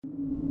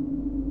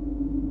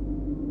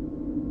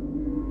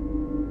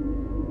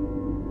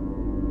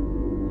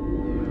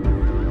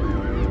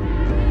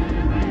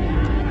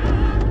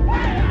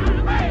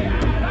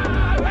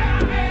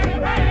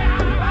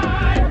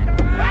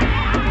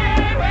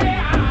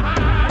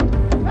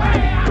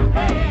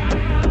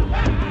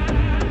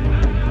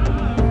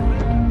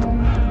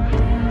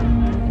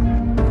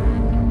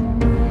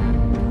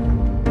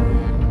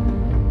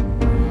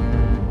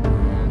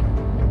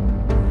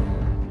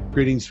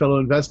Greetings, fellow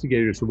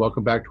investigators, and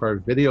welcome back to our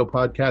video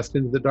podcast,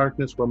 Into the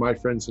Darkness, where my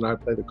friends and I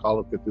play the Call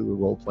of Cthulhu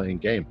role-playing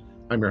game.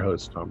 I'm your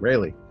host, Tom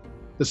Rayleigh.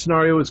 The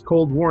scenario is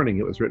Cold Warning.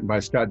 It was written by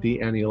Scott D.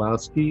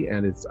 Anielowski,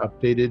 and it's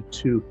updated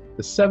to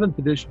the 7th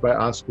edition by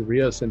Oscar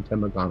Rios and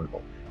Tim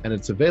McGonigal, and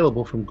it's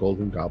available from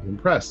Golden Goblin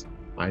Press.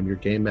 I'm your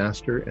game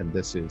master, and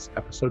this is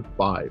episode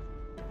 5.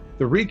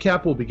 The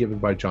recap will be given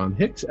by John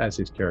Hicks as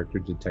his character,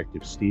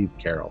 Detective Steve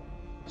Carroll.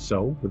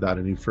 So, without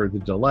any further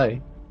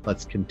delay,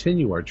 let's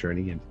continue our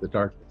journey into the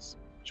darkness.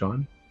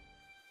 John?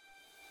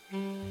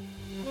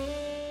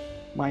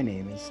 My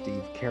name is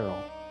Steve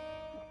Carroll,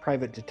 a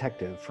private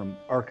detective from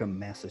Arkham,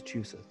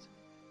 Massachusetts.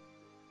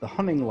 The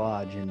hunting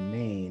lodge in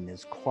Maine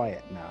is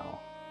quiet now,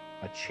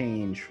 a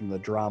change from the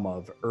drama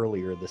of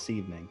earlier this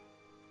evening.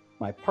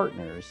 My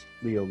partners,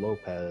 Leo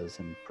Lopez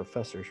and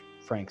Professor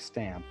Frank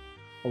Stamp,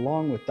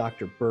 along with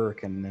Dr.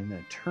 Burke and an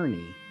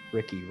attorney,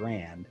 Ricky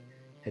Rand,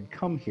 had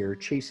come here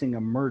chasing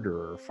a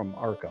murderer from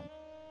Arkham.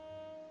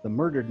 The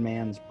murdered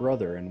man's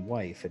brother and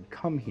wife had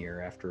come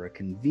here after a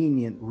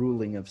convenient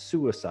ruling of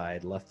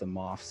suicide left them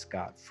off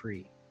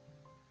scot-free.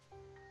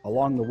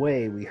 Along the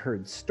way, we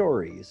heard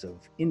stories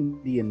of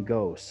Indian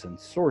ghosts and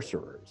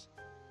sorcerers,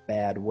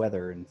 bad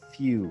weather and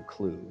few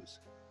clues.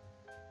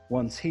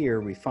 Once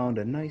here, we found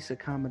a nice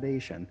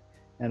accommodation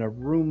and a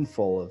room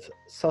full of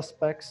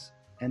suspects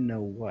and no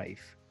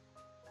wife.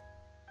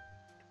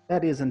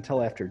 That is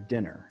until after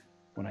dinner,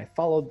 when I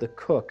followed the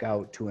cook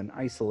out to an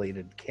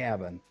isolated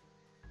cabin.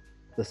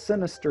 The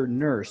sinister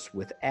nurse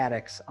with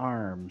addict's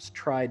arms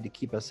tried to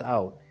keep us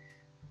out,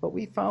 but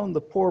we found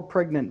the poor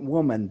pregnant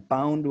woman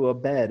bound to a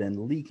bed and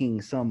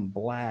leaking some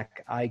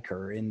black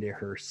ichor into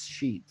her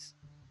sheets.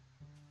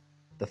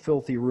 The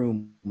filthy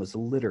room was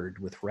littered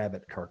with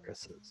rabbit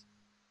carcasses.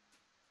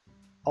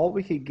 All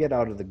we could get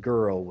out of the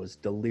girl was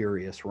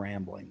delirious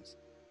ramblings.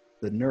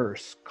 The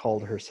nurse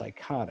called her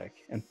psychotic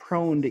and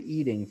prone to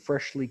eating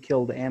freshly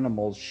killed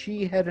animals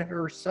she had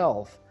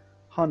herself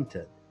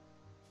hunted.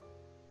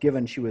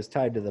 Given she was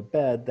tied to the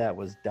bed, that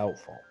was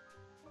doubtful.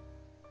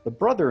 The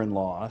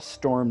brother-in-law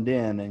stormed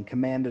in and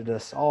commanded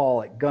us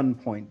all at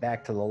gunpoint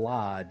back to the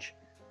lodge.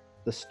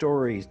 The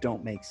stories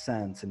don't make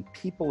sense, and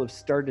people have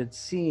started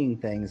seeing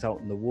things out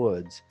in the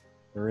woods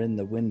or in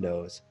the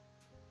windows.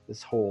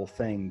 This whole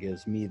thing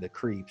gives me the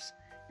creeps,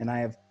 and I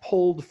have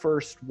pulled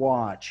first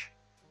watch.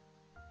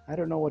 I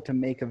don't know what to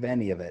make of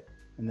any of it,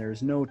 and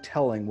there's no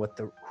telling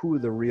who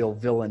the real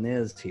villain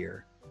is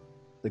here.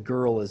 The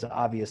girl is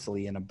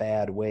obviously in a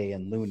bad way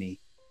and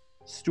loony.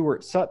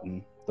 Stuart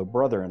Sutton, the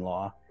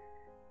brother-in-law,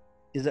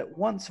 is at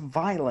once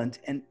violent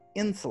and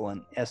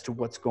insolent as to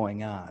what's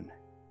going on.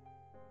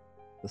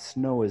 The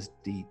snow is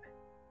deep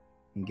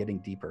and getting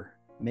deeper.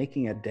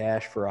 Making a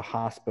dash for a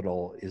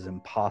hospital is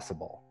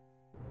impossible.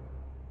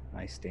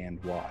 I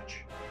stand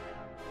watch.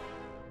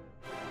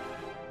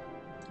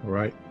 All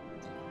right.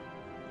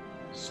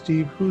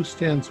 Steve, who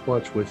stands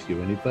watch with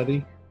you?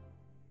 Anybody?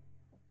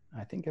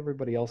 I think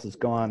everybody else has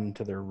gone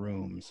to their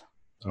rooms.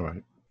 All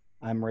right.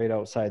 I'm right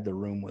outside the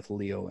room with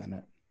Leo in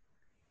it.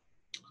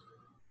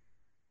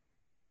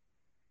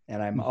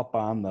 And I'm up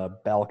on the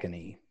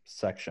balcony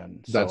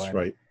section. That's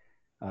right.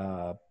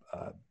 I'm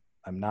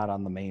not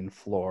on the main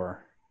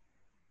floor.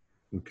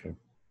 Okay.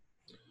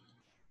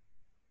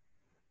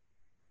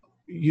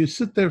 You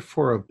sit there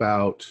for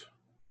about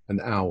an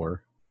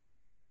hour,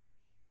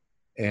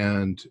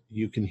 and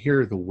you can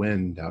hear the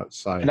wind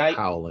outside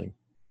howling.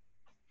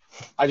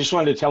 I just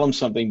wanted to tell him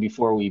something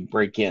before we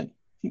break in,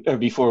 or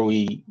before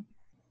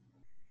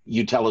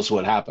you tell us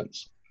what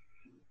happens.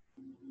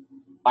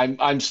 I'm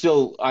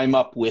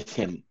up with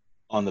him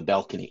on the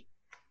balcony.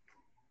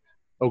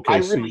 Okay. I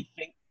really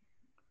think.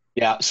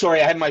 Yeah,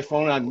 sorry, I had my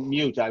phone on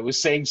mute. I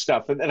was saying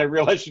stuff, and then I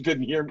realized you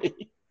couldn't hear me.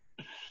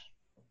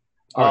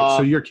 All right,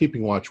 so you're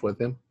keeping watch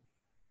with him?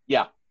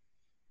 Yeah.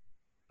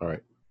 All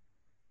right.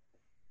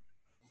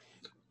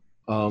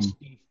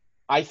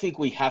 I think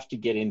we have to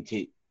get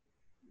into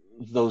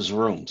those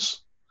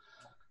rooms.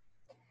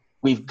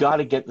 We've got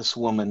to get this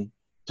woman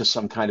to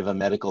some kind of a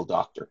medical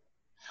doctor,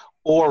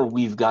 or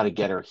we've got to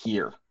get her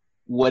here.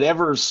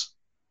 Whatever's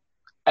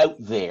out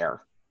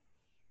there,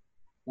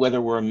 whether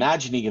we're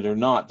imagining it or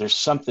not, there's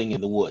something in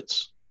the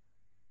woods.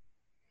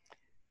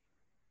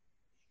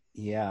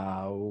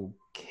 Yeah,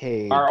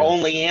 okay. Our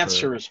only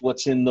answer is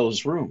what's in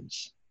those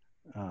rooms.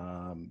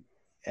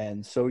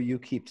 And so you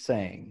keep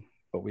saying,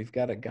 but we've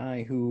got a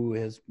guy who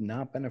has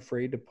not been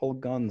afraid to pull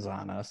guns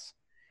on us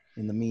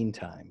in the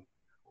meantime.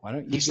 Why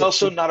don't you? He's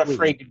also not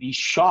afraid to be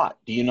shot.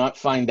 Do you not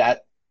find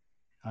that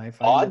I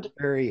find it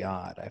very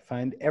odd. I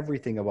find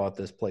everything about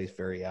this place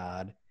very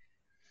odd.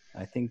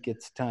 I think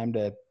it's time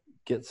to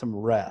get some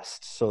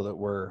rest so that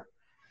we're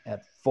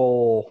at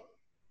full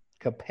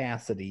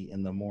capacity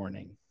in the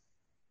morning.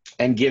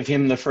 And give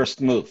him the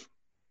first move.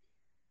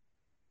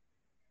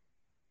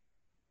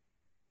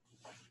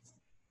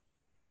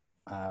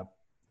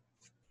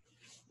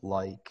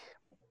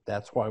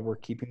 That's why we're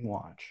keeping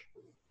watch.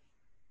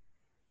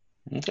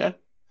 Okay.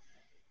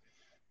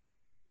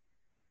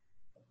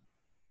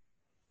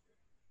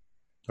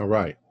 All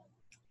right.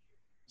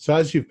 So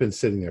as you've been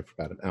sitting there for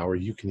about an hour,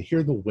 you can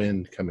hear the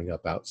wind coming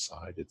up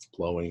outside. It's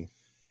blowing.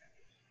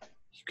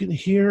 You can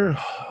hear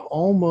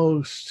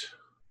almost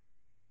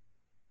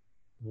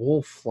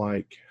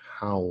wolf-like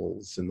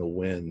howls in the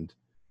wind,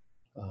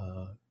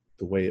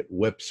 the way it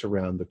whips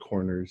around the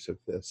corners of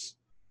this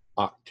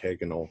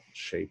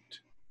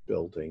octagonal-shaped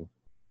building.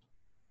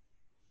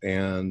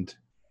 And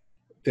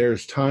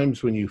there's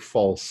times when you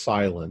fall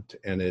silent,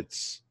 and it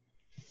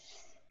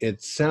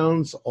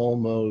sounds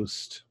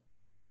almost,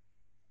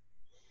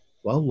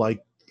 well,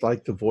 like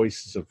the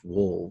voices of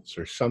wolves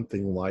or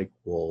something like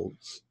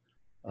wolves,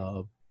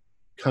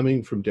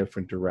 coming from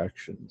different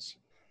directions.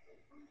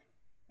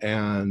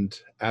 And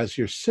as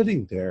you're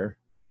sitting there,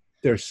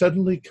 there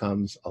suddenly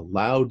comes a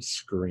loud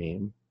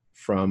scream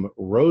from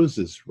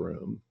Rose's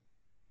room.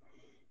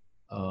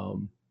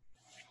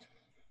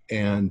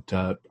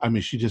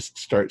 She just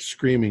starts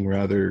screaming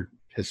rather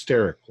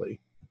hysterically.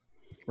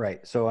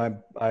 Right. So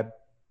I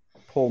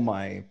pull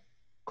my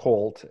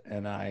Colt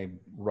and I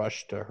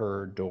rush to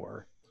her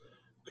door.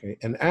 Okay.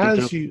 And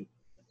as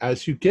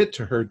you get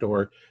to her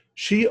door,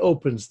 she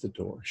opens the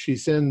door.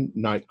 She's in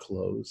night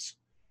clothes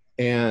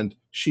and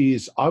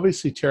she's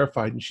obviously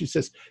terrified. And she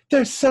says,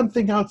 "There's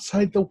something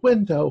outside the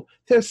window.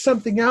 There's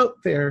something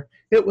out there.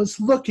 It was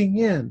looking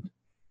in."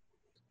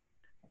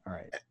 All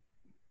right.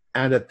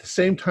 And at the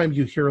same time,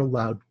 you hear a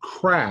loud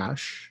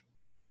crash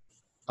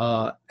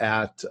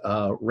at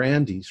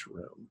Randy's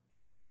room,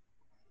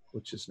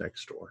 which is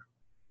next door.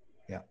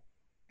 Yeah.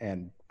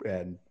 And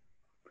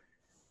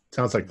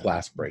sounds like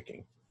glass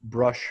breaking.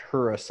 Brush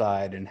her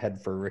aside and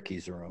head for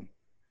Ricky's room.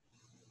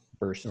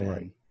 Burst in.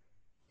 Right.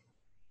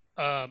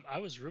 I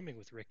was rooming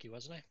with Ricky,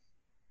 wasn't I?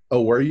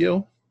 Oh, were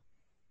you?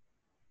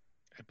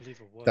 I believe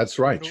it was. That's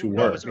right, you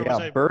were.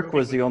 Burke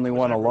was the only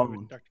one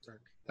alone. Dr.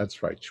 Burke?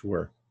 That's right, you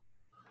were.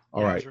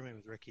 All I right. was rooming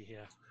with Ricky,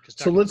 yeah.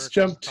 So let's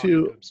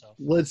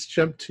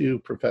jump to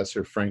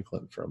Professor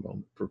Franklin for a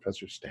moment,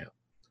 Professor Stamp.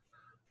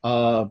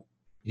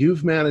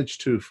 You've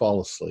managed to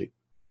fall asleep,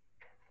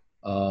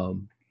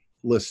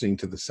 listening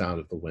to the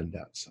sound of the wind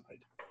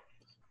outside.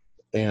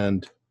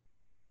 And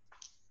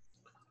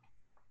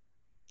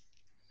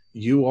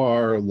you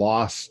are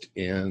lost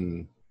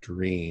in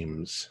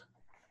dreams,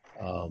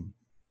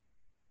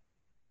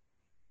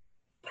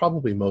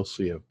 probably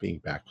mostly of being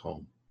back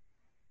home.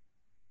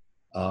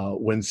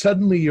 When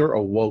suddenly you're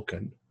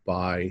awoken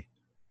by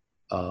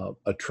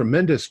a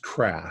tremendous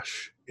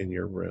crash in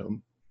your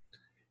room.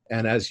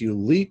 And as you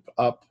leap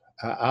up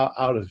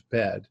out of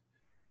bed,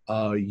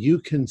 you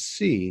can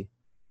see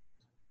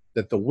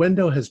that the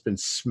window has been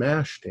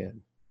smashed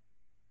in,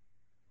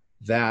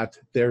 that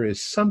there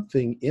is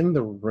something in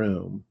the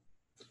room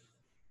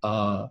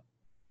that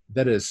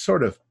is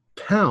sort of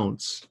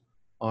pounced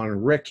on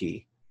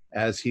Ricky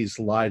as he's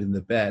lied in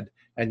the bed.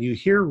 And you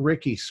hear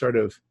Ricky sort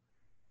of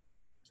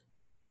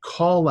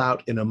call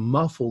out in a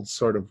muffled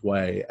sort of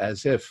way,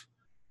 as if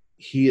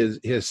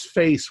his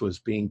face was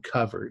being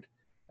covered.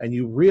 And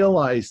you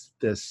realize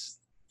this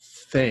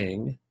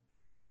thing,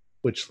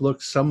 which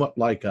looks somewhat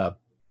like it's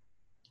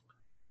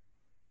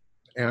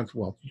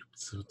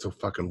a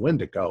fucking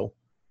Wendigo,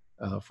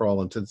 for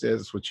all intents,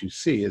 is what you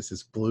see is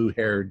this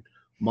blue-haired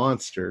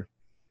monster.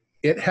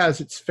 It has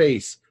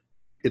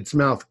its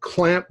mouth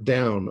clamped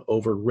down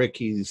over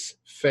Ricky's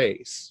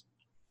face,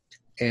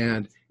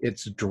 and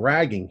it's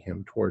dragging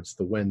him towards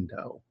the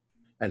window,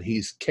 and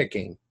he's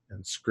kicking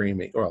and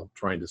screaming, or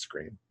trying to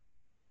scream.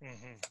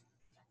 Mm-hmm.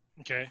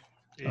 Okay.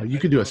 You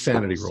could do a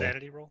sanity roll.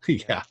 Sanity roll?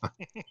 Yeah.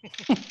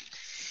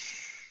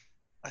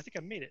 I think I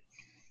made it.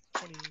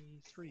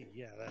 23.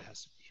 Yeah, that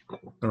has to be.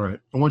 All right.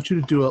 I want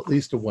you to do at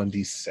least a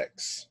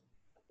 1d6.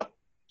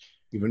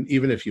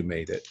 Even if you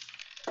made it.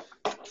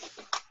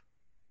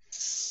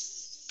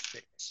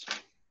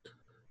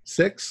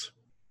 6?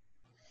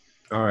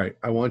 All right.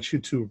 I want you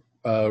to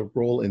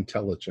roll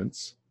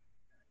intelligence.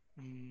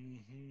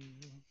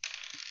 Mm-hmm.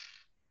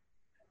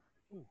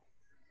 Ooh. 1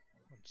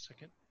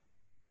 second.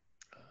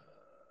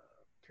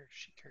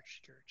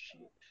 Character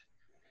sheet.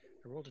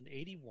 I rolled an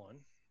 81.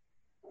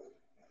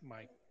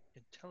 My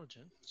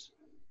intelligence.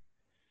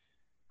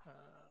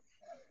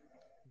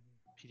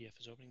 PDF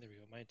is opening. There we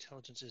go. My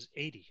intelligence is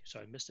 80, so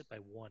I missed it by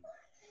 1.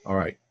 All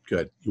right,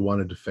 good. You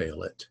wanted to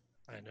fail it.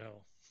 I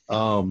know.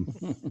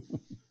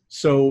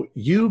 So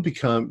you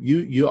become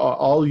you.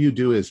 All you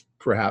do is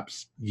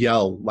perhaps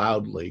yell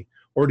loudly,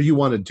 or do you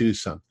want to do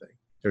something?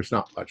 There's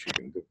not much you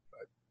can do,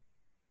 but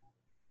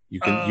you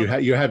can.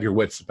 You have your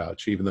wits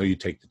about you, even though you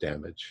take the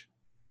damage.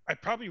 I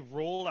probably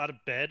roll out of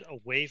bed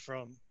away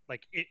from,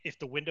 like, if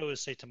the window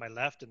is, say, to my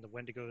left and the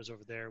Wendigo is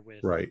over there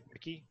with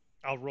Ricky,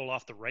 I'll roll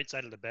off the right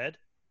side of the bed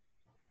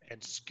and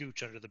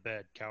scooch under the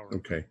bed, cowering.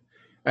 Okay.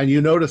 And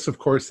you notice, of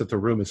course, that the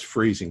room is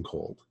freezing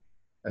cold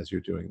as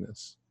you're doing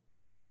this.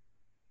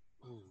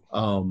 Ooh.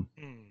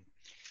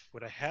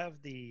 Would I have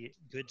the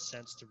good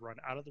sense to run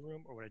out of the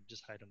room, or would I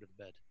just hide under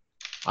the bed?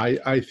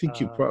 I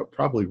think you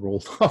probably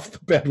rolled off the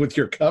bed with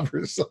your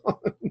covers on.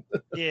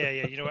 Yeah.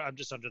 You know what? I'm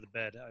just under the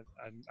bed.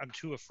 I'm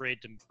too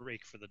afraid to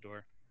break for the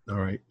door. All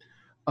right.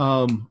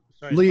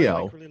 Sorry, Leo. is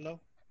my mic really low?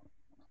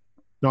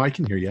 No, I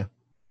can hear you.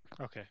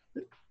 Okay.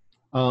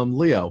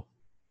 Leo.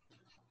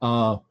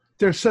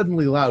 There's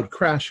suddenly loud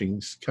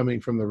crashings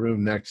coming from the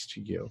room next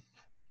to you.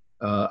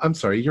 I'm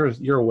sorry,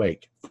 you're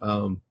awake.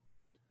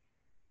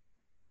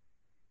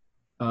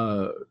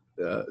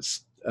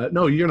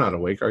 No, you're not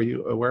awake. Are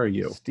you? Where are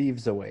you?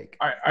 Steve's awake.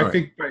 I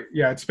think,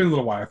 yeah, it's been a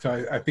little while.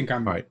 So I think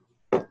I'm right.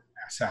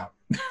 Pass out.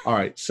 All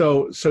right.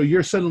 So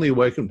you're suddenly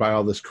awakened by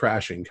all this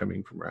crashing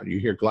coming from around. You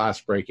hear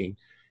glass breaking.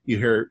 You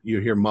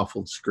hear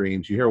muffled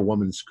screams. You hear a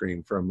woman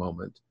scream for a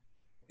moment,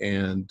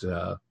 and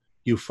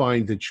you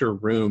find that your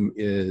room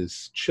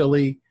is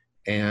chilly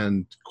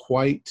and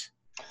quite.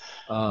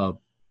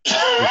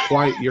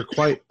 You're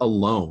quite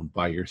alone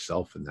by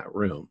yourself in that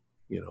room.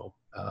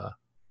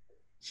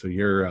 So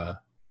you're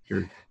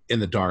in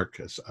the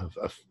dark,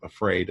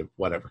 afraid of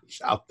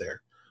whatever's out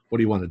there. What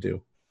do you want to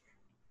do?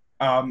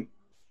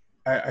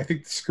 I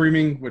think the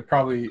screaming would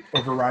probably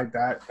override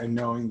that, and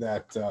knowing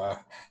that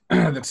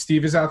that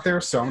Steve is out there,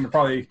 so I'm going to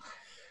probably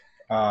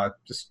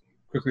just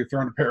quickly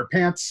throw on a pair of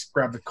pants,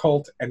 grab the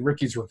Colt and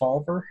Ricky's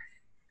revolver,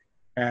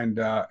 and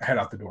head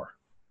out the door.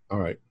 All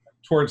right.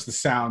 Towards the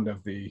sound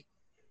of the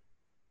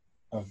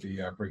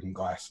breaking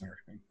glass and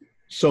everything.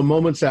 So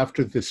moments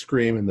after the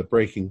scream and the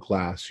breaking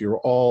glass, you're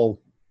all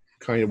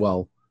three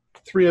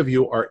of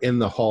you are in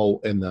the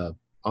hall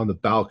on the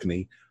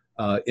balcony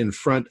in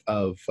front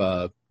of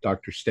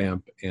Dr.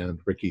 Stamp and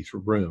Ricky's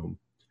room.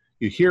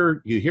 You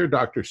hear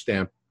Dr.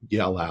 Stamp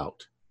yell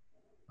out.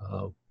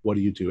 What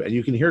do you do? And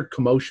you can hear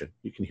commotion.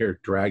 You can hear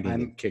dragging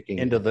and kicking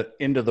into the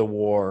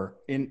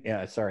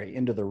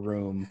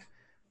room,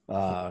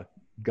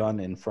 gun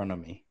in front of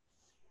me.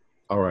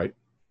 All right.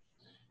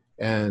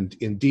 And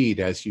indeed,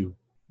 as you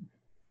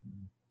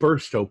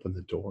burst open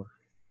the door,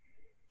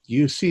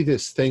 you see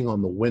this thing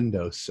on the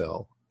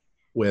windowsill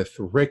with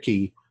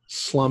Ricky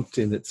slumped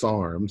in its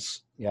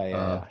arms.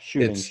 Yeah.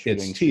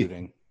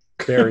 Shooting.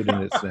 Buried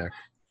in its neck.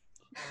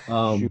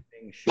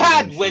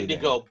 Bad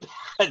Wendigo.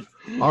 Bad.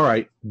 All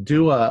right.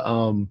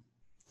 Do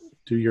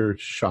your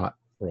shot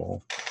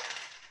roll.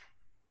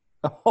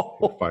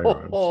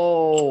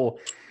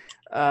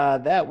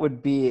 That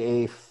would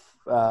be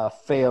a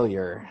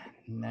failure.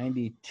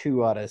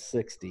 92 out of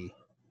 60.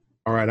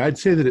 All right, I'd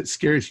say that it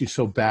scares you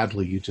so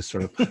badly you just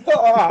sort of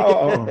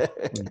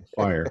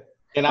fire.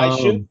 Can I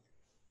shoot?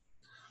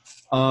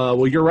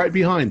 Well, you're right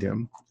behind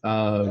him,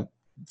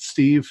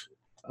 Steve.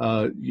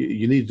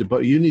 You need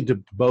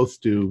to both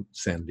do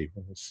sanity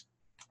rolls.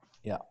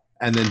 Yeah,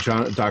 and then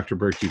Dr.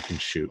 Burke, you can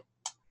shoot.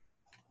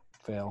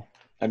 Fail.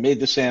 I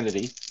made the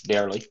sanity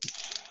barely.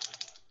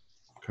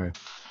 Okay.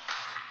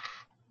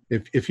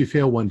 If you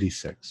fail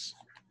 1d6.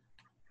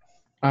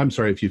 I'm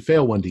sorry, if you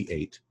fail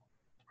 1d8.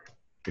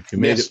 If you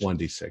made it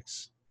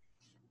 1d6.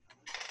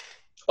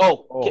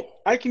 Oh,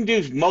 I can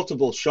do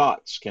multiple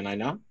shots, can I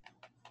not?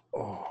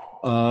 You're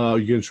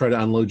going to try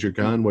to unload your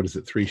gun. What is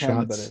it, 3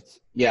 shots?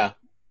 Yeah.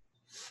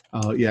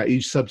 Yeah,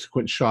 each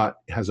subsequent shot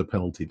has a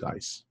penalty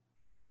dice.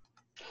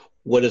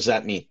 What does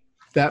that mean?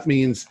 That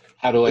means...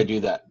 How do I do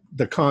that?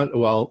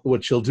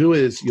 What you'll do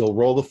is you'll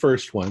roll the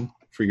first one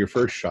for your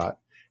first shot,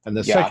 and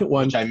the second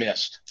one... which I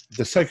missed.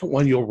 The second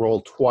one you'll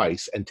roll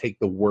twice and take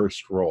the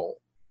worst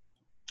roll.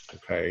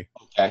 Okay.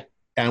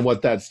 And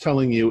what that's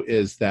telling you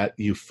is that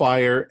you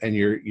fire and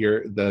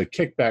the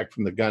kickback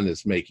from the gun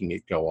is making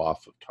it go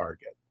off of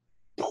target.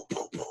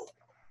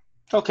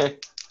 Okay.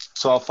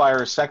 So I'll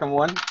fire a second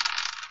one.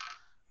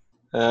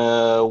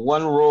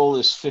 One roll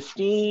is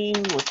 15,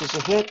 which is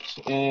a hit,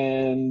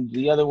 and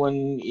the other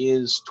one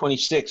is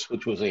 26,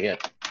 which was a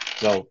hit.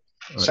 So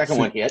second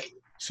one hit.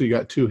 So you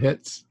got 2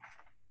 hits?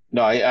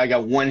 No, I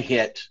got 1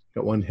 hit.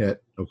 Got 1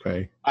 hit.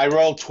 Okay. I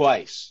rolled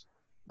twice.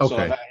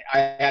 Okay. So I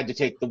had to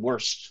take the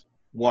worst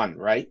one,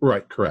 right?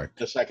 Right, correct.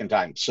 The second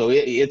time. So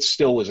it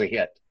still was a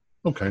hit.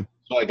 Okay.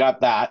 So I got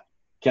that.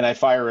 Can I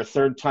fire a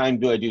third time?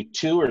 Do I do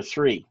 2 or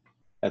 3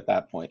 at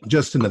that point?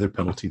 Just another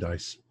penalty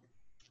dice.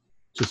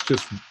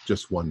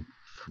 Just one.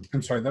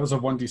 I'm sorry, that was a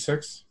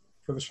 1d6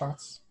 for the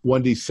shots?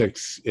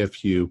 1d6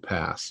 if you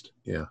passed.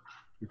 Yeah.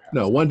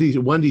 No,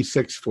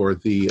 1d6 for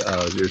the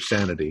your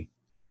sanity.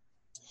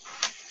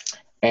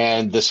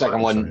 And the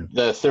second one,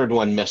 the third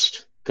one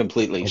missed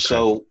completely. Okay.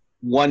 So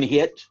 1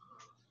 hit.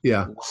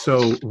 Yeah.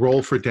 So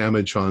roll for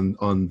damage on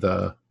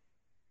the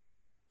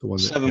one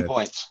that 7 hit.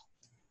 points.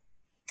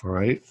 All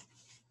right.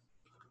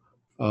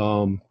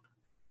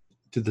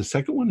 Did the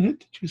second one hit?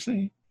 Did you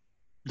say?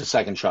 The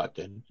second shot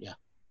did. Yeah.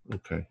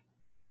 Okay.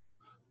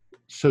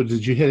 So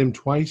did you hit him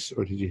twice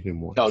or did you hit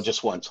him once? No,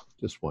 just once.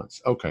 Just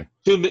once. Okay.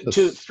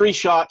 3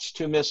 shots,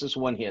 2 misses,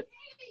 1 hit.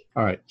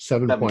 All right.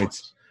 7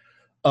 points.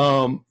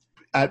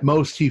 At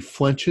most, he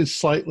flinches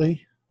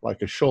slightly,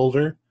 like a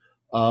shoulder,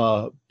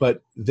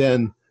 but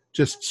then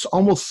just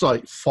almost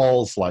like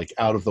falls like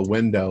out of the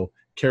window,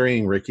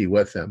 carrying Ricky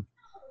with him,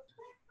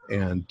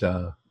 and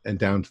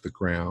down to the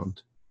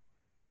ground.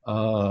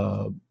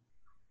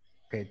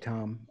 Okay,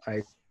 Tom,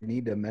 I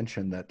need to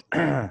mention that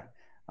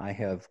I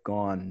have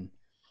gone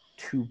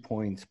 2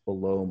 points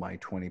below my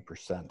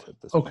 20% at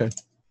this Okay.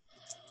 point.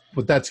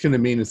 What that's going to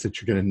mean is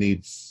that you're going to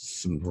need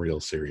some real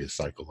serious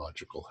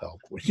psychological help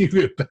when you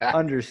get back.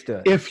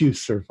 Understood. If you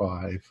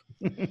survive.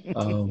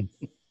 Yeah,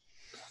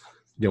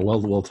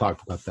 well, we'll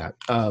talk about that.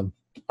 All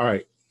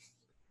right.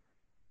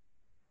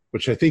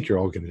 Which I think you're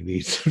all going to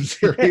need some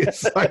serious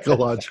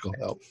psychological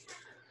help.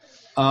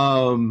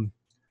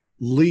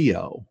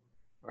 Leo,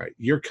 all right,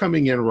 you're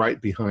coming in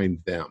right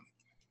behind them.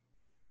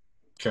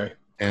 Okay.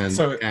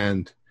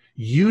 And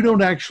you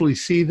don't actually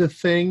see the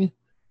thing,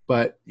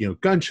 but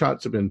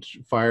gunshots have been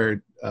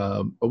fired.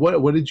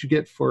 What did you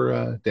get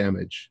for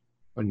damage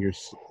on your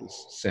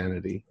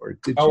sanity? Or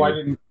did you? I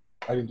didn't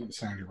do the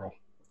sanity roll.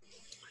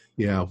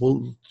 Yeah,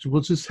 we'll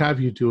just have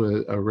you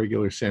do a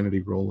regular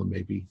sanity roll and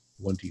maybe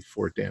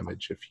 1d4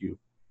 damage if you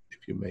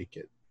make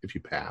it, if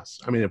you pass.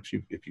 I mean, if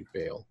you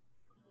fail.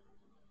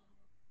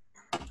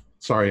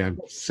 Sorry, I'm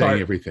saying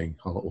everything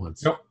all at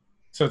once. Nope.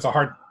 So it's a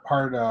hard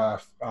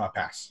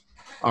pass.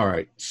 All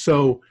right.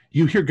 So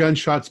you hear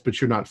gunshots, but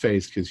you're not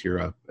phased because you're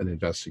an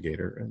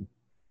investigator, and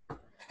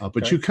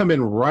but you come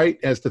in right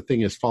as the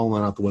thing is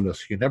falling out the window,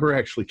 so you never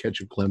actually catch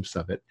a glimpse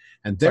of it,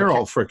 and they're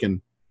all freaking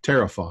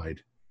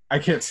terrified. I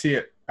can't see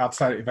it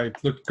outside. If I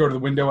go to the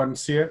window, I don't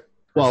see it.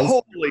 Well,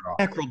 holy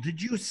mackerel!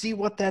 Did you see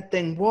what that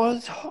thing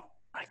was? Oh,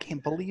 I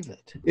can't believe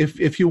it.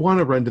 If you want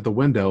to run to the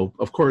window,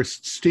 of course,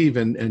 Steve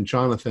and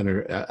Jonathan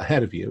are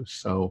ahead of you.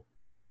 So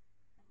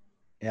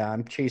yeah,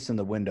 I'm chasing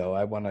the window.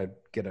 I want to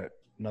get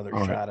another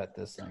shot at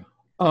this thing.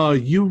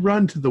 You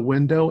run to the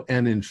window,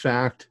 and in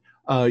fact,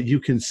 you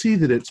can see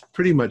that it's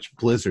pretty much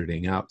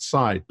blizzarding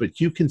outside, but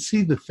you can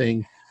see the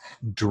thing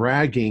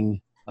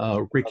dragging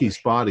Ricky's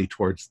body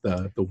towards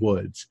the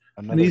woods.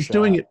 And he's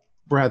doing it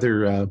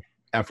rather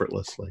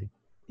effortlessly.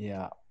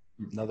 Yeah,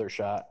 another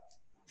shot.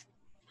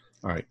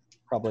 All right.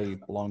 Probably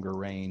longer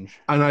range.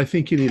 And I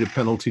think you need a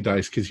penalty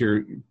dice because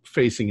you're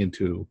facing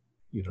into,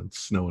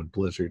 snow and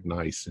blizzard and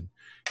ice, and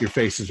your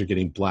faces are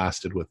getting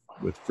blasted with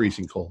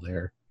freezing cold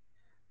air.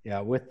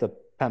 Yeah, with the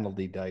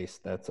penalty dice,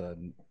 that's a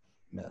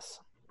miss.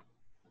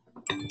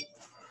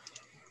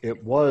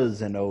 It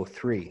was an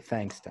 03.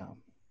 Thanks, Tom.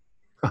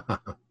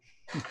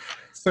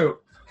 So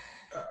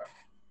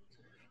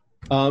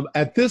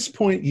at this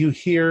point, you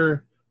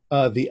hear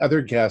the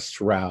other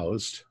guests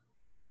roused,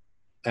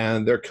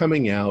 and they're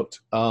coming out,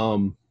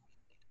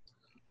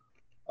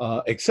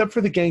 except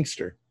for the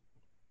gangster.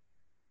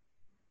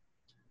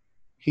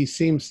 He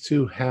seems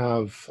to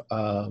have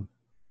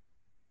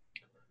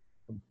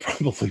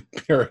probably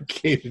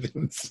barricaded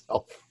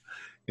himself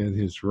in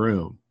his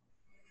room.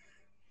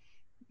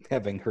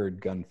 Having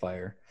heard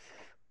gunfire.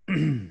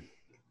 We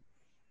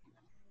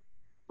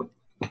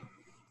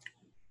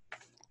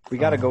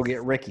got to go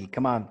get Ricky.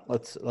 Come on,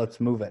 let's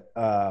move it.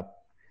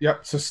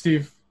 Yep. So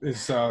Steve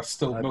is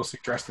still mostly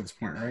dressed at this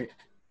point, right?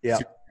 Yeah.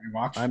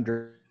 Watch. I'm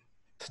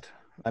dressed.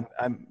 I'm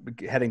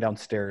heading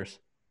downstairs.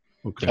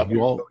 Okay. Yep.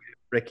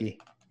 Ricky.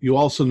 You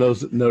also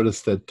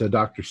notice that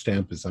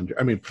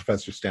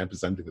Professor Stamp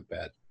is under the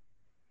bed.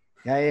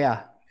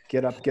 Yeah.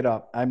 Get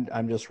up.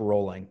 I'm just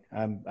rolling.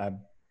 I'm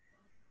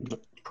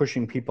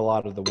pushing people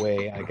out of the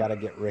way. I got to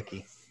get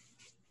Ricky.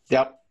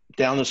 Yep.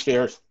 Down the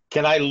stairs.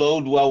 Can I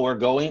load while we're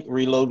going?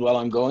 Reload while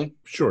I'm going?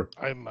 Sure.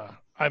 I'm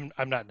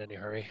not in any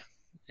hurry.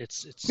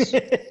 It's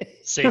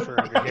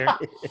safer over here.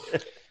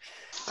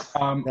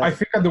 I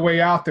think on the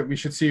way out that we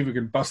should see if we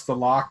can bust the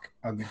lock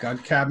on the gun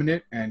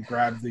cabinet and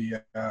grab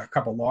the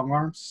couple long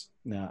arms.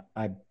 No,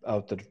 I'm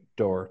out the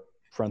door,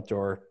 front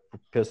door,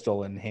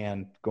 pistol in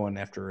hand, going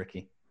after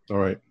Ricky. All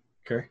right.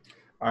 Okay.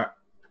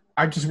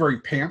 I'm just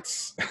wearing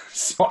pants,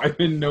 so I'm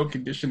in no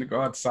condition to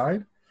go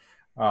outside.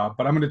 But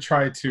I'm going to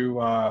try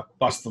to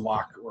bust the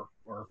lock or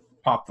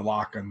pop the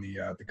lock on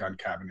the gun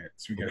cabinet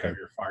so we get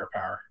heavier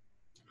firepower.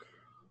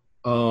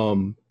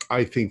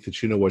 I think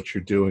that you know what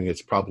you're doing.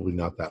 It's probably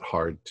not that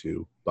hard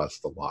to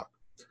bust the lock.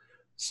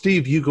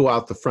 Steve, you go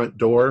out the front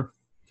door,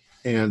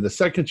 and the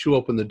second you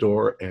open the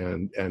door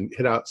and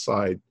hit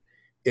outside,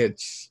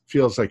 it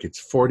feels like it's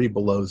 40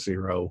 below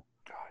zero.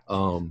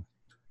 The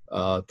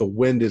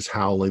wind is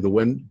howling. The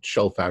wind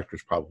chill factor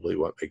is probably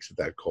what makes it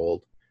that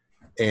cold.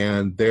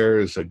 And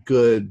there's a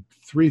good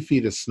 3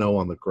 feet of snow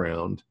on the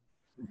ground.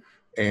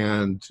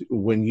 And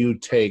when you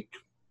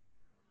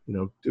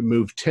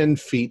move 10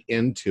 feet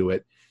into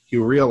it,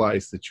 you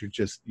realize that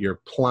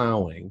you're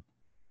plowing,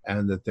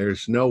 and that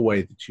there's no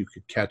way that you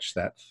could catch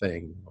that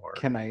thing. Or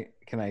can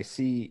I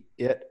see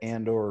it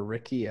and or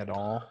Ricky at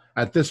all?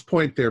 At this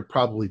point, they're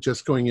probably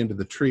just going into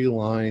the tree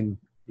line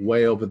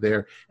way over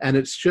there, and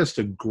it's just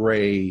a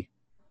gray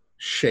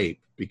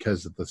shape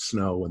because of the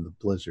snow and the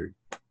blizzard.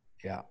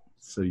 Yeah.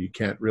 So you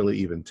can't really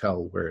even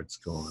tell where it's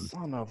gone.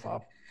 Son of a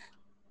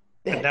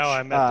bitch. And now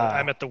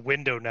I'm at the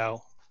window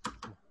now.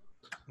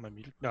 Am I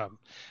muted? No,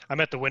 I'm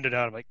at the window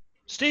now. I'm like,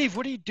 Steve,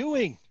 what are you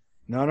doing?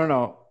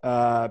 No.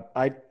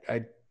 I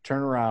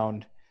turn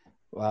around.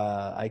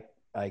 I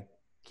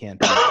can't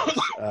do this.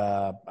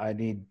 I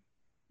need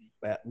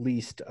at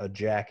least a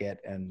jacket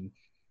and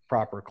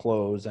proper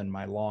clothes and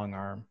my long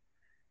arm.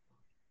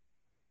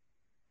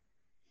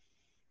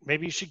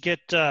 Maybe you should get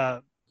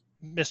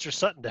Mr.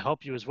 Sutton to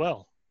help you as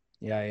well.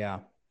 Yeah.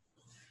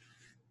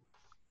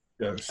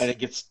 Yes. I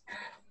think it's.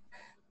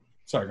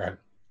 Sorry, go ahead.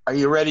 Are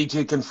you ready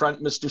to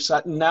confront Mr.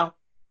 Sutton now?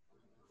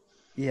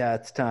 Yeah,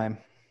 it's time.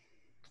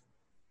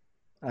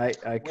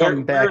 I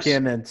come back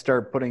in and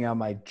start putting on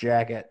my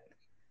jacket.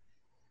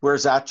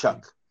 Where's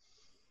Achuk?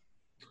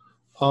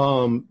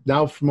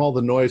 Now from all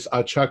the noise,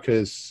 Achuk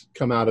has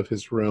come out of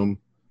his room.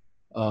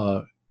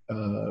 And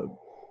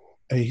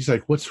he's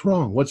like, "What's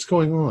wrong? What's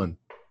going on?"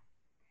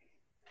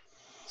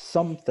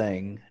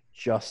 Something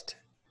just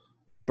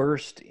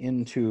burst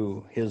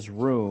into his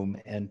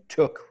room and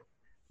took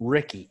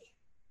Ricky.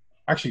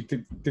 Actually,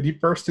 did he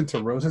burst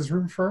into Rose's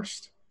room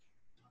first?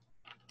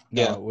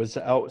 No, Yeah. it was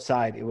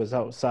outside. It was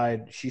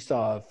outside. She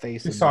saw a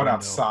face. You in saw the it window.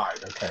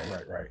 outside. Okay,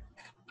 right.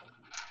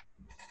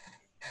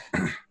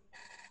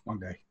 One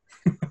day.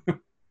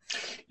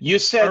 You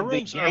said Our the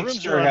rooms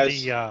gangster are on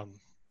has.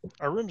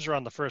 our rooms are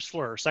on the first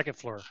floor or second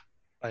floor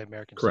by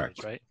American Correct.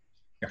 standards, right?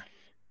 Yeah.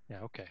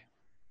 Yeah. Okay.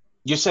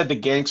 You said the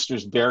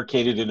gangsters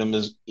barricaded him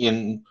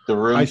in the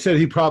room. I said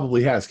he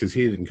probably has because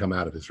he didn't come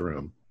out of his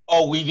room.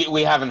 Oh,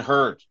 we haven't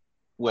heard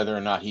whether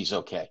or not he's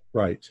okay.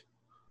 Right.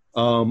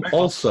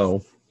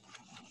 Also,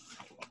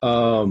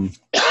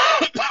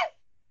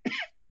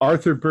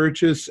 Arthur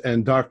Burgess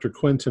and Dr.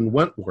 Quentin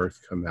Wentworth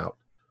come out.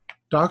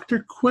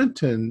 Dr.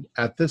 Quentin,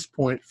 at this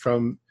point,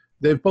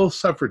 they've both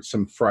suffered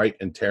some fright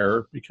and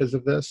terror because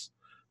of this.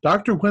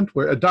 Dr. Quentin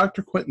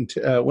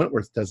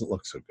Wentworth doesn't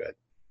look so good.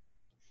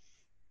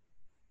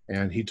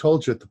 And he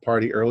told you at the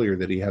party earlier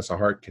that he has a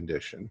heart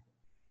condition.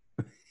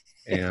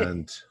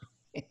 And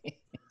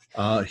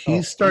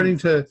he's starting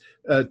to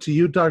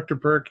you, Dr.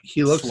 Burke,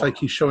 he looks like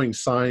he's showing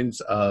signs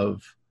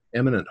of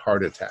imminent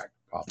heart attack,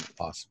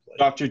 possibly.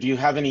 Doctor, do you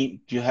have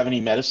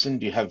any medicine?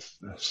 Do you have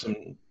some?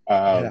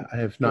 Yeah, I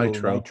have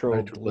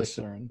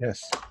nitroglycerin.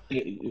 Yes.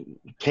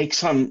 Take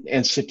some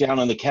and sit down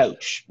on the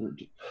couch.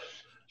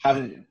 I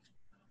don't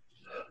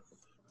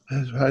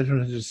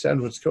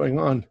understand what's going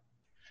on.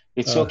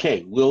 It's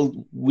okay.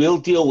 We'll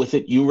deal with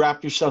it. You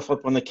wrap yourself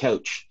up on the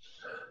couch.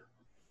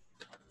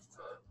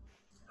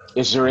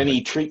 Is there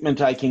any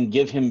treatment I can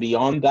give him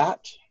beyond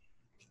that?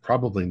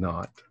 Probably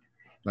not.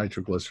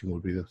 Nitroglycerin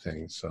would be the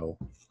thing. So,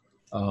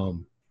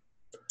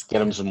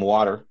 get him some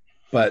water.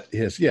 But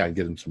get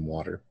him some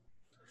water.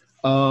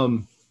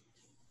 I'm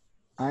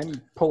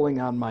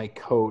pulling on my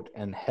coat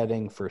and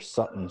heading for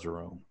Sutton's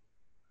room.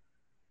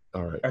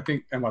 All right. I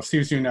think, and while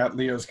Steve's doing that,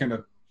 Leo's going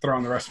to throw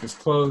on the rest of his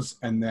clothes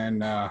and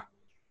then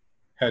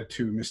head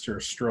to Mr.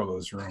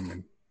 Strollo's room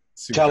and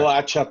see. Tell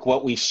Achuk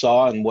what we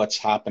saw and what's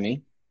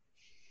happening.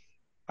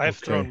 I've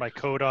thrown my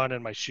coat on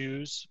and my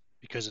shoes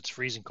because it's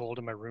freezing cold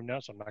in my room now,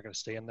 so I'm not going to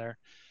stay in there.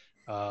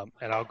 And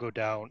I'll go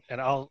down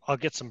and I'll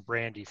get some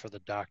brandy for the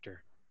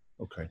doctor.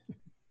 Okay.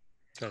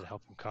 Try to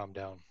help him calm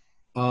down.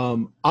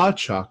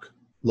 Achuk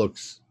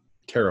looks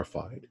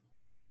terrified,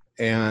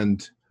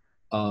 and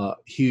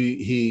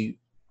he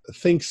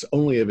thinks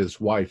only of his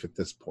wife at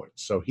this point.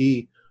 So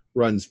he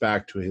runs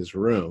back to his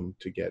room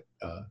to get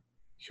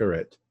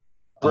Curate.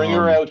 Bring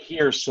her out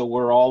here so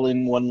we're all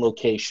in one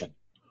location.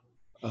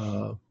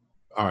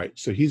 All right,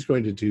 so he's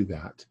going to do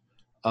that.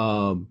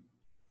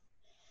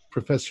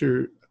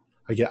 Professor,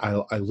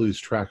 I lose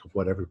track of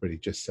what everybody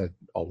just said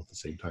all at the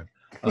same time.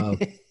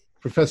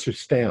 Professor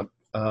Stamp,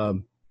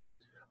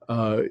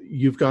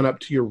 you've gone up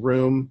to your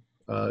room.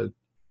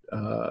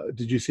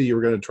 Did you see you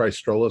were going to try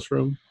Strollo's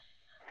room?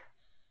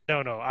 No,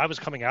 I was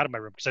coming out of my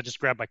room because I just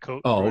grabbed my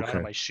coat and out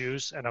of my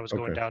shoes, and I was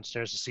going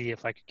downstairs to see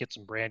if I could get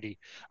some brandy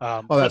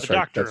for the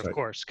doctor, of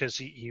course, because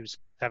he was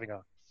having a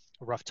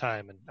rough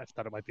time, and I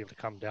thought it might be able to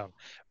calm him down.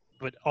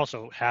 But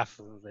also half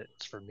of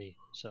it's for me.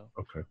 So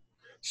okay,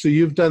 so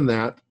you've done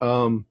that.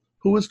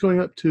 Who was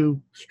going up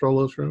to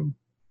Strollo's room?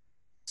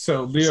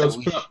 So Leo's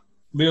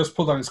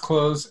pulled on his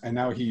clothes, and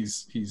now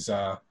he's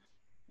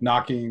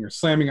knocking or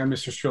slamming on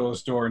Mr.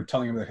 Strollo's door and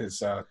telling him that his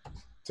to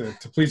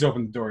please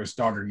open the door. His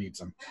daughter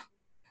needs him.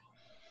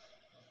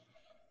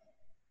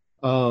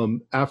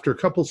 After a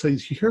couple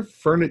seconds, you hear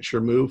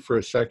furniture move for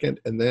a second,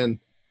 and then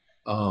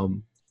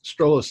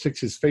Strollo sticks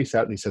his face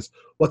out and he says,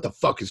 "What the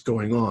fuck is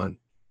going on?"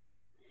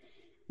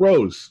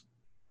 Rose.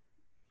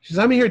 She says,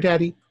 "I'm here,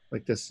 Daddy,"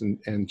 like this,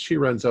 and she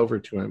runs over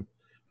to him,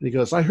 and he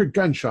goes, "I heard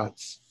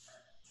gunshots."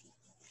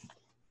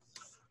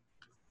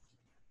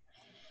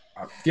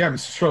 Mr.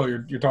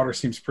 Strollo, your daughter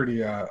seems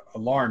pretty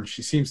alarmed.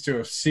 She seems to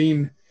have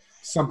seen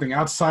something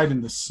outside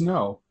in the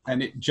snow,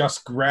 and it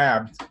just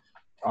grabbed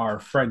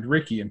our friend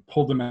Ricky and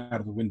pulled him out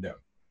of the window.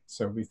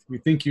 So we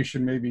think you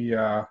should maybe,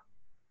 if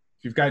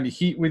you've got any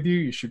heat with you,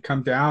 you should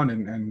come down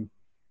and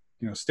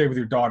stay with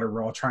your daughter.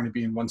 We're all trying to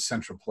be in one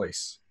central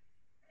place.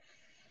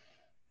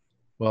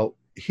 Well,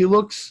 he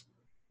looks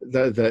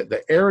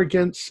the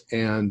arrogance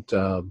and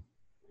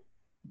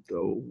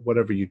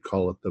whatever you'd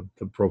call it,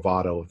 the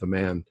bravado of the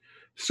man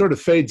sort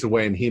of fades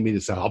away, and he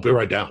immediately says, "I'll be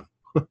right down."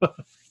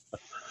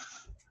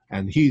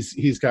 And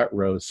he's got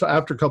Rose. So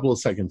after a couple of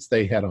seconds,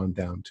 they head on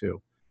down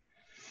too.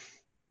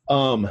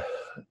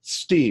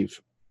 Steve,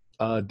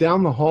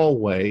 down the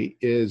hallway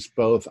is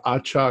both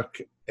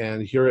Achak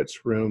and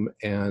Hewrett's room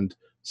and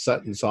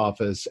Sutton's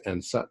office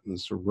and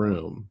Sutton's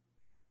room.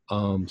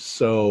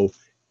 So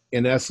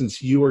in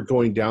essence, you are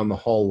going down the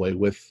hallway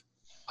with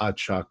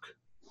Achak,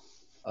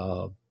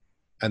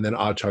 and then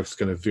Achak's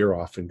going to veer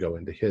off and go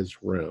into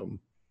his room.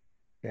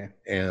 Okay.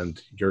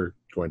 And you're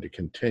going to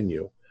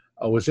continue.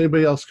 Was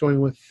anybody else going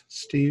with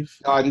Steve?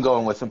 No, I'm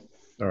going with him.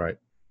 All right.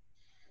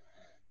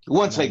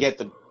 Once I get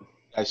the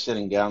guy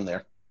sitting down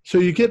there. So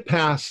you get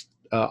past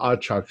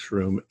Achak's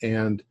room,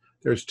 and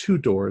there's two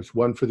doors,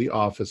 one for the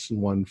office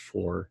and one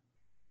for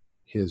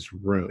his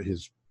room,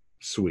 his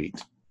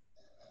suite.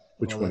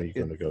 Which one are you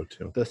going to go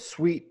to? The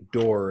suite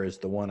door is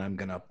the one I'm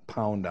going to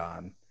pound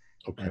on.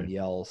 Okay. And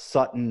yell,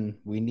 "Sutton,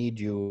 we need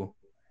you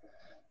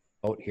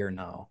out here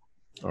now."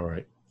 All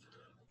right.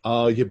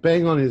 You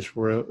bang on his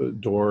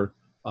door.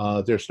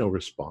 There's no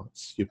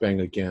response. You bang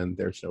again.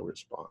 There's no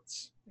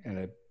response. And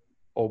I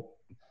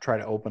try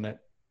to open it.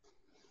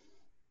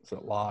 Is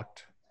it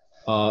locked?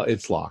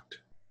 It's locked.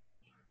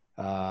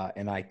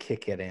 And I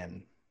kick it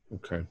in.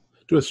 Okay.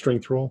 Do a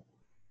strength roll.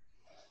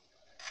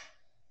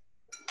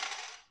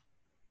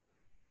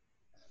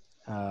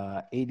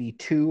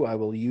 82. I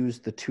will use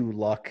the 2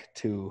 luck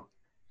to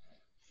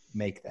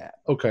make that.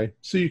 Okay.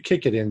 So you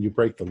kick it in. You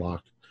break the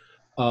lock.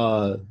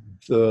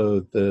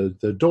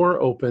 The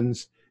door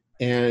opens,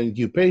 and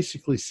you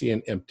basically see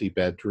an empty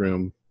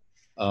bedroom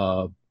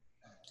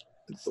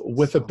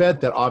with a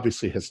bed that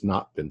obviously has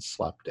not been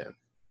slept in.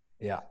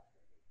 Yeah.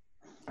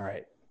 All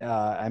right.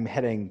 I'm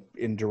heading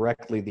in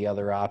directly the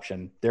other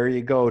option. There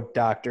you go,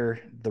 doctor.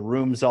 The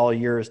room's all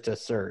yours to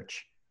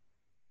search.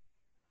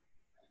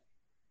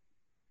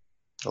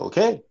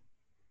 Okay.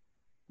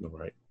 All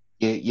right.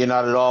 You're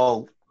not at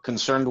all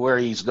concerned where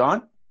he's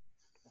gone?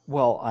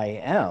 Well, I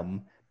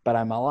am, but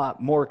I'm a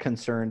lot more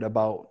concerned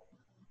about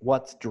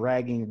what's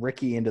dragging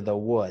Ricky into the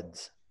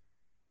woods.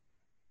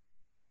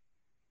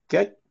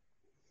 Okay.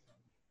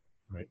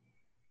 Right.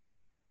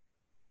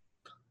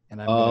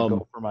 And I'm going to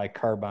go for my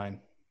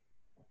carbine.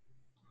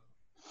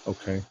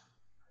 Okay.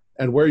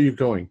 And where are you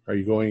going? Are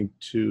you going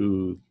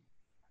to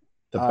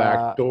the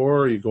back door?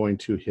 Or are you going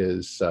to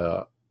his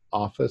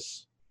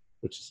office,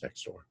 which is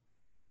next door?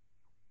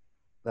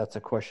 That's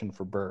a question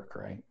for Burke,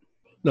 right?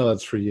 No,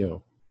 that's for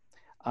you.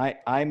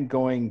 I'm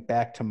going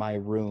back to my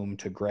room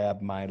to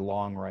grab my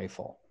long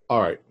rifle.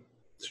 All right.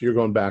 So you're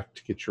going back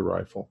to get your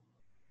rifle.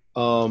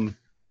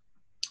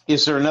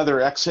 Is there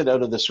another exit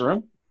out of this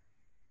room?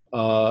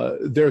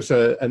 There's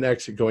an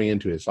exit going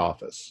into his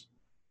office.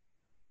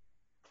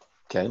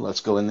 Okay,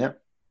 let's go in there.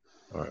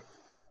 All right.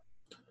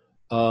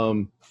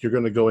 You're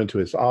going to go into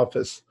his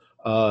office.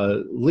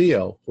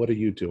 Leo, what are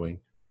you doing?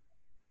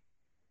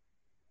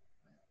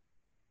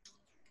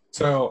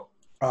 So,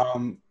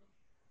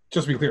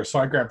 just to be clear, so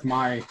I grabbed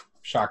my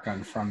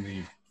shotgun from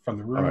the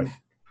room. Right.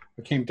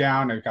 I came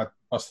down, I got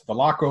busted the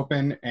lock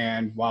open,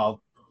 and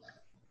while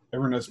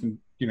everyone has been,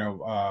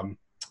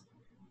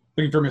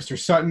 looking for Mr.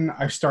 Sutton,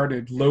 I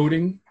started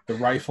loading the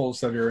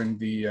rifles that are in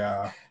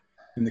the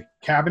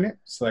cabinet,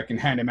 so I can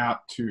hand him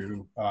out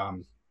to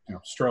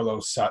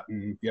Strollo,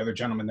 Sutton, the other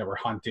gentlemen that were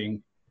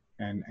hunting,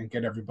 and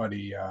get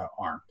everybody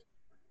armed.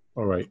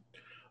 All right.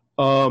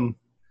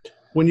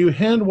 When you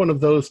hand one of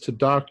those to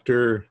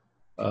Dr.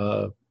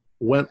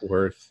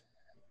 Wentworth,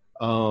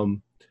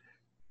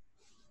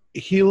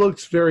 he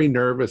looks very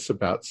nervous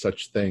about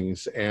such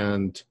things,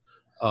 and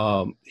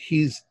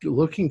he's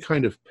looking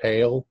kind of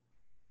pale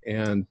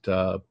and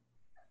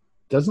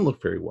doesn't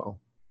look very well.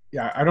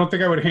 Yeah, I don't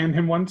think I would hand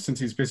him one since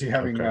he's busy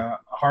having a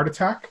heart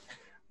attack.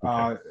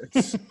 Okay.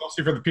 It's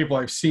mostly for the people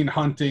I've seen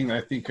hunting that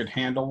I think could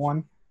handle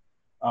one.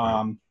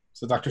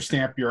 So Dr.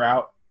 Stamp, you're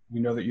out. We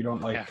know that you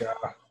don't like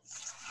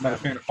not a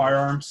fan of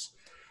firearms.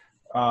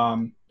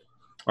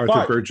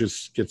 Arthur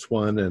Burgess gets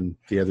one, and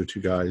the other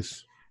two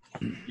guys.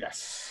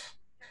 Yes.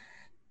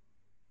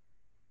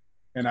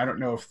 And I don't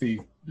know if the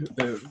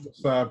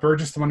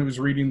Burgess, the one who was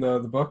reading the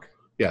book?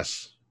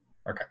 Yes.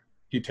 Okay.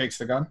 He takes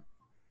the gun?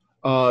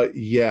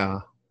 Yeah,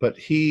 but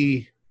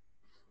he's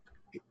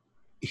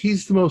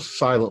the most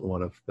silent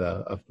one of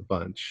the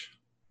bunch.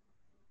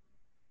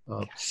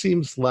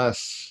 Seems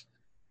less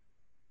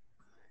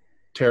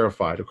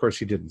terrified. Of course,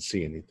 he didn't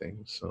see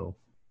anything, so.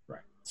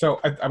 Right. So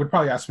I would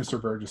probably ask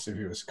Mr. Burgess if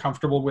he was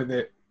comfortable with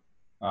it.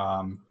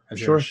 Has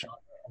he ever shot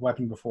a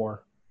weapon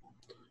before?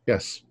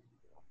 Yes.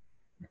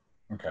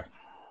 Okay.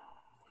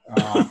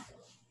 I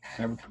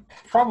would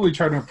probably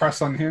try to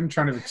impress on him,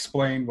 trying to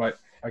explain what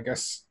I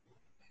guess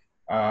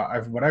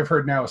what I've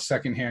heard now is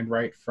secondhand,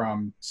 right,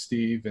 from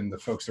Steve and the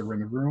folks that were in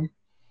the room.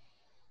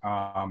 So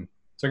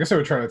I guess I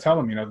would try to tell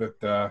him,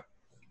 that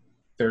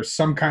there's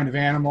some kind of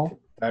animal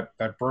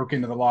that broke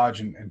into the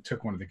lodge and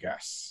took one of the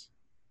guests.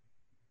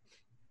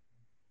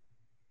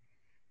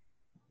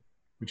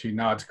 which he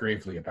nods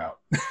gravely about.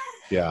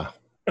 Yeah.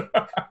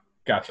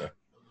 Gotcha.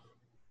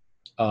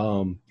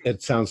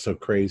 It sounds so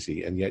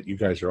crazy, and yet you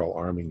guys are all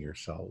arming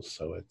yourselves,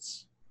 so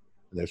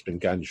there's been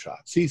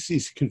gunshots.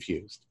 He's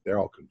confused. They're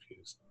all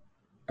confused.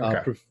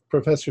 Okay.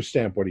 Professor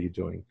Stamp, what are you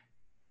doing?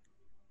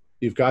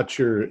 You've got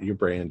your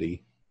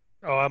brandy.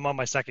 Oh, I'm on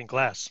my second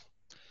glass.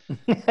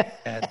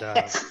 And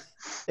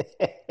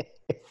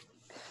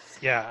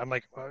yeah, I'm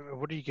like,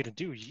 what are you gonna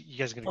do? You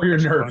guys are gonna? Oh, you're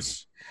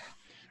nervous.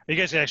 Are you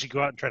guys gonna actually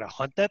go out and try to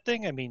hunt that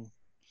thing? I mean,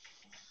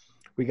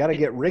 we got to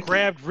get Ricky.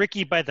 Grabbed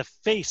Ricky by the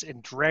face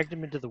and dragged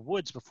him into the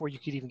woods before you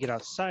could even get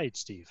outside,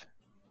 Steve.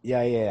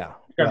 Yeah. You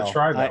gotta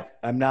try that.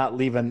 I'm not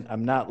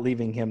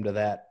leaving him to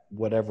that,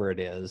 whatever it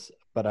is.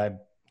 But I'm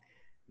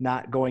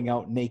not going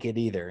out naked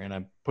either, and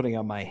I'm putting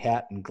on my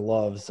hat and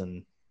gloves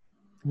and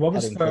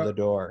heading for the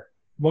door.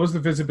 What was the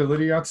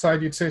visibility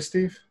outside, you'd say,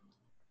 Steve?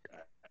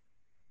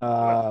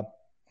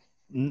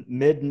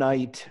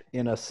 Midnight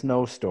in a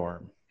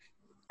snowstorm.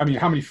 I mean,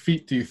 how many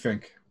feet do you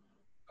think?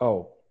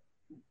 Oh,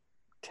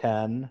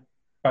 10.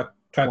 About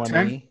 20.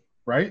 10,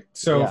 right?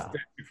 So Yeah.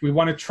 if we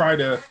want to try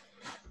to...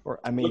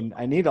 I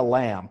need a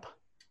lamp.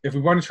 If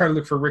we want to try to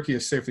look for Ricky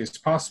as safely as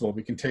possible,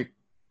 we can take,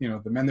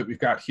 the men that we've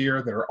got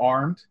here that are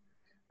armed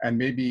and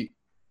maybe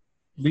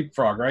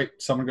leapfrog, right?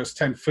 Someone goes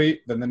 10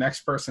 feet, then the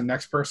next person,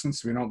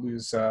 so we don't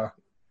lose...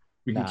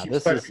 we can keep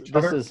sight of each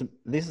other.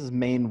 This is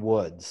Maine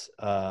woods.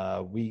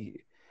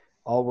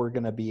 All we're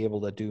going to be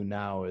able to do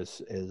now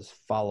is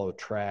follow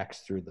tracks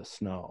through the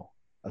snow,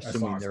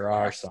 assuming there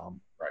are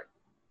some. Right.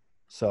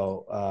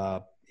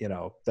 So,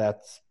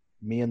 that's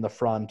me in the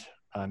front.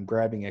 I'm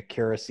grabbing a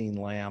kerosene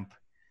lamp,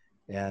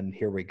 and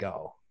here we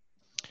go.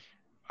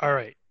 All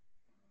right.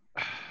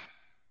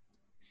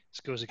 This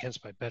goes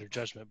against my better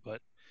judgment,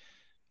 but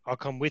I'll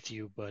come with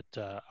you, but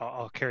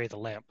I'll carry the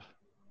lamp.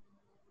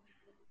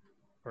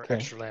 Or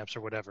extra lamps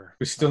or whatever.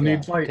 We still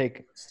need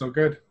light. Still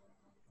good.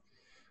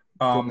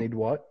 Still need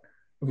what?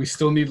 We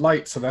still need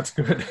light, so that's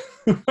good.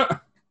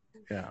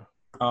 Yeah.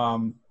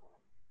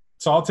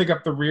 So I'll take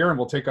up the rear, and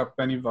we'll take up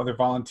any other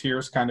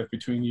volunteers kind of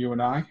between you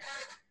and I.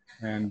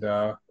 And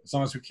as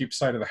long as we keep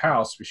sight of the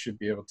house, we should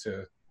be able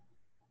to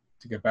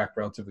get back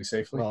relatively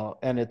safely. Well,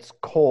 and it's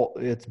cold.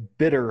 It's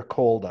bitter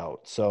cold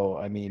out. So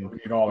I mean,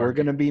 we're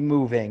going to be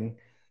moving.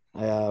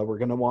 We're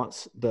going to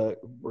want to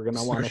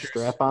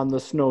strap on the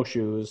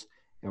snowshoes,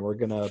 and we're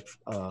going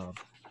to,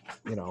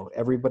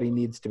 everybody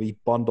needs to be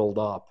bundled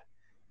up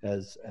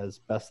as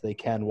best they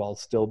can while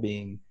still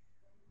being,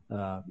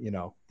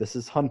 this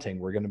is hunting.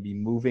 We're going to be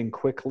moving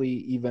quickly,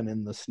 even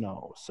in the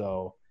snow.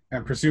 So.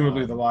 And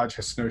presumably the lodge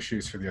has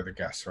snowshoes for the other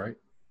guests, right?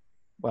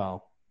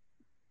 Well,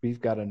 we've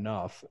got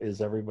enough.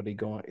 Is everybody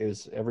going?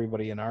 Is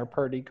everybody in our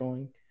party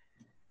going?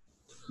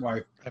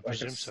 Well, I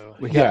presume so.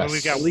 We've got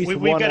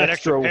an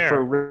extra pair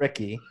for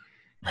Ricky.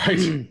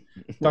 Right.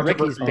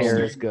 Ricky's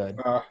pair is good.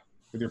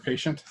 With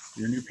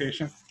your new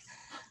patient.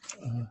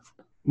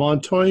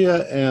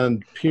 Montoya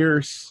and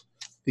Pierce,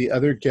 the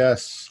other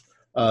guests,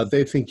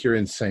 they think you're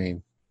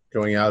insane.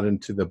 Going out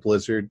into the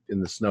blizzard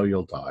in the snow,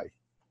 you'll die.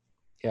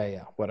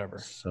 Yeah, whatever.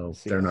 So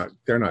they're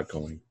not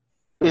going.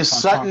 Is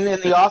Sutton in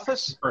the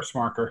office? First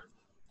marker.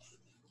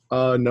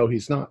 No,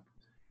 he's not.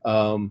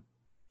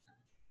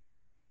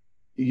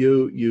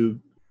 You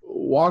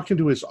walk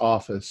into his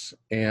office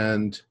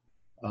and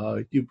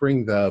you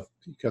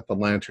got the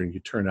lantern, you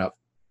turn up.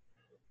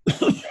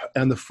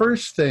 And the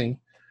first thing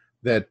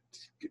that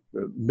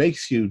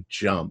makes you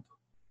jump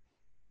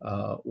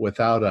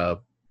without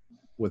a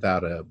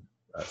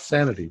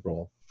sanity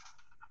roll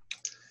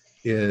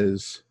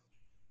is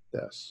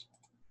this.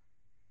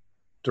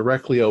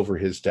 Directly over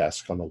his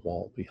desk on the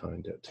wall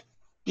behind it.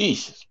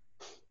 Jesus.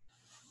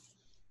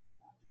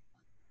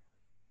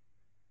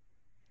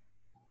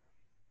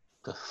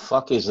 The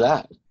fuck is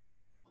that?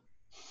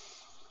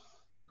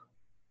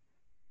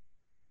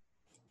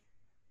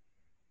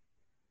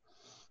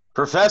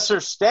 Professor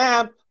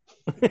Stamp.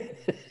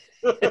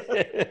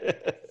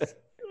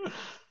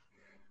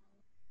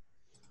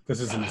 This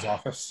is in his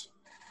office.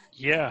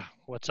 Yeah,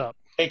 what's up?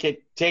 Take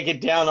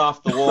it down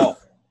off the wall.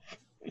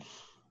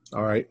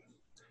 All right.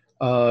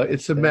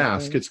 It's a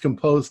mask. It's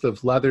composed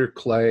of leather,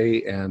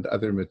 clay, and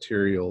other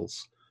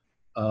materials.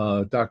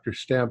 Dr.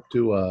 Stamp,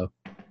 do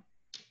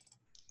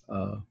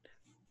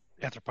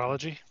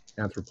Anthropology.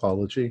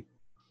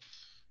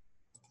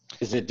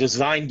 Is it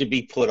designed to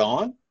be put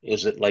on?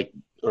 Is it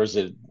or is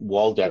it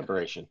wall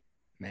decoration?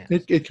 Man.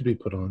 It could be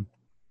put on.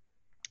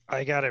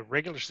 I got a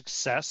regular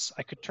success.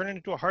 I could turn it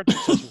into a hard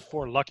success with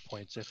 4 luck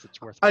points if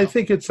it's worth it. I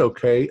think it's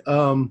okay.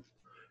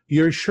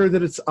 You're sure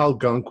that it's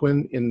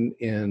Algonquin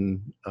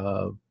in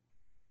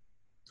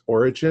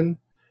origin,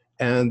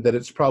 and that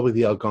it's probably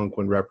the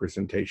Algonquin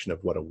representation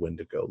of what a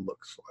Wendigo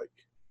looks like.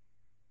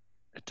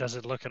 Does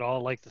it look at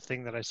all like the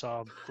thing that I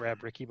saw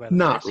grab Ricky by the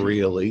Not face?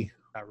 really.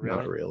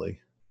 Not really.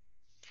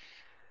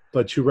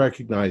 But you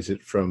recognize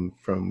it from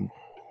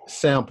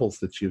samples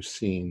that you've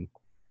seen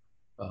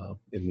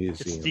in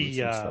museums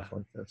and stuff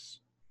like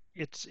this.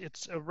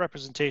 It's a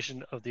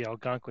representation of the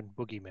Algonquin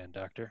boogeyman,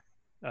 Doctor,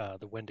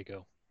 the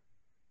Wendigo.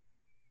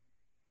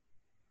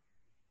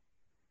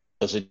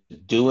 Does it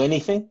do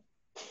anything?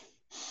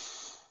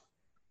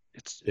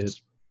 It's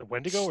the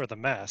Wendigo or the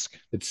mask?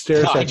 It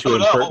stares at you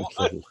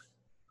impertinently.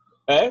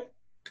 Eh?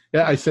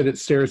 Yeah, I said it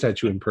stares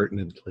at you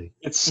impertinently.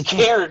 It's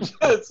scared.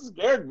 It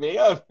scared me.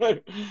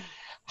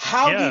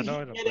 How did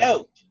he get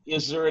out?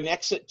 Is there an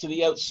exit to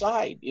the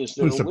outside? Is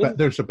there a window?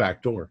 There's a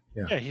back door.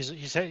 Yeah. Yeah,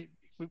 he's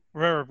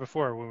remember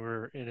before when we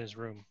were in his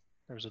room,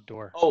 there was a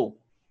door. Oh.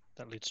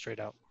 That leads straight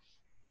out.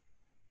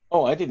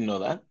 Oh, I didn't know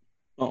that.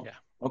 Oh, yeah.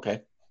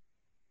 Okay.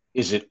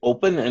 Is it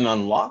open and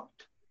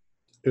unlocked?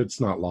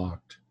 It's not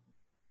locked.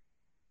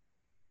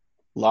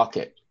 Lock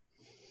it.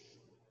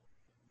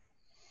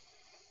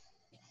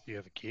 Do you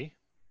have a key?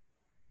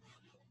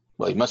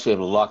 Well, you must be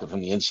able to lock it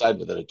from the inside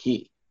without a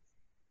key.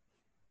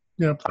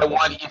 Yeah.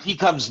 If he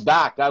comes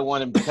back, I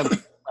want him to come to the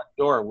front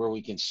door where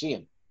we can see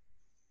him.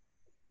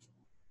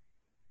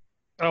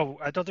 Oh,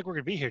 I don't think we're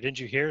going to be here. Didn't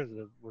you hear?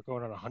 We're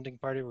going on a hunting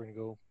party. We're going to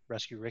go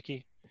rescue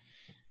Ricky.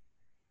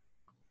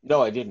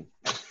 No, I didn't.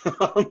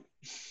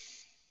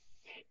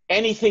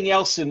 Anything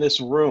else in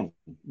this room?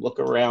 Look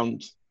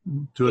around.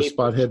 Do a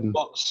spot hidden.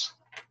 Books.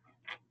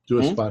 Do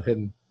a spot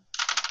hidden.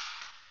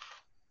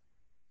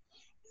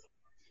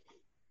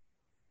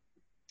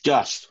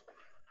 Just.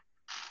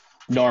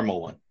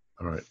 Normal one.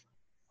 All right.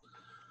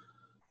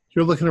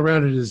 You're looking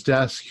around at his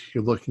desk.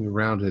 You're looking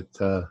around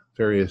at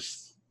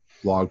various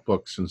log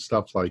books and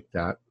stuff like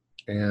that.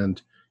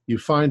 And you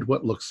find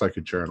what looks like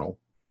a journal.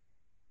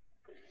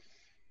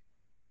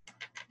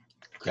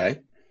 Okay.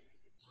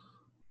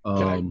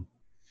 Do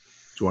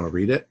you want to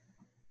read it?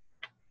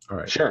 All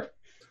right. Sure.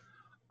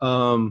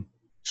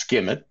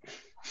 Skim it.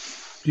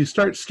 You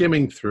start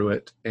skimming through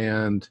it,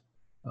 and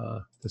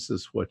this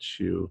is what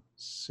you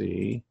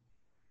see.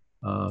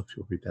 If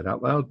you'll read that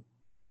out loud.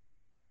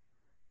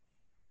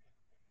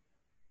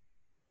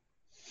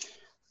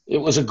 It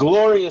was a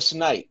glorious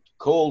night,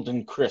 cold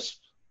and crisp.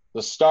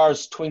 The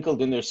stars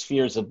twinkled in their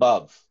spheres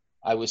above.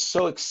 I was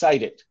so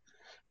excited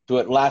to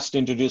at last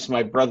introduce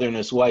my brother and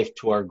his wife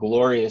to our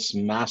glorious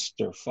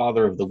master,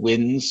 father of the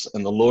winds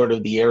and the lord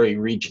of the airy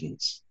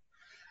regions.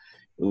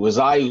 It was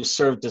I who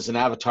served as an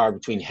avatar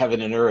between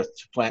heaven and earth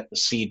to plant the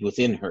seed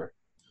within her.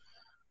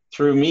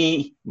 Through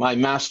me, my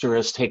master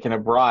has taken a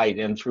bride,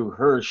 and through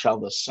her shall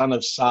the son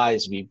of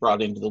sighs be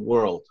brought into the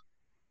world.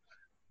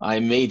 I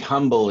am made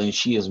humble, and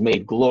she is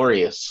made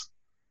glorious.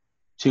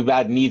 Too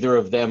bad neither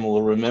of them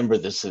will remember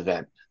this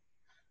event.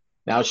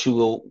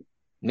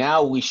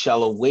 Now we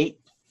shall await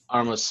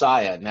our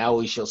Messiah. Now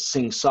we shall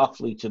sing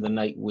softly to the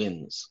night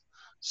winds.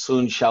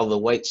 Soon shall the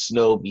white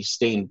snow be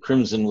stained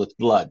crimson with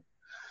blood.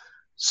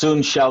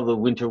 Soon shall the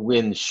winter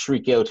wind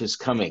shriek out his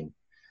coming.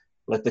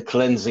 Let the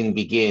cleansing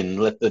begin.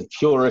 Let the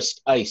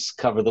purest ice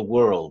cover the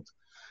world.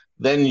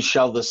 Then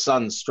shall the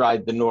sun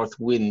stride the north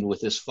wind with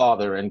his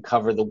father and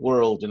cover the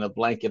world in a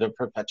blanket of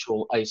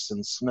perpetual ice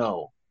and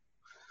snow.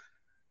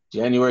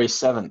 January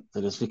 7th.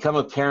 It has become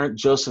apparent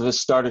Joseph has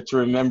started to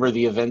remember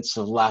the events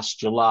of last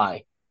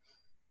July.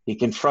 He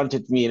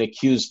confronted me and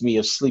accused me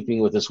of sleeping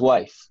with his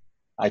wife.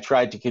 I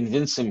tried to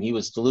convince him he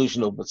was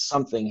delusional, but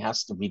something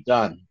has to be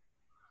done.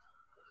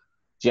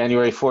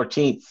 January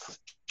 14th.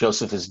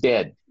 Joseph is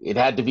dead. It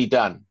had to be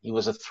done. He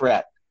was a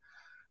threat.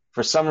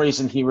 For some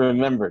reason, he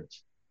remembered.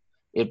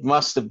 It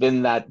must have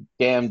been that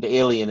damned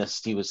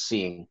alienist he was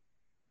seeing.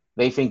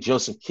 They think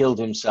Joseph killed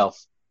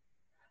himself.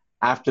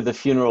 After the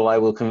funeral, I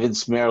will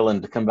convince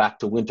Marilyn to come back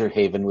to Winter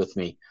Haven with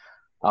me.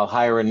 I'll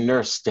hire a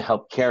nurse to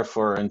help care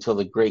for her until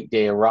the great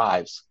day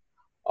arrives.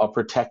 I'll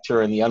protect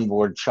her and the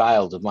unborn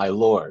child of my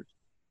Lord.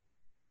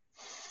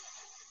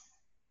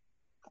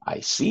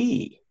 I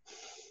see.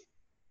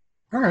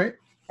 All right.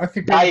 I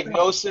think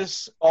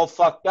diagnosis all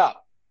fucked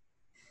up.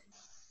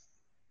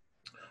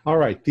 All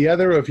right. The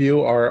other of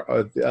you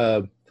are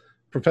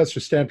Professor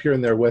Stamp. You're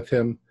in there with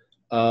him.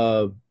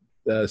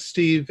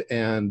 Steve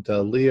and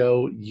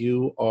Leo,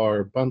 you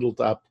are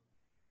bundled up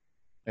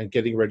and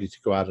getting ready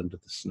to go out into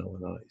the snow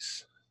and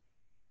ice.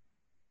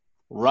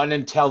 Run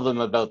and tell them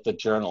about the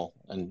journal.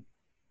 And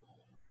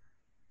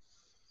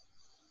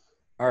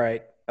all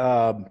right.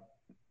 I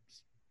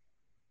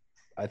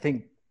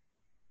think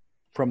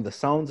from the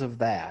sounds of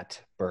that,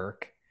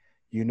 Burke,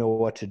 you know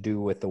what to do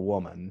with the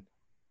woman,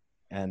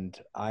 and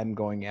I'm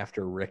going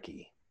after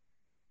Ricky.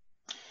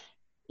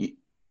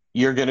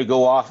 You're going to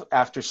go off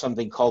after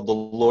something called the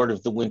Lord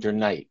of the Winter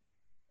Night.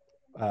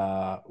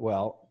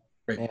 Well,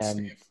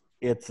 and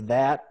it's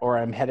that, or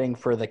I'm heading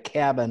for the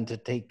cabin to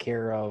take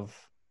care of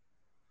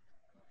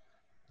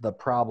the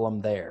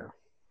problem there.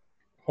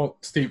 Well,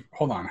 Steve,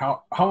 hold on.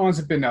 How long has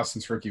it been now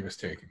since Ricky was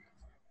taken?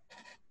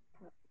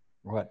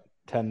 What,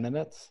 10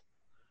 minutes?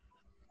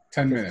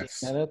 10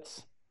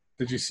 minutes.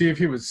 Did you see if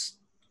he was,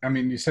 I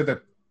mean, you said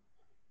that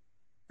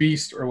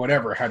beast or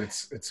whatever had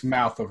its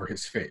mouth over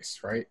his face,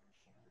 right?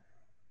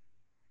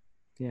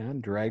 Yeah,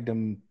 and dragged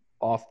him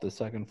off the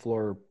second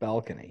floor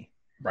balcony.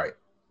 Right.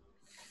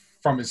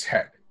 From his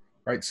head,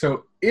 right?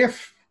 So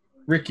if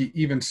Ricky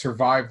even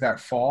survived that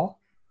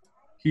fall,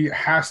 he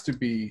has to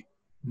be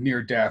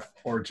near death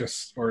or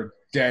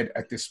dead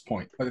at this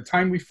point. By the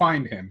time we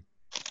find him.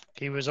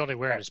 He was only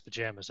wearing his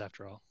pajamas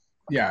after all.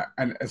 Yeah,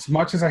 and as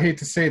much as I hate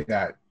to say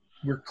that,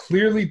 we're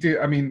clearly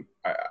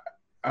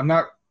I'm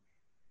not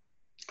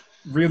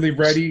really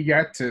ready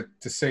yet to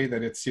say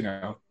that it's,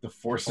 the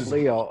forces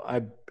Leo,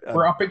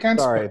 we're up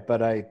against. Sorry,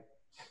 but I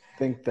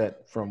think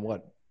that from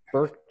what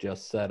Burke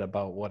just said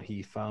about what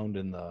he found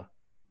in the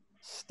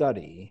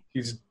study,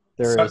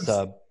 there is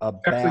a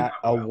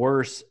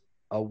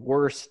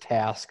worse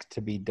task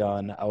to be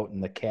done out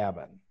in the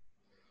cabin.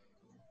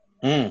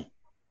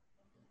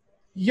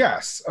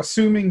 Yes,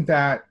 assuming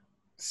that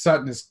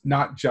Sutton is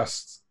not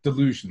just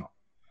delusional.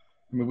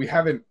 I mean, we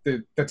haven't.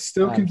 That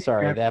still can. I'm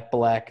sorry. That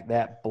black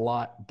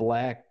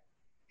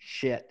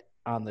shit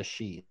on the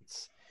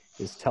sheets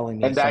is telling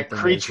me and that something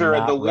creature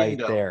in the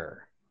window right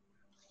there.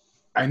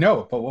 I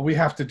know, but what we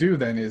have to do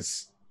then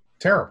is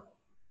terrible.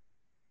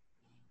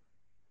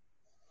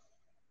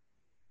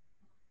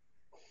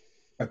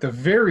 At the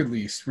very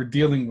least, we're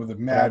dealing with a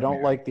madman. I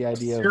don't like the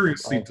idea of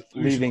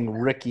leaving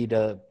Ricky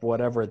to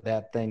whatever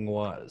that thing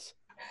was,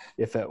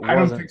 if it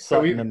wasn't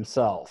Sutton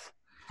himself.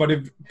 But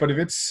if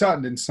it's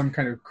Sutton in some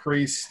kind of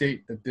crazed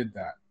state that did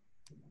that,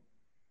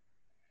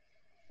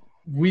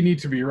 we need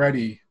to be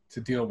ready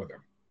to deal with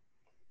him,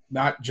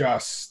 not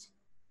just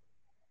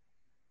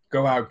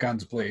go out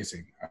guns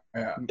blazing.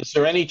 Is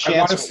there any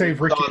chance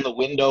what on the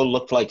window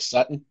looked like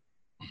Sutton?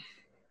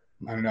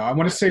 I don't know. I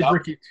want to save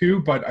Ricky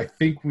too, but I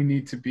think we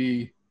need to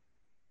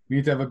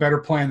have a better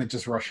plan than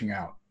just rushing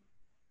out.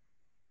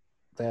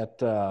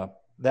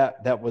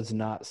 That was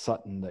not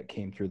Sutton that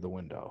came through the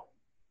window.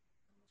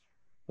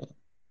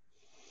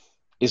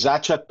 Is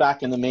Atchuk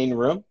back in the main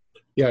room?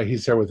 Yeah,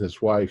 he's there with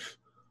his wife.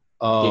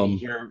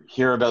 Did you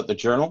hear about the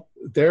journal?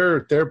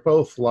 They're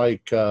both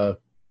like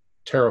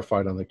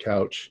terrified on the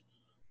couch,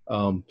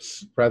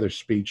 rather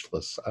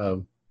speechless.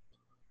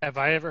 Have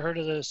I ever heard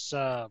of this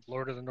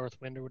Lord of the North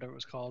Wind or whatever it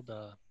was called?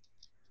 Why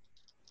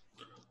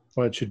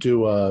don't you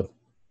do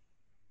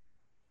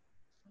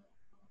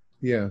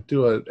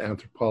an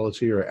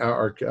anthropology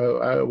or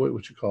what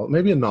would you call it?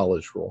 Maybe a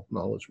knowledge roll.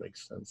 Knowledge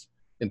makes sense.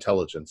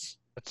 Intelligence.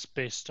 It's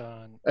based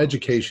on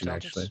education,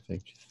 actually, I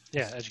think.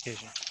 Yeah,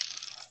 education.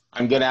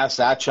 I'm going to ask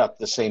Atchuk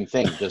the same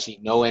thing. Does he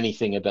know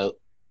anything about?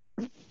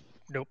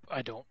 Nope,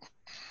 I don't.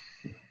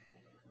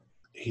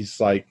 He's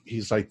like,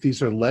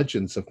 these are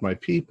legends of my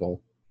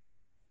people.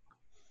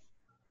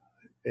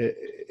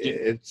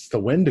 It's the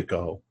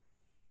Wendigo.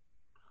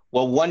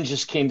 Well, one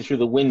just came through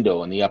the window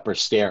on the upper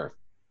stair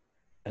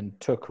and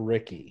took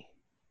Ricky.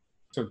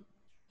 So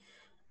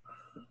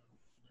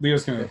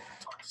Leo's going to...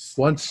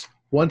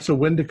 Once a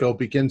Wendigo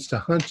begins to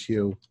hunt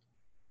you,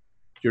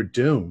 you're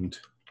doomed.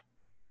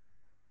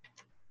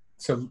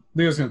 So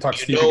Leo's going to talk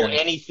to Steve again.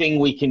 Anything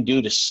we can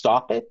do to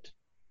stop it?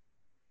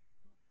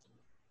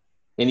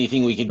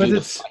 Anything we can do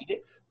to fight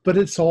it? But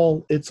it's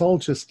all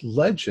just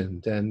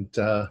legend, and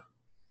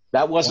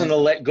that wasn't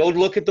go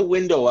look at the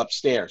window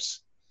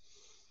upstairs.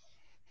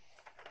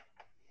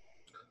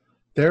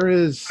 There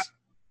is,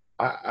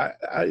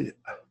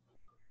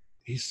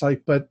 he's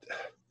like, but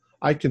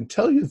I can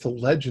tell you the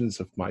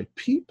legends of my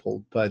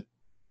people, but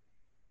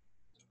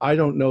I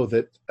don't know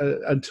that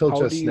until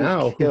just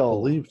now who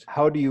believed.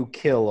 How do you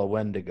kill a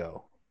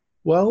Wendigo?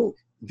 Well,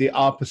 the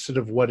opposite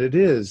of what it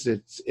is.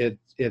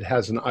 It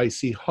has an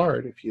icy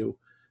heart. If you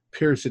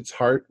pierce its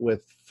heart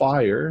with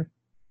fire,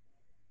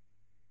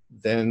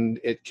 then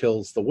it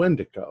kills the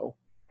Wendigo.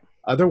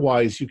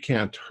 Otherwise, you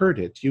can't hurt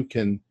it. You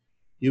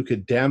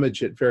could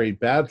damage it very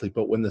badly,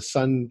 but when the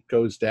sun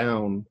goes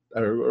down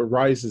or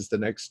rises the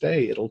next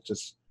day, it'll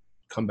just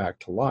come back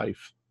to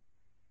life.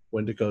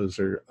 Wendigos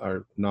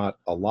are not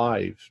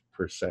alive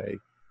per se.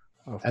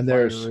 And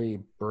there's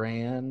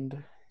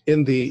brand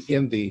in the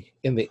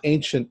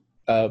ancient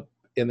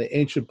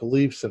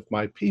beliefs of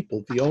my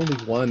people, the only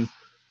one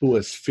who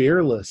was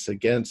fearless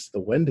against the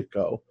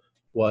Wendigo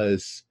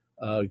was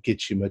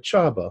Gitche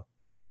Machaba,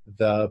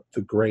 the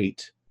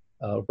great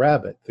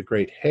rabbit, the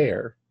great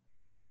hare.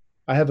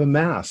 I have a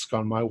mask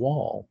on my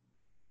wall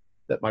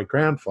that my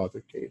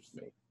grandfather gave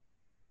me.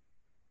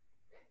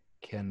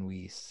 Can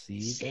we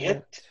see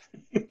it?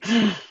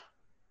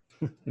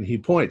 And he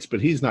points, but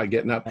he's not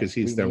getting up because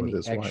he's there with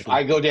his wife.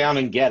 I go down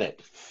and get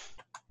it.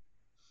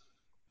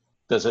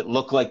 Does it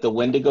look like the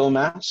Wendigo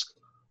mask?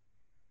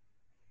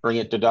 Bring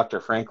it to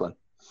Dr. Franklin.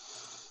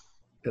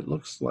 It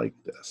looks like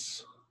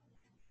this.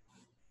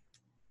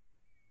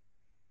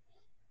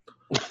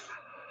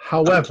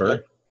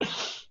 However,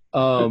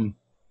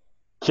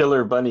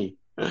 Killer Bunny.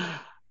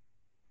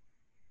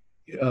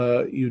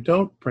 You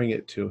don't bring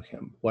it to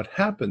him. What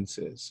happens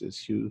is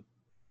you,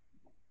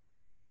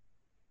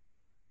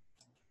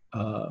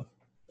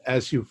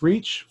 as you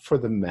reach for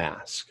the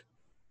mask,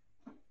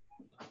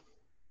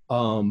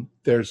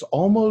 there's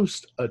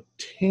almost a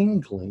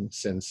tingling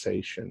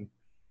sensation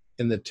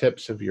in the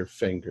tips of your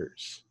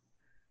fingers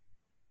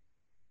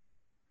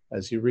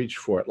as you reach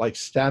for it, like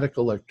static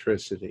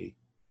electricity.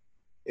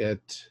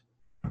 It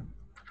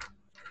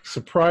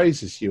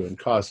surprises you and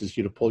causes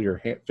you to pull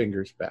your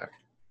fingers back.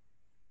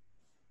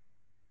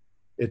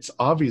 It's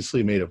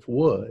obviously made of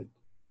wood.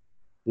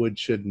 Wood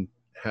shouldn't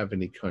have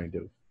any kind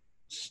of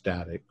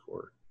static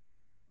or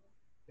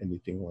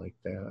anything like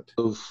that.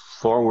 Move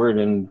forward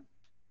and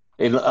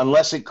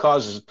unless it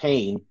causes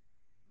pain,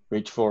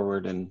 reach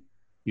forward and...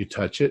 You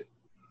touch it.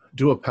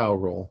 Do a power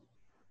roll.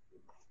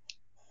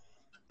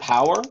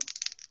 Power?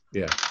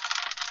 Yeah.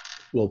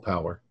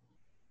 Willpower.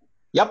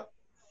 Yep.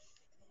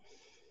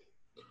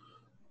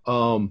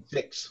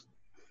 6.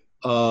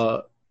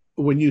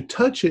 When you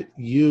touch it,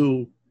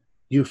 you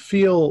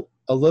feel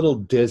a little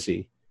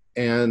dizzy,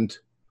 and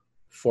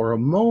for a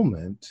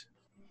moment,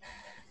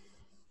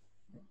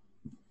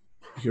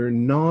 you're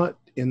not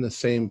in the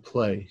same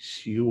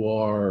place. You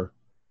are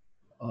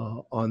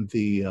on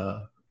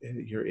the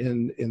you're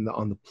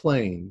on the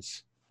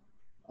plains.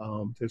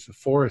 There's a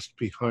forest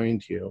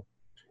behind you.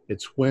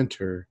 It's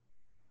winter,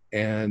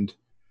 and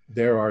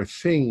there are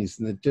things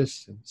in the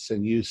distance,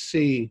 and you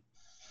see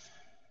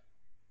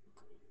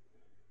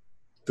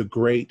the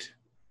great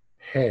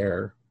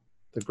hare,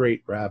 the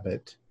great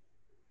rabbit,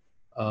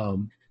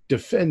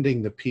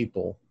 defending the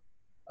people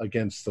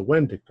against the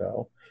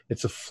Wendigo.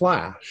 It's a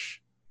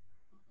flash,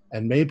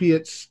 and maybe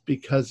it's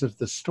because of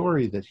the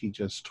story that he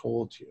just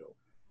told you,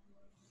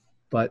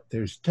 but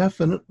there's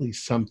definitely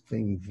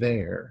something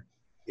there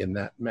in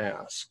that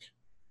mask.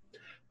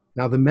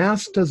 Now, the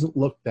mask doesn't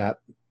look that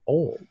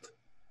old.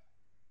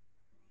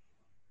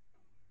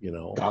 You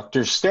know.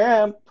 Dr.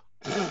 Stamp.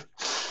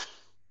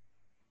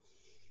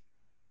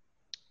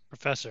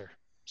 Professor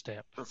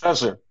Stamp.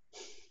 Professor.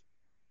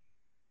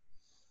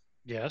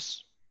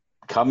 Yes.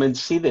 Come and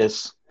see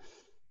this.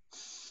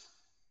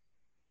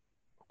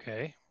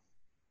 Okay.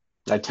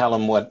 I tell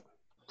him what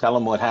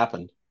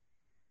happened.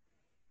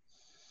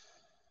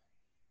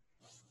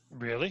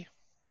 Really?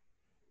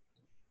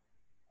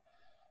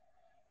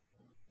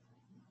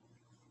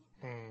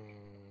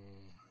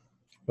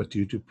 What do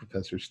you do,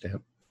 Professor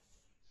Stamp?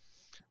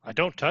 I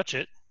don't touch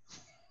it.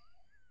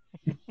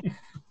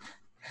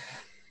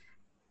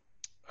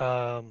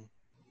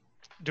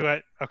 Do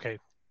I? Okay.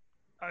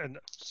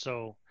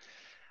 So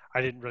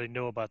I didn't really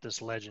know about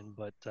this legend,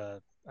 but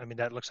I mean,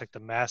 that looks like the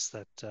mask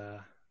that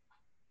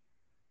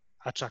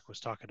Achak was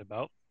talking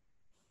about.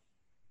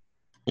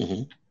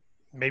 Mm-hmm.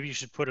 Maybe you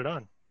should put it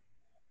on.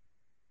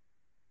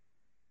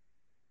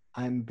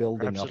 I'm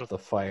building up the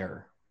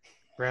fire.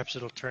 Perhaps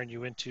it'll turn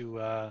you into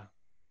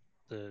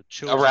the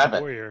a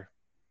rabbit warrior.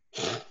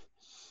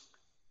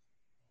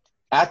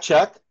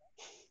 Achak,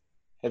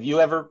 have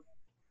you ever?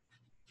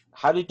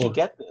 How did you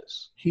get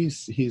this?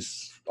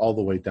 He's all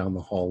the way down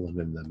the hall and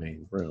in the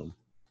main room.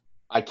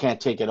 I can't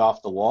take it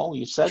off the wall,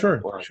 you said?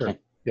 Sure.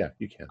 Yeah,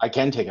 you can. I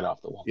can take it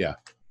off the wall. Yeah.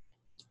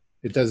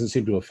 It doesn't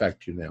seem to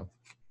affect you now.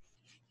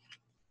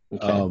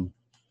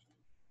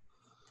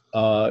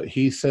 Okay.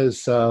 He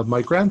says,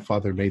 my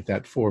grandfather made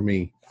that for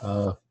me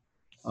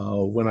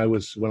when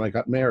I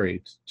got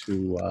married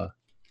to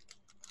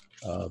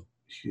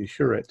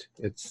Huret.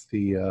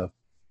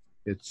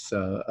 It's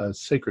a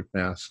sacred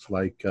mask,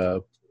 like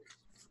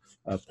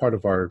part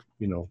of our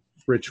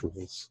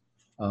rituals.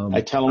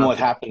 I tell him what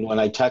happened when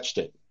I touched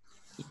it.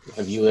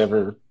 Have you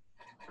ever?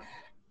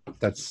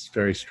 That's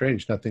very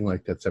strange. Nothing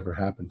like that's ever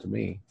happened to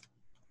me.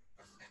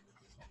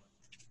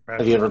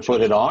 Have you ever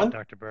put it on,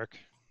 Dr. Burke?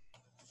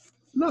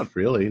 Not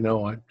really.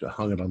 No, I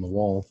hung it on the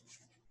wall.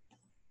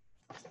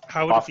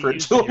 How would it be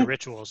used in your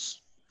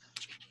rituals?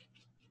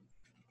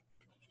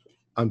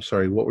 I'm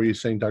sorry. What were you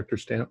saying, Dr.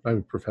 Stamp?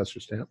 I'm Professor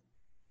Stamp.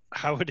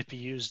 How would it be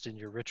used in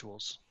your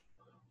rituals?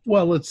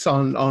 Well, it's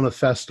on a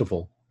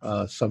festival.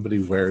 Somebody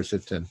wears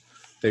it and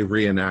they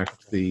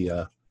reenact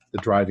the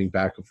driving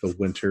back of the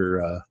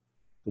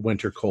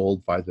winter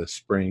cold by the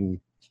spring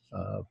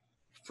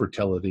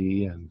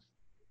fertility, and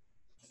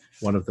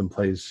one of them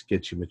plays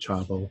Gitchi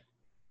Machabo.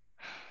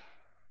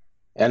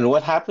 And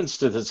what happens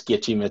to this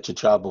Gitchi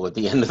Machabo at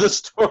the end of the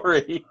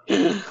story?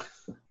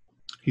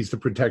 He's the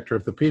protector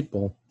of the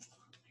people.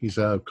 He's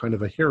a kind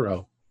of a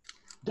hero.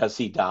 Does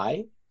he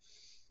die?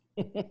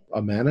 A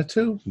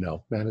Manitou?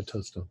 No,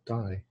 Manitous don't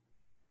die.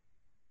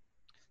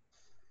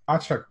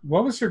 Achak,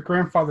 what was your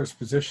grandfather's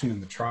position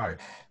in the tribe?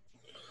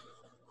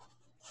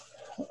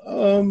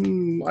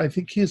 I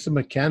think he's a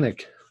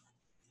mechanic,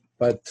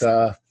 but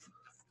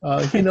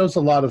he knows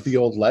a lot of the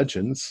old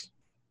legends.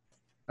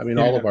 I mean,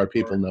 all of our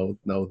people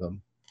know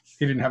them.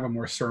 He didn't have a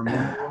more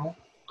ceremonial role?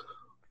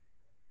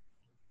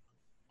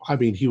 I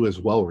mean, he was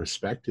well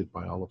respected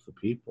by all of the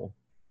people.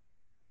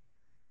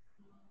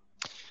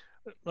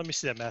 Let me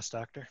see that mask,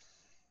 Doctor.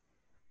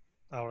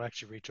 I'll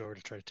actually reach over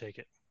to try to take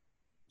it.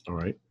 All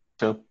right.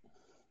 So,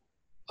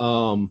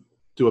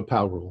 do a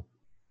power roll.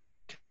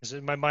 Because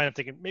in my mind, I'm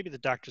thinking maybe the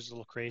doctor's a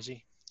little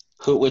crazy.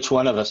 Which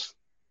one of us?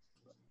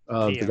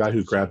 The guy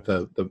who grabbed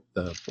the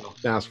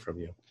mask from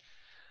you.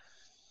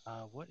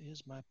 What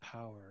is my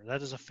power?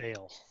 That is a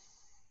fail.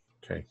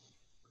 Okay.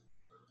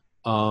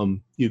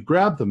 You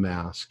grab the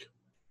mask,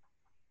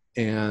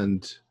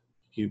 and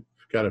you've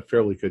got a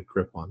fairly good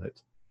grip on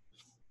it.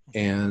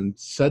 And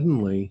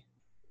suddenly,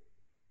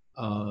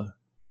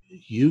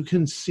 you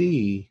can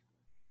see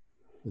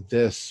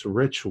this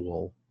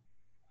ritual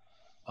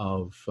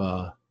of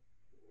the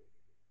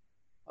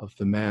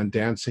man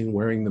dancing,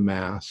 wearing the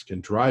mask,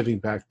 and driving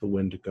back the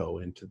Wendigo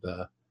into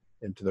the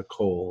into the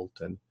cold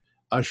and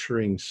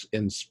ushering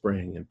in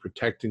spring and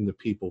protecting the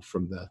people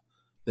from the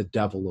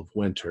devil of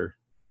winter.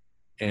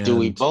 And do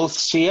we both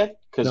see it?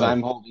 Because no,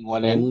 I'm holding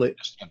one in.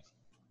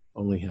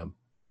 Only him.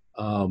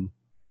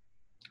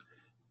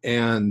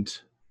 And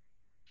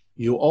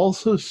you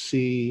also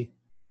see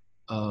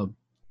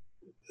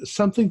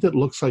something that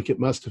looks like it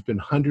must have been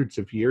hundreds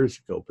of years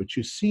ago, but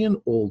you see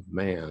an old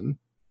man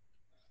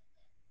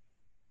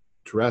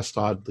dressed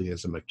oddly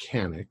as a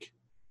mechanic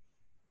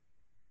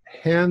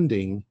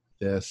handing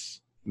this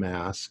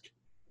mask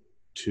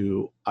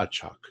to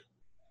Achak.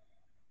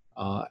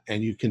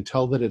 And you can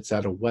tell that it's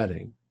at a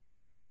wedding,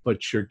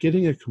 but you're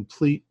getting a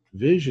complete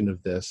vision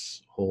of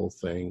this whole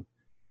thing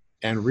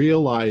and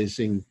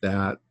realizing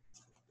that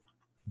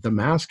the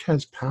mask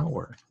has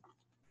power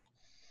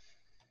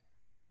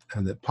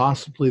and that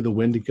possibly the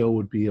Wendigo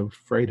would be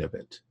afraid of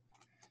it.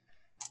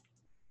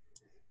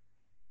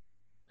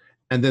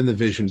 And then the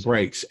vision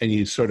breaks and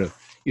you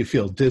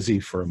feel dizzy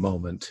for a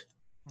moment.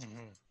 Mm-hmm.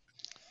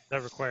 Does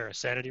that require a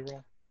sanity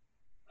roll?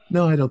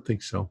 No, I don't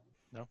think so.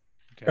 No?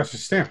 Okay. Dr.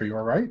 Stamp, are you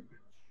all right?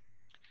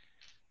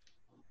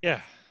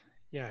 Yeah,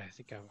 I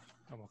think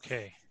I'm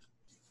okay.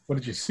 What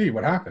did you see?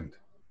 What happened?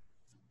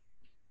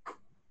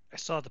 I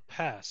saw the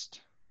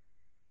past.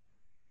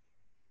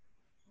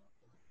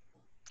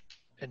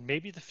 And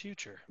maybe the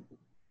future.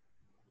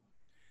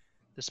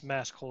 This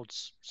mask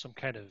holds some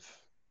kind of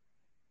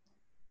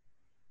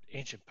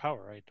ancient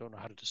power. I don't know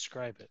how to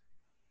describe it.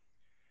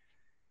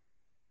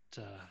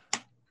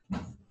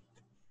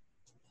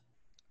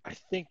 I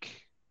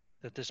think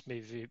that this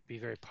may be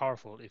very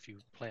powerful if you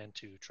plan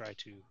to try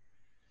to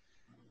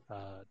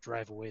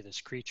drive away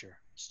this creature,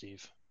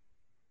 Steve.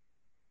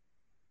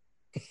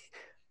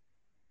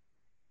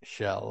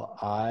 Shall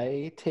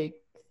I take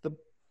the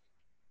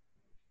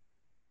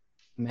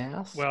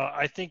mask? Well,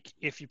 I think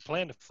if you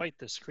plan to fight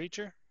this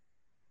creature,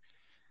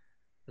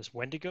 this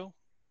Wendigo,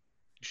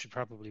 you should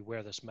probably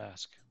wear this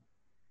mask.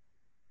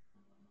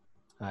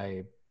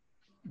 I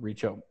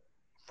reach out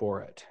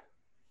for it.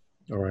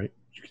 All right.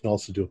 You can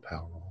also do a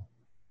power roll.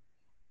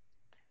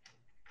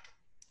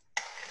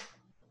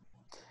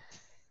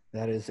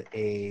 That is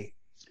a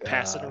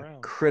pass it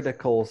around.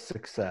 Critical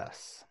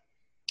success.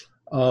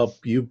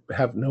 You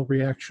have no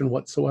reaction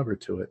whatsoever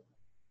to it.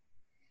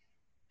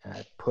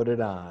 I put it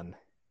on.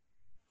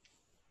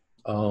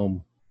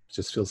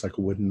 Just feels like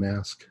a wooden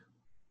mask.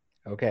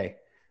 Okay.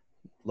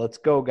 Let's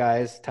go,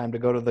 guys. Time to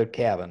go to the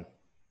cabin.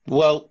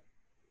 Well,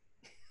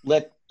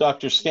 let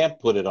Dr. Stamp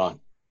put it on.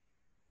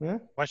 Huh?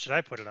 Why should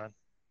I put it on?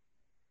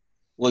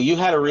 Well, you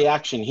had a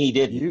reaction. He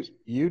didn't.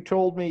 You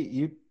told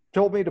me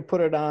to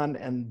put it on,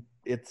 and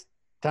it's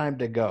time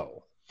to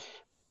go.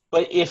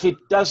 But if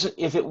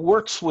it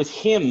works with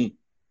him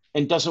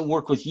and doesn't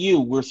work with you,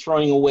 we're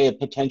throwing away a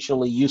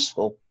potentially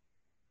useful.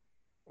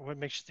 What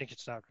makes you think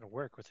it's not going to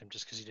work with him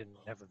just because he didn't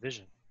have a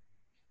vision?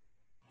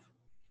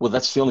 Well,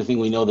 that's the only thing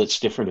we know that's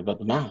different about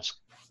the mask,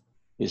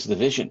 is the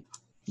vision.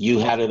 You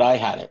had it, I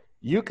had it.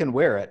 You can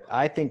wear it.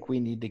 I think we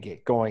need to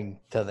get going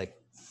to the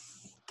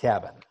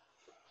cabin.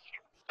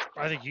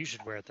 I think you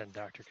should wear it then,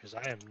 Doctor, because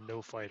I am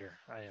no fighter.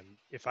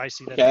 If I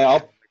see that, okay, I'm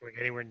not going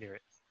anywhere near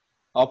it.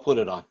 I'll put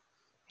it on.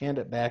 Hand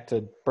it back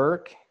to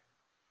Burke.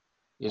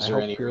 Is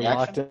there any reaction?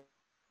 Locked and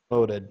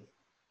loaded.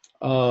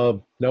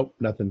 Nope,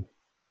 nothing.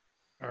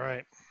 All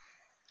right.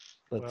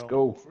 Let's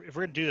go. If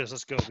we're going to do this,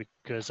 let's go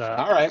because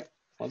all right,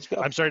 let's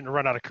go. I'm starting to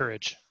run out of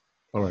courage.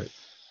 All right.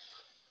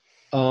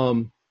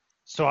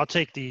 So I'll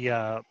take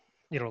the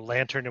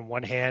lantern in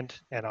one hand,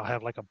 and I'll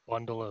have like a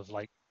bundle of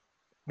like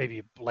maybe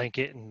a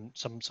blanket and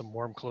some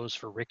warm clothes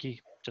for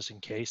Ricky, just in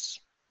case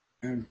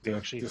And we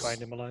actually find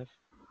him alive.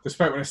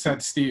 Despite what I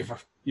said, Steve,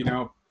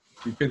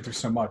 we've been through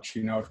so much.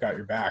 I've got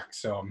your back.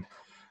 So I'm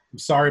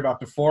sorry about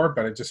before,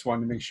 but I just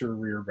wanted to make sure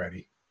we were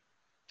ready.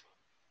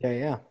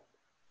 Yeah.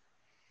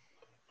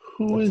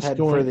 Let's head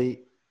for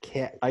the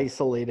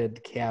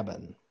isolated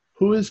cabin.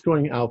 Who is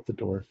going out the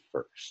door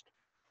first?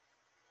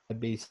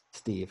 That'd be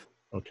Steve.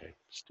 Okay,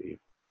 Steve.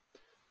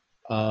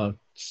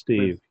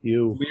 Steve,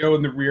 you... Leo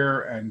in the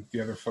rear and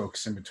the other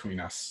folks in between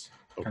us.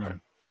 Okay.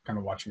 Kind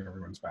of watching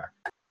everyone's back.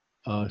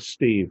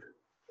 Steve,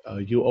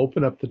 you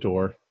open up the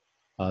door.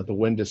 The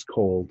wind is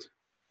cold.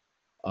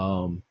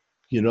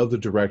 You know the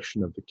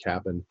direction of the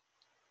cabin.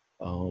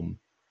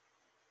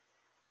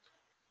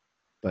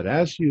 But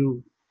as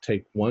you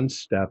take one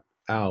step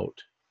out,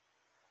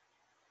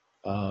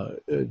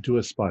 do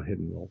a spot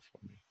hidden roll for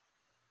me.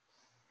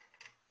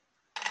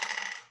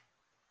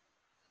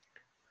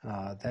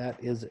 That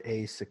is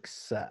a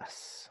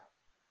success.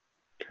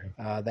 Okay.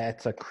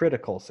 That's a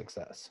critical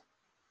success.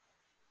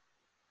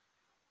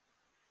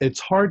 It's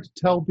hard to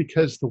tell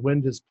because the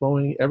wind is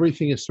blowing.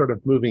 Everything is sort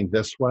of moving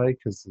this way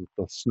because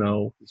the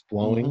snow is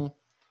blowing. Mm-hmm.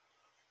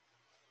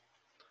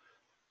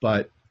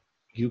 But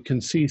you can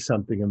see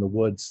something in the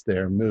woods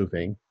there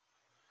moving.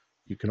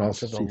 You can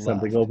also see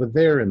something over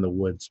there in the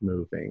woods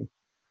moving.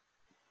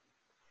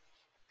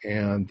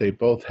 And they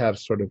both have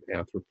sort of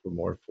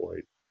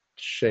anthropomorphoid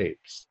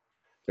shapes.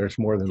 There's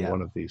more than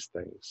one of these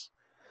things.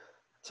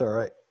 It's all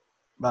right.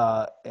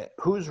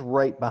 Who's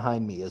right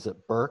behind me? Is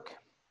it Burke?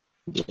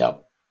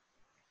 Yep.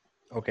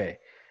 Okay.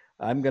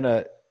 I'm going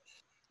to,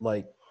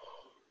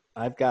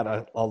 I've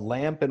got a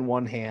lamp in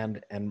one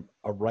hand and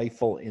a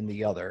rifle in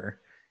the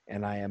other,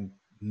 and I am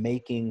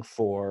making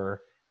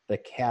for the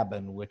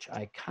cabin, which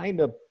I kind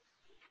of,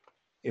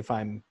 if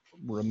I'm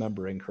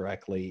remembering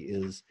correctly,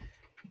 is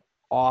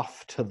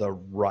off to the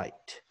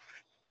right.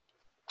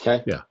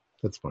 Okay. Yeah,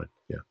 that's fine.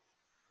 Yeah.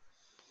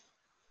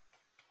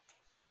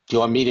 Do you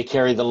want me to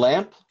carry the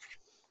lamp?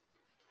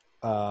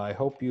 I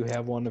hope you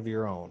have one of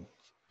your own,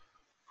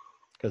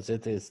 because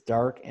it is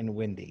dark and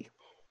windy.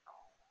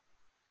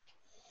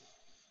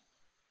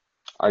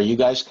 Are you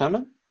guys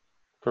coming,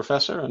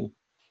 Professor? And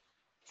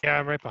yeah,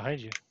 I'm right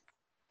behind you.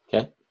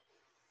 Okay.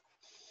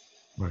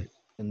 Right.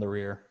 In the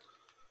rear.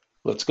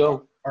 Let's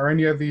go. Are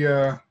any of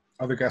the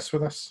other guests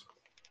with us?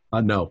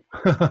 No.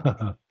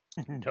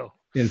 No.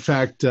 In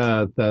fact,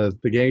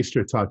 the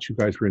gangster thought you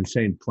guys were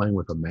insane playing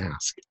with a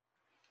mask.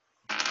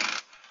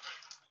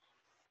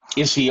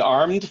 Is he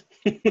armed?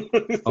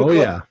 Oh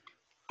yeah.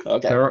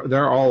 Okay.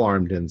 They're all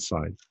armed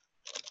inside.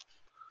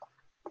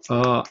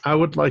 I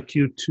would like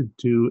you to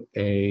do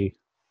a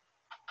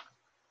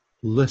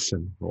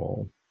listen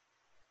roll.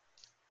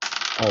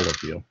 All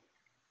of you.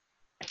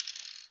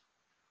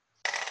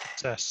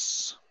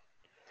 Success.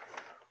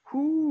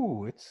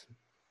 Ooh,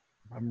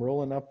 I'm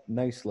rolling up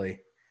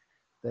nicely.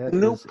 That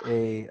Nope.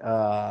 is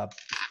a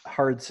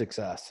hard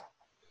success.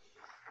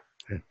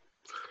 Okay.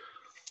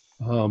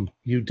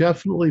 You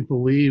definitely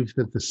believe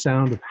that the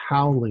sound of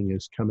howling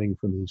is coming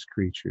from these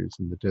creatures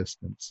in the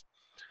distance.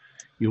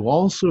 You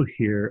also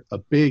hear a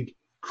big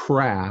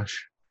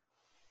crash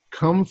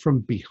come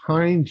from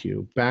behind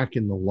you back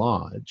in the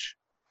lodge,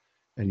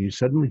 and you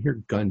suddenly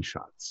hear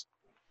gunshots.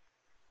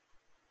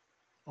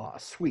 Oh,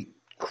 sweet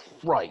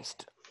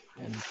Christ.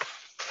 And,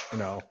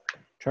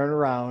 turn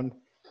around,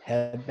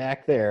 head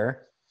back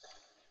there.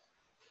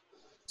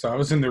 So I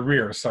was in the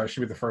rear, so I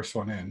should be the first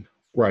one in.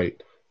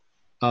 Right.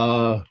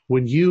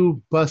 When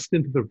you bust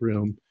into the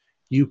room,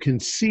 you can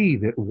see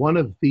that one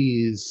of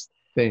these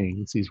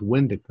things, these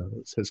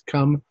Wendigos, has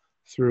come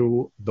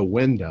through the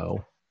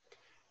window,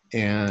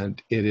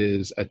 and it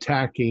is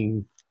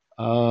attacking,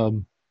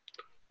 we'll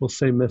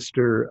say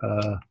Mr.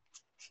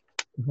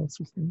 What's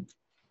his name?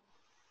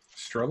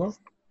 Strollo?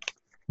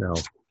 No.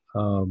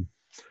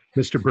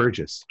 Mr.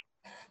 Burgess.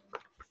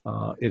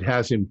 It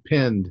has him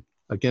pinned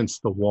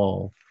against the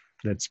wall,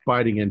 and it's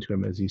biting into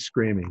him as he's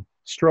screaming.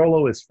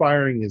 Strollo is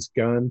firing his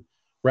gun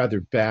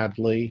rather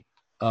badly.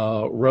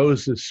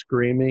 Rose is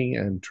screaming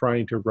and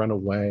trying to run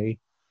away.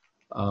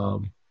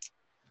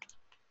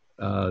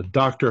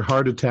 Dr.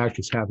 Heart Attack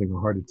is having a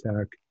heart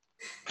attack.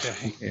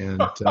 And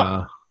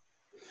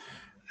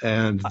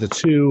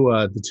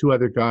the two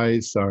other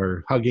guys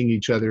are hugging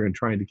each other and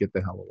trying to get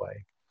the hell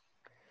away.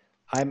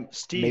 I'm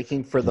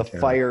making for the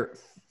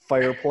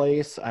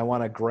fireplace. I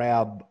want to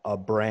grab a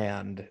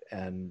brand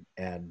and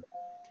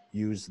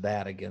use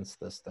that against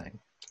this thing.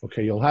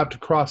 Okay, you'll have to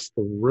cross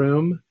the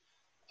room.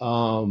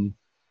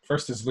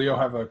 First, does Leo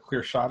have a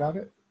clear shot at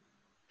it?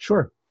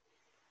 Sure.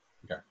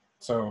 Okay,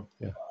 so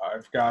yeah.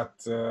 I've got,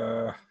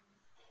 let's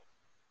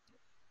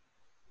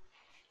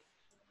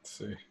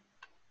see.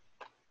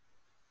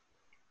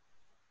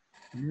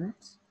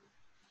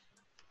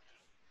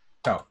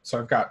 Oh, so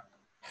I've got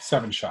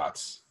 7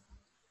 shots.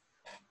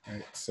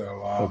 Right,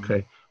 so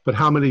okay, but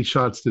how many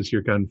shots does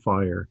your gun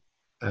fire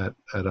at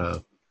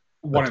a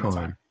one at a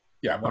time?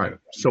 Yeah, all right.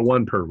 So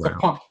one per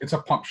round. It's a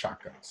pump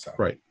shotgun. So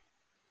right.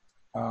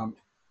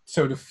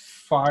 So to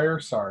fire,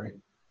 sorry,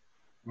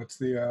 what's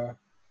the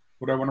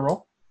what do I want to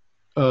roll?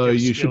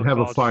 You should have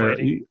a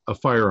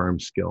firearm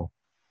skill.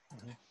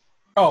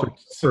 Oh,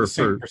 for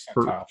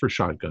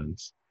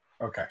shotguns.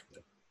 Okay.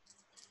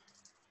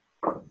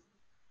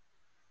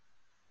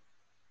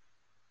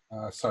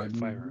 So I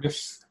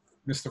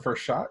missed the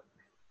first shot.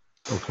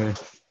 Okay.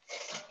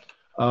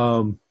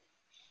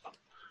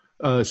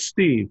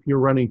 Steve, you're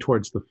running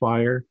towards the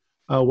fire.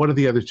 What are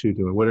the other two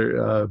doing? What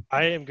are?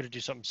 I am going to do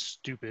something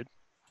stupid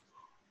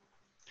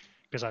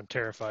because I'm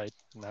terrified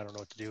and I don't know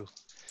what to do.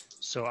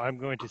 So I'm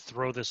going to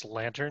throw this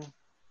lantern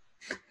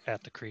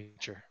at the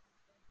creature.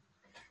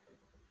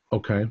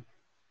 Okay.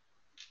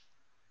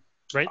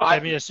 Right. I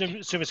mean, assume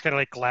it's kind of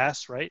like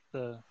glass, right?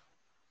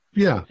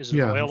 Yeah. Is it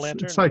an oil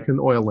lantern? It's like an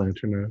oil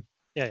lantern.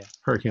 Yeah.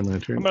 Hurricane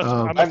lantern.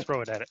 I'm going to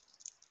throw it at it.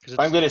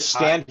 I'm going to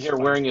stand here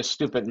wearing a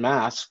stupid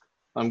mask.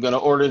 I'm going to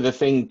order the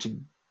thing to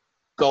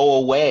go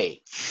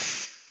away.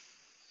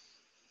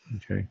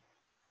 Okay.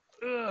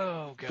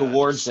 Oh, God.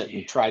 Towards it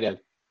and try to.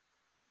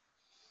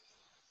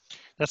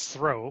 That's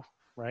throw,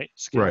 right?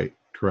 Skill. Right.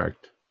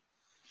 Correct.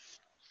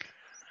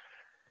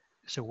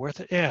 Is it worth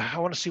it? Yeah. I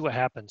want to see what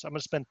happens. I'm going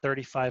to spend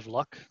 35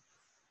 luck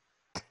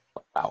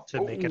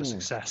to make it a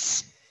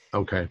success.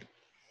 Okay.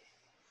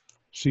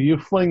 So you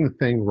fling the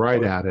thing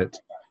right at it.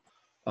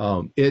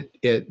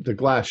 The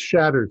glass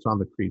shatters on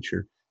the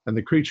creature, and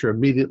the creature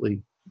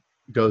immediately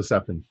goes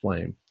up in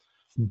flame.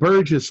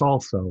 Burgess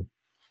also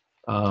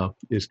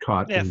is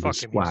caught in the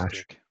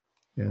splash,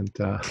 and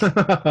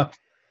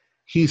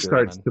he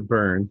starts to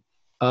burn.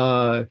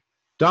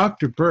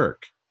 Dr.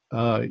 Burke,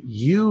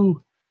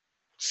 you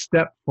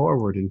step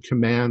forward and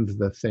command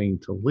the thing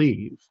to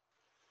leave.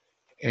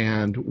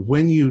 And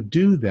when you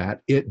do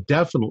that, it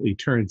definitely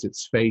turns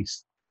its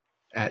face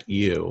at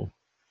you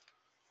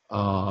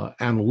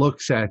and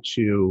looks at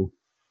you,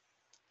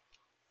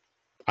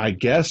 I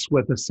guess,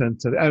 with a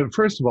sense of,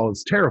 first of all,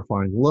 it's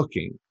terrifying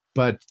looking,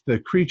 but the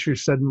creature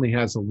suddenly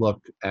has a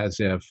look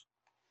as if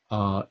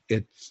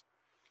it's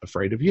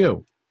afraid of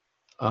you,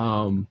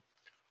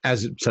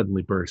 as it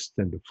suddenly bursts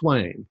into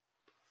flame.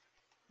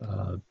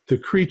 The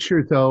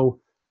creature, though,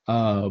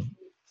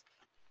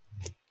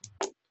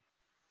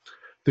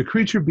 the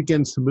creature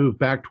begins to move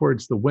back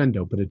towards the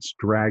window, but it's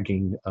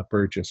dragging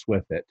Burgess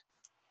with it,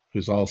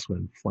 who's also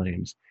in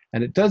flames.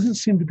 And it doesn't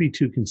seem to be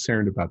too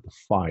concerned about the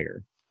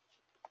fire.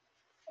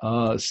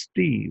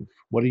 Steve,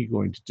 what are you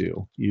going to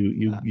do?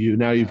 You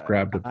now you've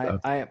grabbed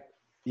a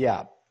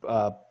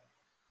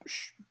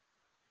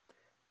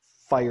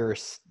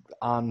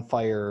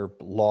fire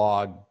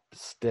log,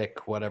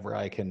 stick, whatever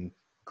I can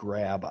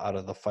grab out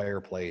of the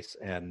fireplace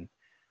and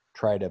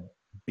try to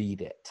beat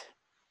it.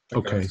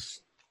 Okay.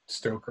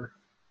 Stoker.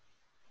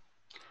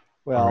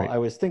 Well, right. I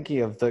was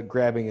thinking of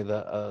grabbing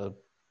the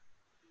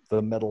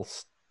metal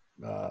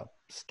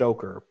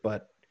stoker,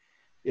 but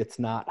it's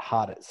not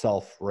hot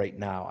itself right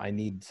now. I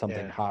need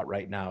something hot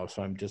right now,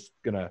 so I'm just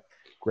gonna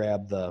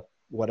grab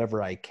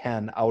whatever I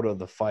can out of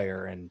the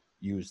fire and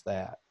use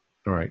that.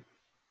 All right.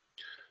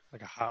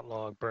 Like a hot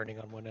log burning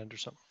on one end or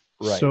something.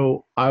 Right.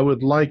 So I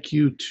would like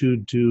you to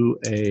do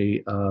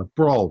a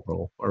brawl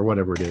roll or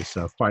whatever it is,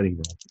 fighting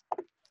roll.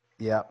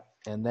 Yep,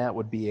 and that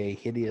would be a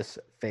hideous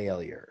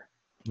failure.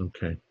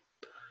 Okay.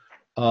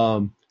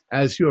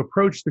 As you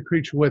approach the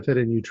creature with it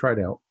and you try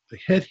to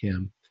hit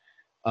him,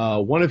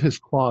 one of his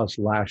claws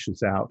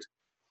lashes out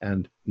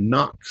and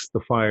knocks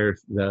the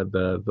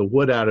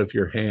wood out of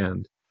your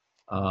hand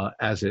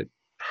as it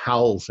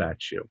howls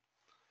at you.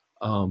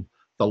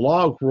 The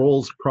log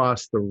rolls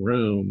across the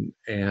room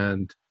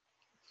and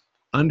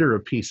under a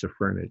piece of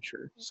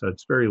furniture, so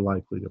it's very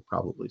likely to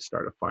probably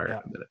start a fire in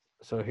a minute.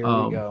 So here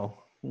we go.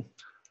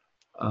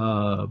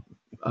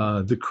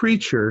 The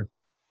creature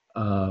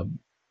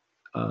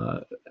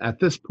at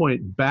this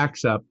point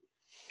backs up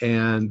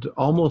and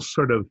almost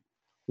sort of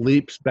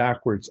leaps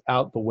backwards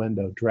out the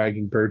window,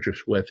 dragging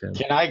Burgess with him.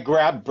 Can I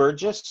grab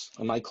Burgess?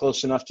 Am I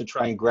close enough to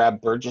try and grab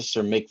Burgess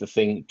or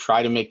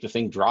try to make the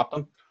thing drop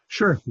him?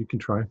 Sure, you can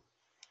try.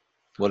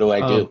 What do I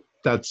do?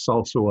 That's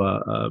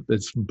also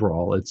it's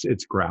brawl.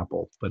 It's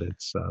grapple, but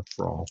it's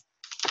brawl.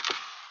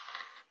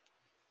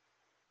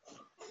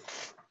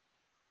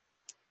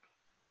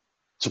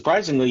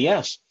 Surprisingly,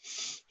 yes.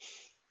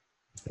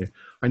 Okay.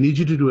 I need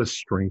you to do a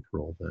strength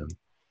roll then.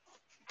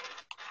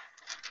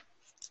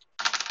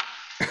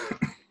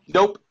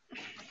 Nope.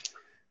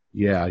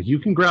 Yeah, you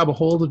can grab a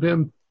hold of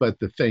him, but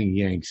the thing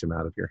yanks him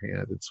out of your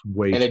hand. It's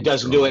way And it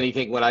doesn't do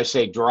anything when I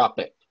say drop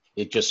it.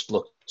 It just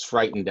looks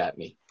frightened at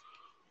me.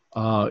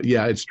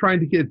 Yeah, it's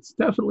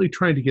definitely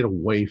trying to get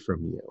away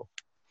from you.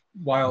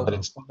 But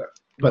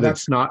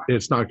it's not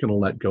going to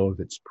let go of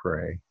its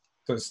prey.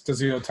 Does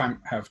he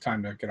have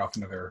time to get off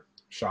another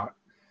shot?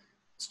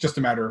 It's just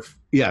a matter of...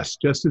 Yes,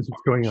 just as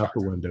it's going out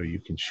the window, you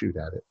can shoot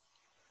at it.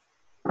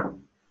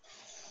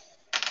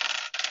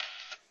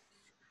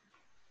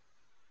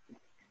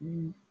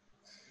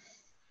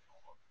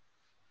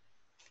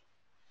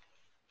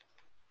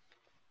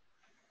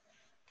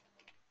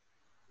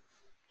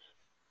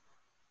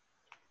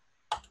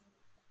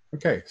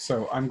 Okay,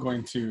 so I'm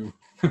going to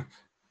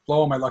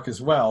blow on my luck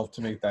as well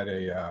to make that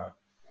a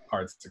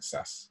hard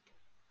success.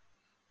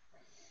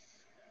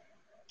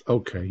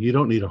 Okay, you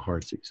don't need a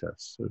hard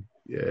success. So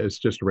yeah, it's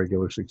just a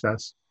regular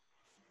success.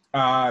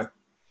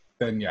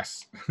 Then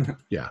yes.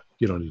 Yeah,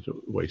 you don't need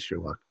to waste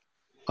your luck.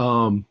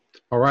 All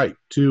right,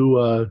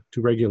 do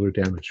regular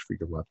damage for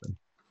your weapon.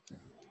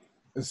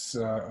 This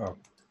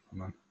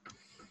come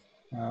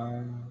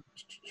on.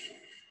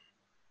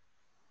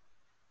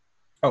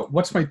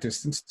 What's my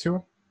distance to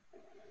him?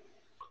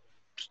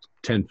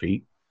 10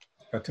 feet.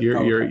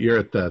 You're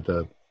at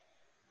the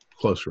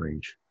close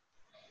range.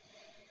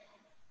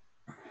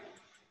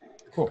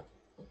 Cool.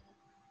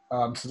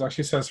 So it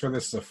actually says for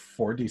this is a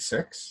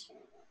 4d6.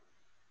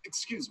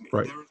 Excuse me.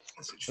 Right.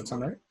 That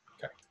sound right?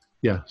 Okay.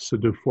 Yeah. So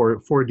do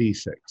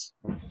 4d6.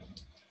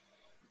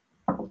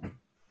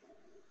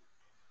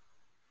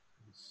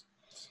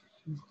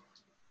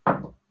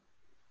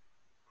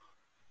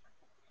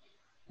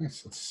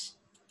 Nice. It's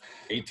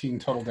 18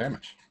 total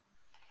damage.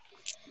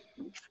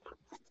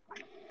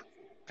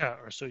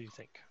 Or so you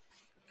think.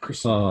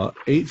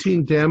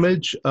 18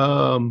 damage.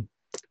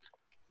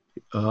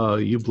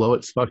 You blow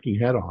its fucking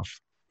head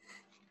off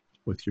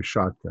with your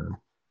shotgun.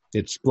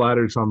 It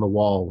splatters on the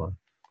wall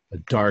a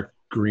dark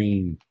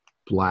green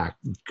black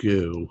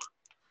goo,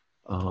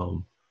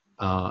 and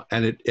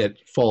it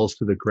falls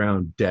to the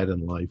ground dead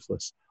and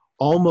lifeless,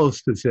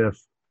 almost as if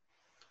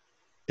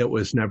it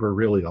was never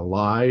really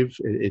alive.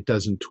 It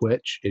doesn't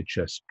twitch, it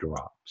just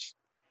drops.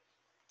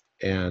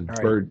 And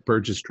right.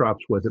 Burgess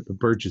drops with it, but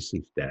Burgess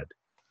is dead.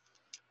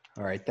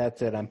 All right,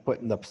 that's it. I'm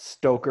putting the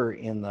stoker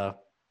in the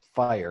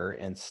fire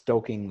and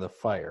stoking the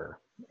fire.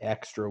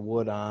 Extra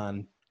wood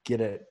on,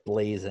 get it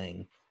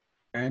blazing.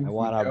 And I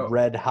want a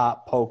red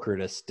hot poker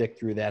to stick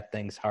through that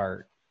thing's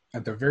heart.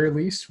 At the very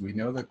least, we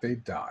know that they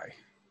die.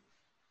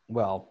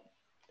 Well,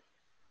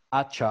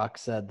 Achak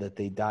said that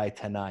they die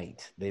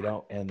tonight. They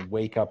don't and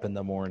wake up in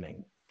the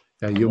morning.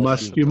 Yeah, you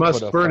must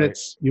burn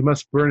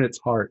its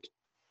heart.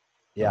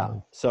 Yeah.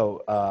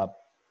 So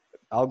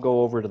I'll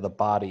go over to the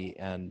body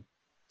and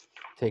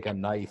take a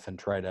knife and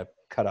try to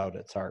cut out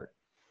its heart.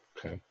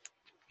 Okay.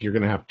 You're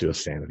gonna have to do a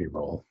sanity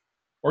roll.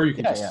 Or you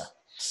can I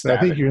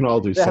think you can all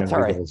do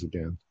sanity rolls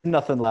again.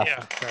 Nothing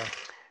left. Yeah.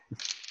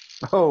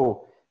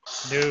 Oh,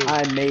 no.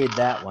 I made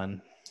that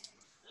one.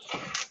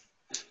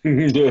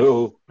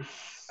 No.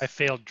 I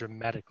failed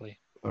dramatically.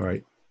 All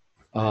right.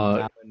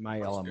 Not in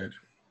my element.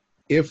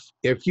 If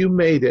you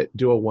made it,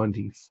 do a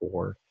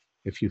 1d4.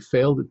 If you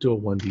failed it, do a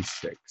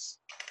 1d6.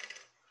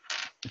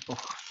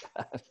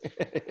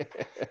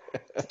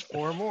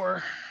 Four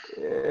more.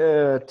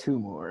 Yeah, two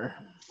more.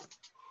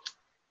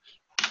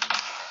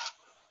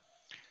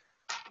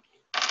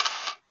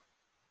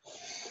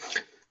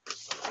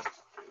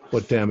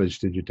 What damage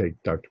did you take,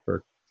 Dr.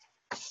 Burke?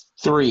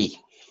 3.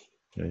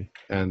 Okay.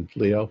 And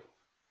Leo?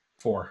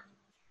 4.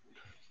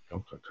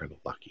 Oh, kind of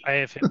lucky. I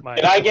have hit my.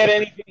 Did I get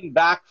anything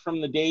back from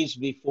the days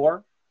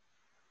before?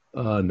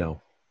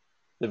 No.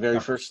 The very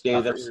first day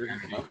that we were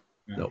here?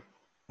 Nope.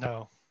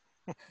 No.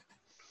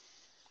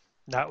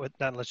 Not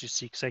unless you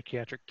seek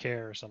psychiatric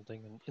care or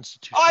something in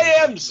institution. I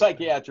am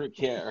psychiatric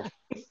care.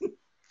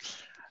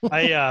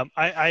 I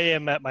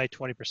am at my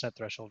 20%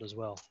 threshold as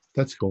well.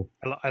 That's cool.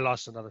 I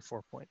lost another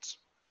 4 points.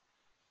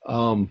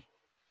 All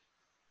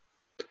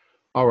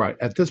right.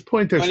 At this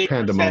point, there's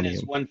pandemonium.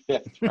 Is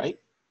 1/5, right?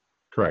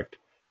 Correct.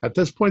 At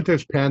this point,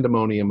 there's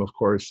pandemonium. Of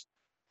course,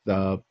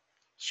 the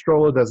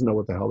Strollo doesn't know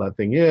what the hell that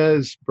thing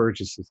is.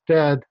 Burgess is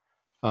dead.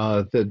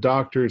 The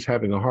doctor's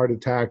having a heart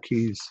attack.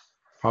 He's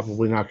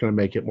probably not going to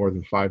make it more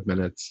than 5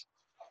 minutes.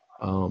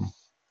 Can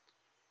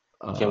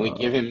we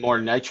give him more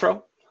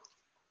nitro?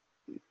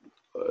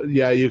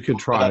 Yeah, you can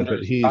try, but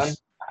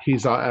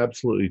he's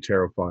absolutely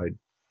terrified.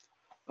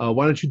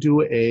 Why don't you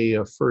do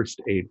a first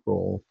aid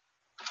roll?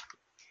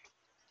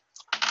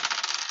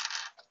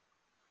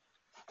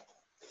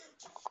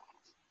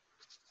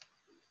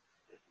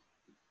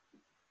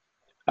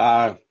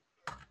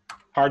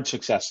 Hard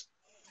success.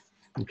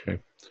 Okay.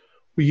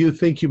 Well, you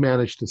think you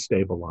managed to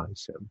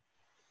stabilize him.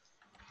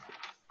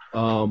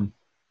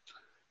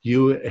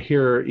 You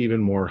hear even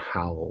more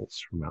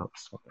howls from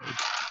outside.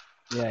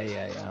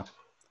 Yeah.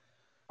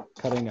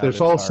 Cutting out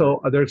there's also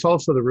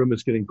the room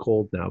is getting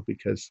cold now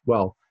because,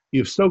 well,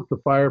 you've stoked the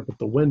fire, but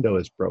the window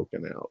is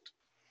broken out.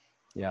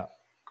 Yeah.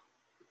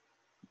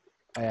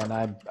 And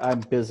I'm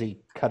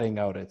busy cutting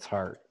out its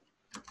heart.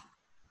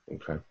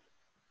 Okay.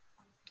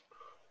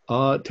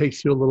 It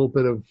takes you a little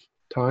bit of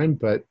time,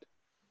 but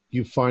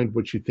you find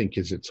what you think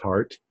is its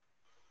heart.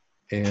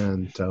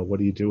 And what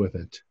do you do with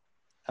it?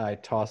 I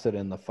toss it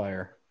in the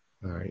fire.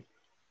 All right.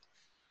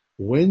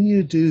 When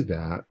you do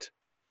that,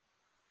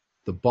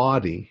 the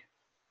body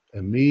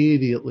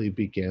immediately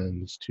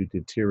begins to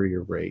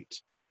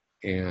deteriorate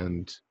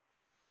and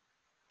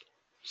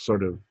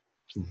sort of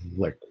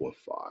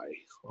liquefy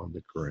on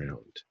the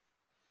ground.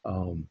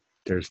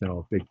 There's now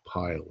a big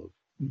pile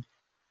of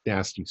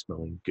nasty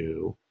smelling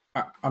goo.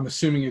 I'm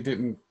assuming it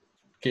didn't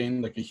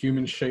gain like a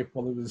human shape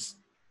while it was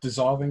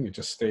dissolving. It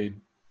just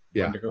stayed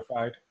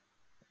wendigofied.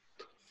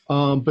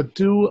 But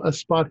do a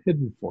spot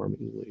hidden for me,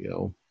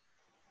 Leo.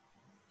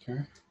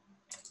 Okay.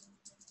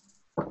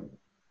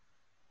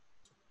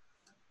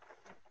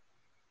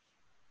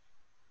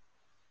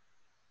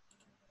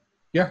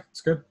 Yeah,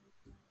 it's good.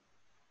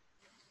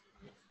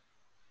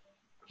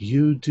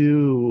 You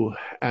do,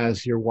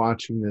 as you're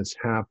watching this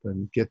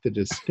happen, get the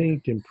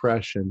distinct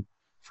impression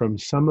from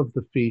some of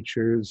the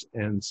features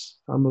and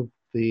some of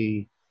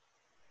the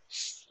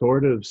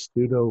sort of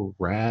pseudo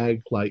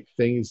rag-like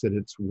things that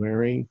it's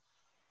wearing,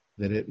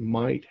 that it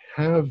might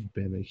have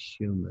been a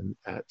human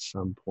at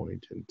some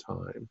point in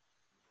time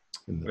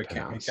in the past. I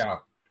can't make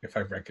out if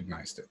I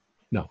recognized it.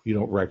 No, you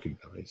don't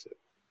recognize it.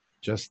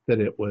 Just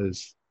that it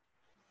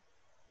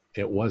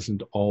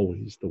wasn't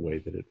always the way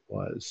that it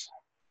was.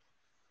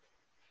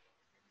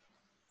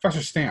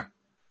 Professor Stamp,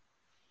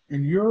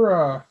 in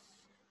your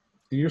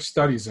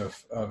studies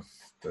of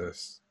the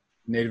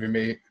Native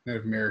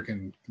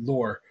American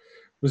lore,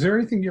 was there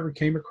anything you ever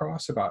came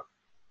across about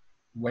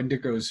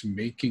Wendigos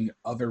making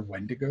other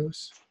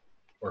Wendigos,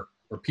 or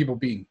people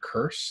being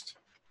cursed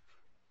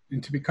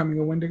into becoming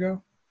a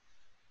Wendigo?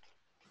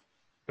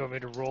 You want me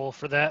to roll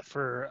for that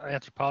for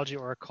anthropology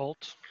or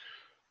occult?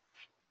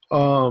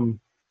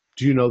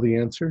 Do you know the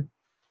answer?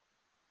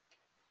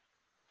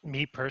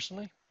 Me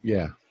personally?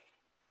 Yeah.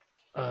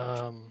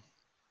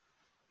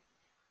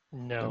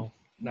 No,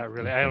 not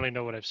really. I only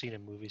know what I've seen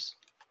in movies.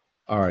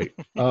 All right.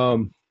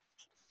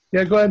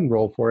 Yeah, go ahead and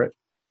roll for it.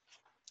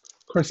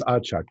 Of course,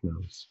 Achak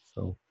knows.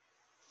 So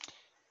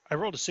I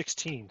rolled a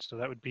 16, so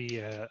that would be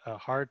a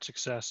hard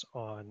success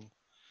on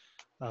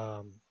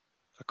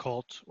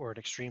occult or an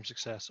extreme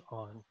success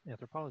on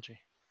anthropology.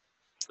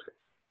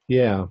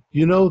 Yeah,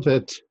 you know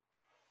that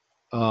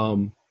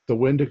the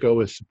Wendigo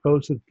is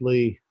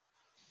supposedly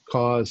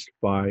caused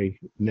by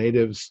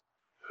natives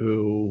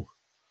who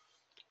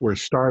were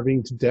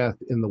starving to death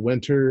in the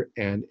winter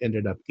and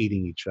ended up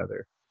eating each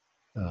other.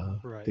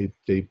 Right.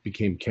 They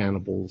became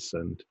cannibals,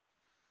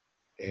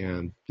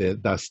 and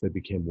thus they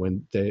became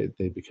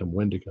become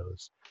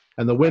Wendigos.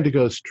 And the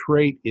Wendigo's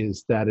trait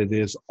is that it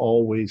is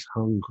always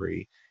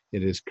hungry.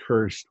 It is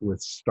cursed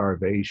with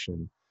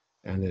starvation,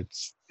 and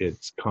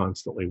it's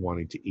constantly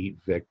wanting to eat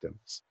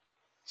victims.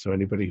 So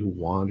anybody who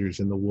wanders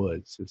in the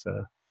woods is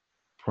a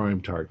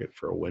prime target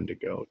for a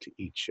Wendigo to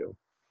eat you.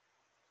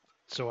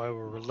 So I will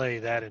relay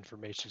that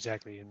information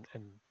exactly, and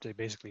they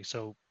basically,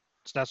 so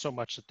it's not so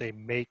much that they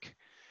make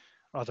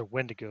other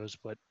Wendigos,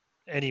 but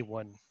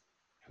anyone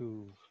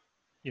who,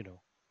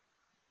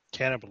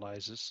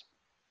 cannibalizes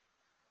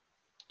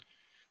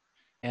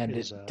and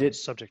is it did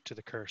subject to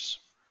the curse.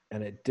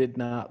 And it did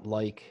not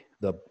like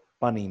the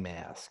bunny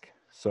mask.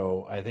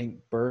 So I think,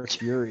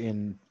 Bert, you're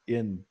in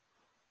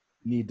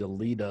need to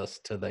lead us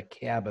to the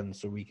cabin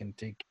so we can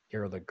take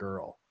care of the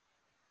girl.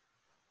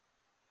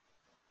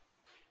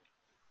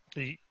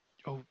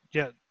 Oh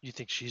yeah, you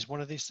think she's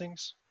one of these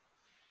things?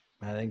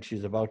 I think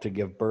she's about to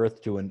give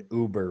birth to an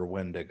Uber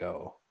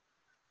Wendigo.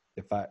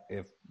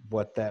 If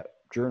what that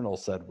journal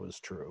said was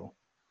true.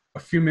 A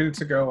few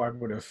minutes ago, I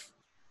would have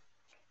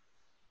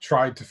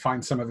tried to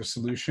find some other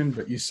solution,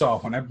 but you saw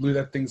when I blew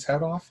that thing's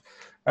head off,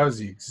 that was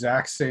the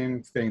exact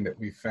same thing that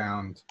we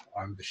found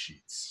on the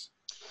sheets.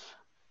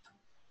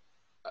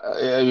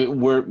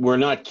 We're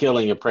not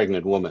killing a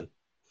pregnant woman.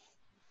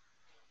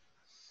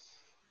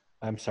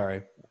 I'm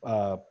sorry.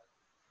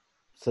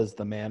 Says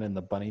the man in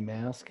the bunny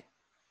mask.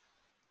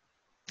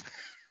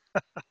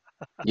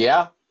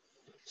 Yeah.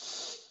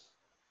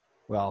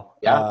 Well,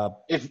 yeah.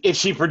 If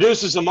she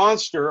produces a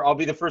monster, I'll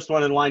be the first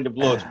one in line to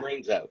blow its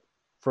brains out.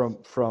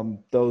 From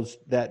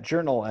that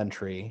journal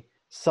entry,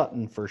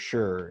 Sutton for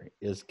sure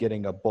is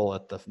getting a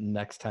bullet the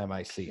next time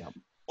I see him.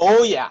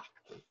 Oh yeah,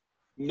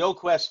 no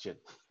question.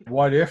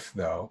 What if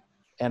though?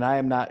 And I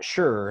am not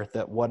sure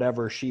that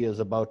whatever she is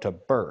about to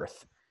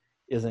birth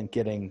isn't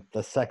getting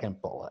the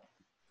second bullet.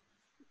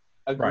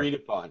 Agreed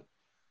upon.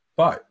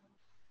 But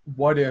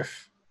what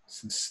if,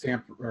 since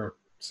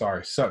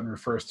Sutton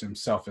refers to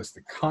himself as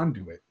the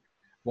conduit,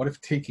 what if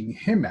taking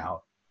him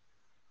out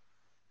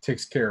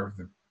takes care of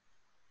the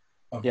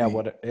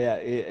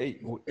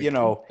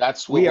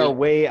we are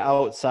way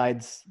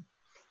outside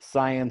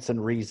science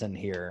and reason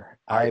here.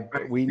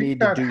 We need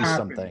to do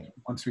something.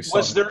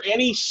 Was there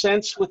any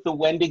sense with the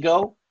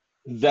Wendigo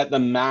that the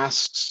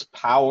mask's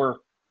power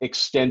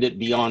extended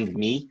beyond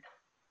me?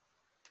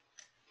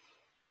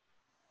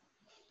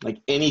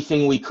 Like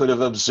anything we could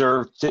have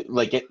observed,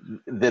 like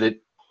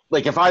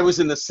if I was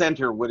in the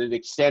center, would it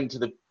extend to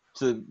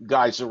the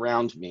guys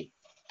around me?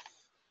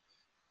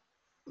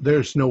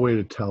 There's no way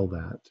to tell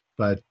that,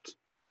 but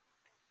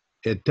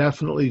it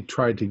definitely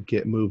tried to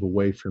move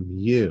away from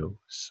you.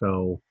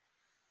 So,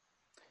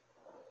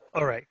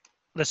 all right,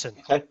 listen.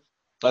 Okay,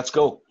 let's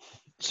go.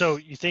 So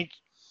you think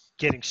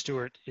getting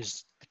Stuart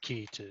is the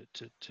key to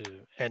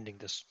ending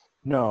this?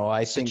 No,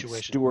 I think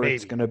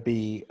Stuart's going to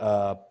be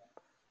a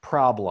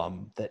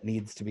problem that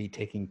needs to be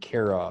taken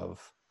care of.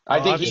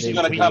 I think he's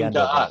going to come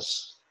to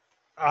us.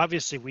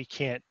 Obviously, we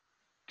can't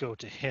go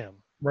to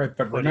him. Right,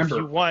 but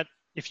remember,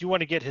 if you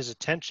want to get his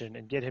attention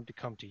and get him to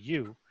come to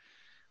you,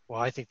 well,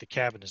 I think the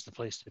cabin is the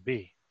place to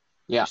be.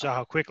 Yeah. You saw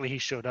how quickly he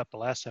showed up the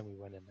last time we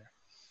went in there.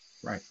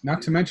 Right.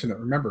 Not to mention that,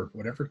 remember,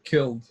 whatever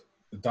killed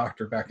the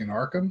doctor back in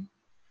Arkham,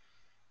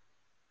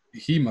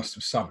 he must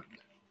have summoned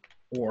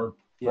or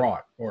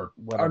brought or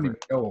whatever. I don't even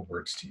know what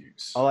words to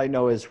use. All I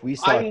know is we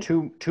saw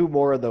two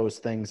more of those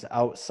things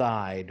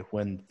outside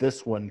when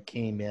this one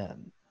came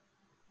in.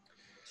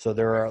 So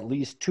there are at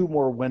least two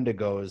more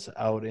Wendigos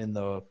out in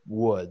the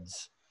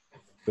woods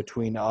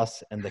between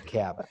us and the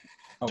cabin.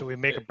 So we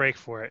make a break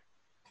for it.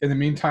 In the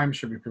meantime,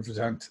 should we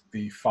prevent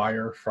the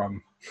fire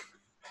from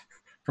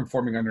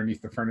forming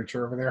underneath the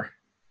furniture over there?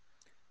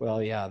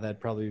 Well, yeah, that'd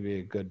probably be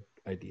a good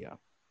idea.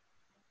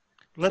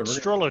 Let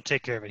Strollo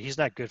take care of it. He's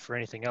not good for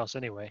anything else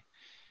anyway.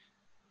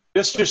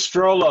 Mr.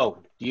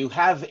 Strollo, do you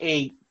have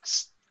a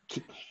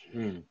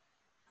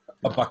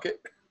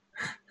bucket?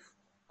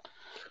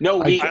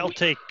 No, I'll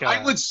take.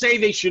 I would say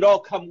they should all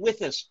come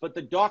with us, but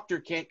the doctor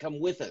can't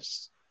come with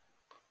us.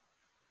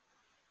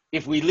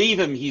 If we leave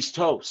him, he's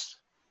toast.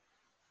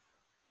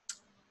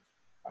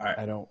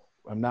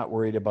 I'm not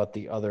worried about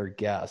the other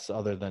guests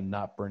other than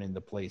not burning the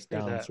place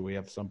down so we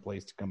have some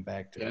place to come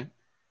back to.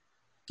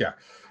 Yeah.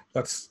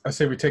 I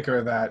say we take care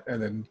of that,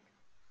 and then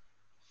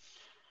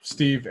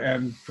Steve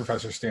and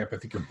Professor Stamp, I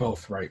think you're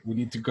both right. We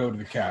need to go to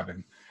the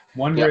cabin.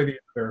 One way or the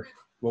other,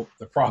 well,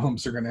 the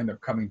problems are going to end up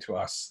coming to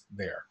us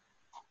there.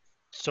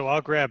 So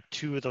I'll grab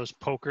 2 of those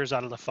pokers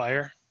out of the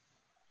fire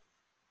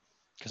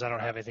because I don't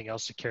have anything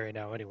else to carry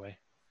now anyway.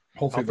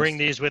 Hopefully I'll bring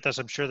these with us.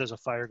 I'm sure there's a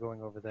fire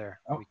going over there.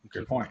 Oh,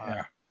 good point.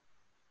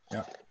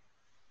 Yeah.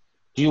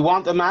 Do you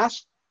want the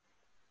mask?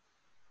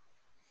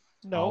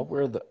 No.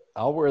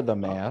 I'll wear the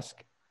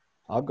mask.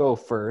 I'll go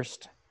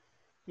first.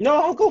 No,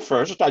 I'll go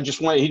first.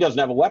 He doesn't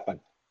have a weapon.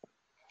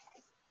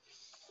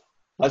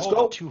 Let's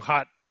go. Two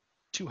hot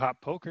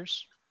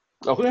pokers.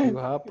 Okay. 2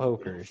 hot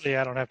pokers. Hopefully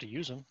I don't have to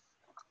use them.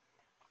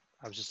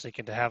 I was just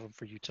thinking to have them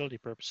for utility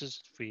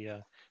purposes. If we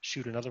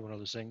shoot another one of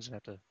those things and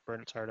have to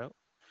burn its heart out.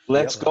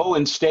 Let's go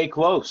and stay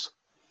close.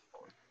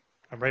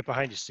 I'm right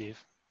behind you,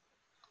 Steve.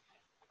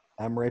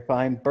 I'm right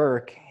behind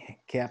Burke,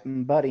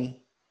 Captain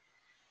Buddy.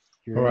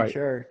 You're in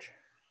charge.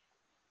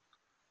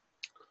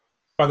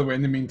 By the way,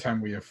 in the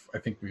meantime, I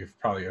think we've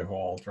probably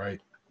evolved,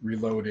 right?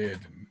 Reloaded.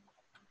 And...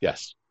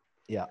 Yes.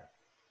 Yeah.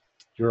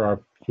 You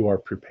are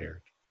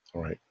prepared.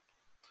 All right.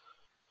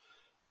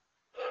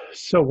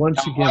 So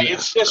once again, I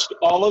insist,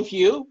 all of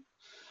you,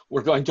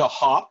 we're going to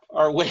hop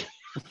our way.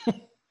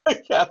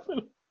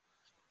 Captain.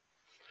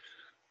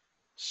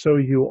 So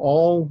you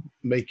all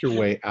make your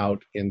way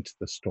out into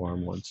the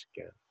storm once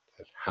again.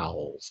 It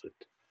howls.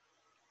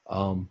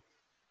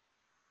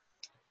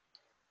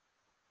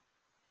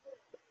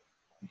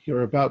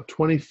 You're about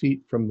 20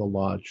 feet from the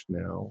lodge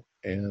now,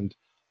 and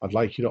I'd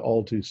like you to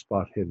all do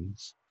spot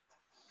hiddens.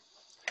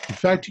 In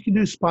fact, you can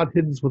do spot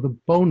hiddens with a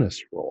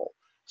bonus roll.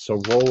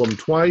 So roll them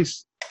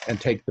twice and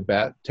take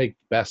the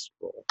best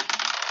roll.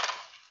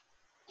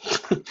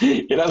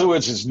 In other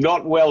words, it's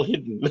not well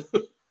hidden.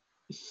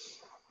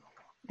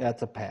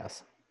 That's a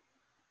pass.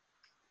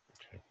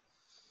 Okay.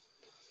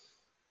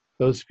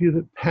 Those of you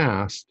that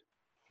passed,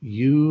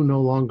 you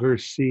no longer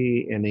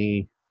see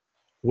any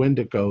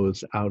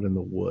Wendigos out in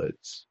the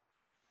woods.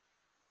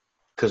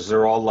 Because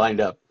they're all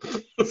lined up.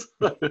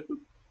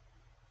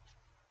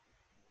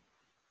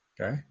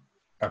 Okay.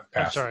 I've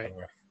passed. I'm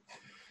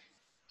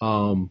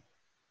sorry.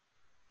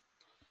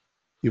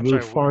 You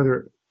move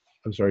farther.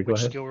 I'm sorry, go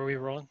ahead. Which skill were we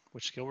rolling?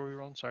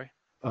 Sorry.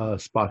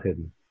 Spot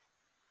hidden.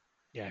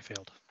 Yeah, I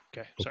failed.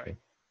 Okay, sorry.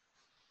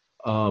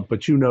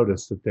 But you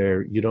notice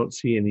that you don't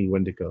see any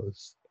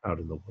Wendigos out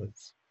in the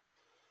woods.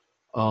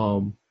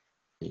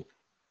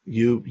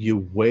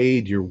 You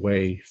wade your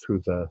way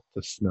through the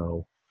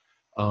snow.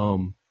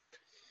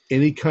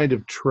 Any kind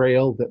of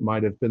trail that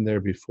might have been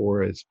there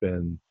before has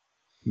been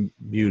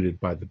muted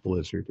by the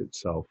blizzard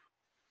itself.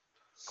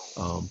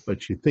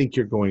 But you think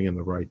you're going in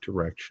the right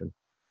direction.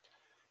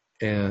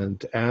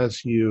 And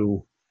as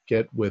you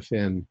get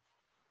within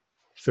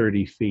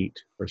 30 feet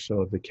or so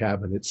of the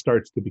cabin, it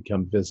starts to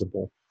become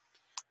visible.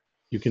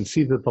 You can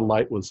see that the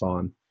light was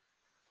on.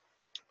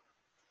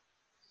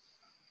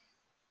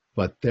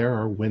 But there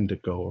are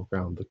Wendigo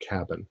around the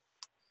cabin.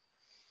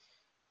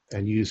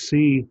 And you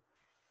see,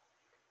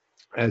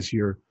 as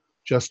you're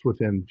just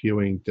within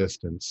viewing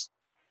distance,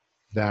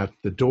 that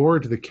the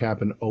door to the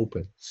cabin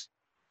opens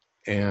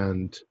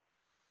and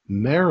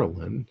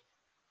Marilyn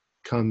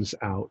comes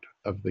out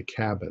of the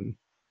cabin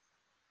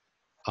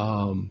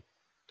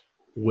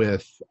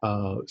with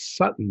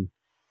Sutton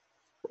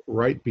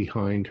right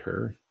behind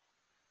her,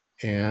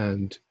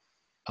 and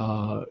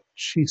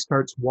she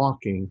starts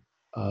walking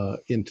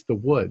into the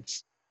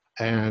woods,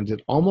 and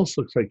it almost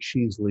looks like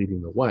she's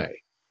leading the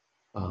way.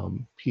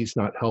 He's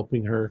not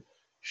helping her.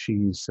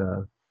 She's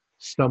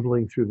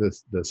stumbling through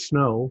the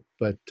snow,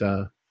 but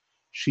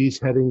she's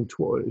heading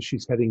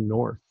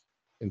north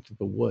into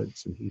the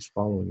woods, and he's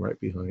following right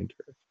behind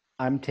her.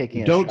 I'm taking.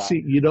 You don't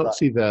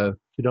see the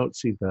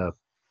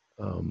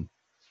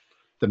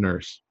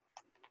nurse.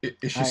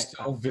 Is she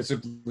still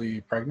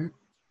visibly pregnant?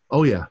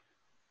 Oh yeah.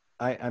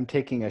 I'm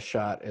taking a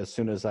shot as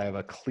soon as I have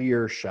a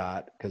clear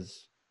shot,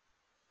 because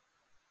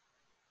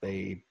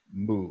they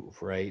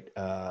move, right?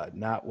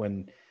 Not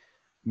when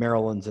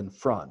Marilyn's in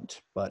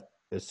front, but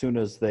as soon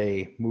as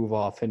they move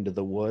off into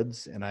the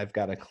woods and I've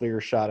got a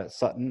clear shot at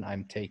Sutton,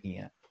 I'm taking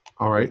it.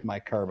 All right. With my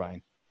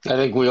carbine. I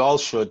think we all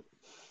should.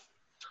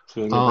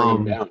 So bring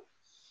him down.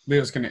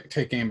 Leo's going to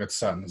take aim at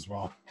Sutton as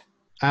well.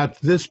 At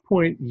this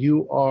point,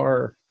 you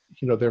are,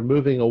 they're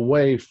moving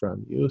away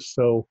from you,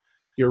 so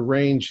your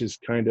range is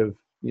kind of,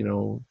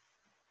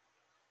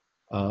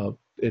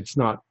 it's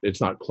not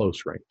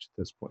close range at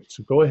this point.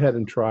 So go ahead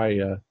and try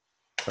your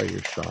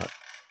shot.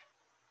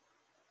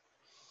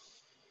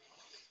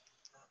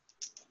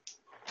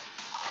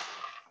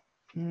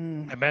 I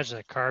imagine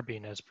that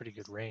carbine has pretty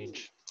good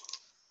range.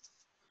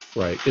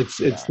 Right. It's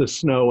the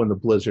snow and the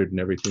blizzard and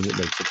everything that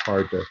makes it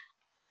hard to.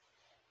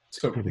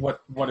 So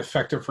what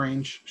effective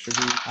range should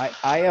we?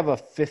 I have a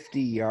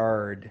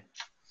 50-yard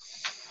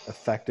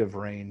effective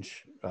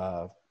range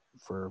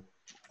for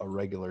a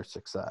regular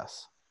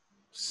success.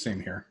 Same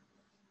here.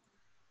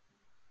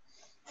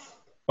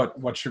 But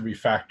what should we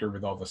factor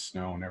with all the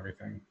snow and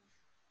everything?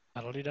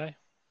 Penalty die?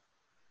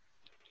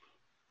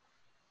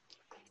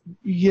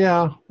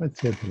 Yeah, I'd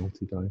say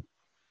penalty die.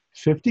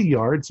 50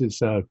 yards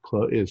is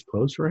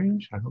close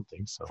range? I don't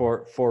think so.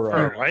 For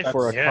a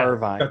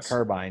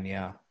carbine,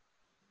 yeah.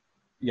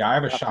 Yeah, I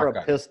have a shotgun. For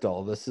a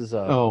pistol. This is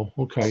a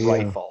Yeah.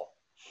 rifle.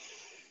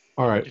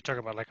 All right. You're talking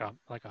about like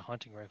a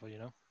hunting rifle,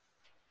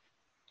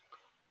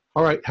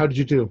 All right. How did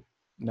you do?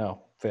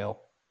 No,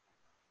 fail.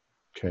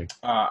 Okay.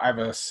 I have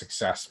a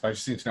success, but I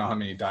just need to know how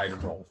many die to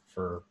roll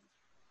for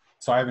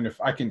So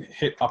I can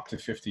hit up to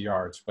 50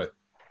 yards, but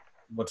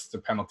what's the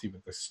penalty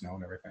with the snow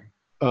and everything?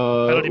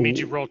 Penalty means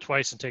you roll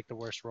twice and take the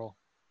worst roll.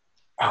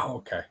 Oh,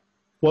 okay.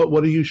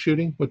 What are you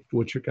shooting?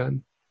 What's your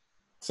gun?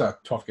 It's a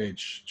 12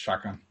 gauge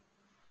shotgun.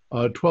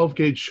 12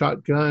 gauge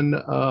shotgun.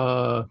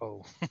 At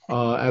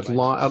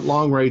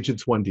long range,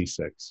 it's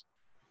 1d6.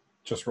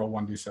 Just roll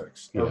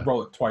 1d6. Yeah. Or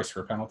roll it twice for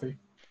a penalty.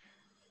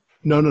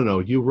 No.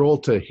 You roll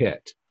to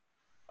hit.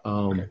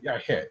 Okay. Yeah, I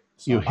hit.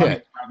 So you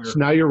hit. So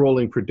now you're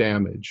rolling for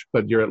damage,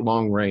 but you're at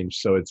long range,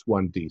 so it's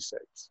 1d6.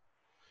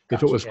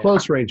 If it was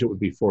close range, it would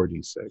be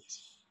 4d6.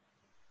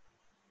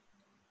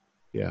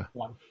 Yeah.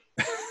 One.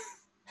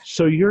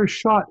 So your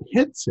shot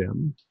hits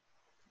him.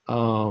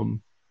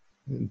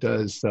 It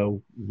does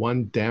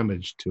 1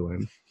 damage to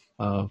him.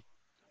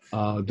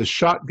 The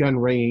shotgun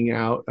ringing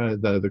out,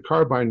 the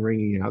carbine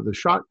ringing out, the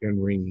shotgun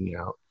ringing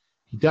out.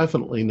 He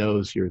definitely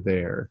knows you're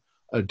there.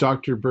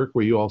 Dr. Burke,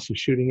 were you also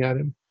shooting at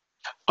him?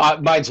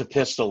 Mine's a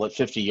pistol at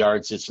 50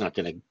 yards. It's not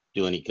going to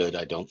do any good,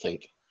 I don't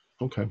think.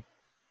 Okay.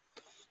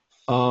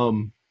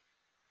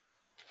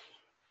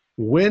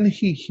 When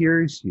he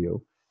hears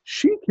you,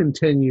 she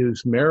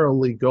continues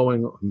merrily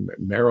going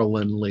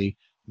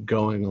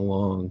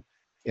along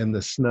in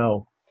the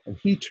snow, and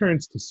he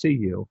turns to see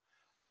you,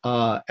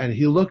 and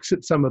he looks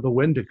at some of the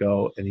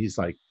Wendigo, and he's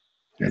like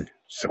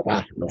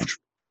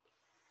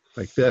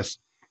this,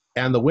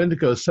 and the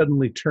Wendigo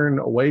suddenly turn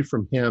away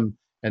from him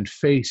and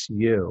face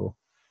you,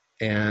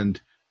 and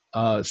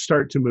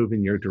start to move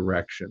in your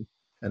direction.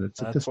 And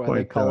it's at this point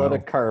they call it a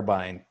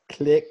carbine.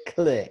 Click,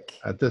 click.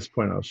 At this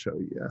point, I'll show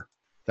you.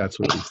 That's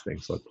what these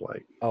things look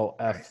like. Oh,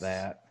 F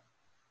that.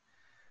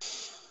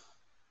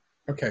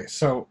 Okay,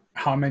 so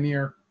how many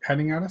are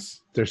heading at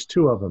us? There's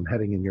 2 of them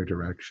heading in your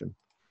direction.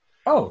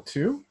 Oh,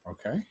 2?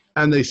 Okay.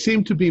 And they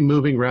seem to be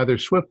moving rather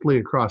swiftly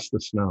across the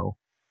snow.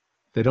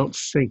 They don't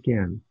sink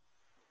in.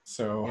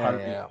 So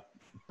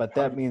but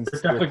that means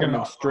they're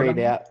coming straight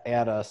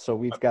at us, so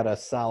we've got a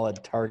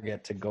solid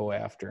target to go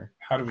after.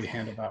 How do we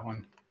handle that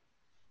one?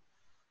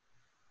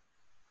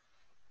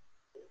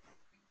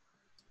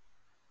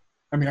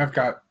 I mean, I've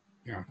got,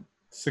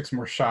 6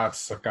 more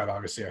shots. I've got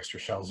obviously extra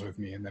shells with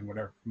me, and then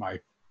whatever my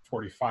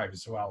 45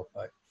 as well.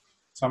 But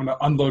so I'm going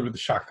to unload with the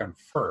shotgun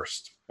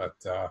first. But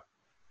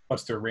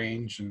what's their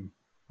range? And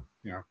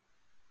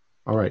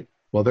All right.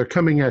 Well, they're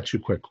coming at you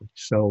quickly.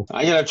 So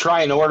I'm going to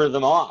try and order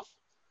them off.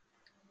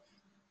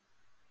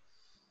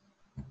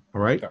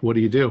 All right. What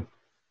do you do?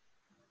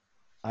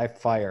 I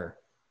fire.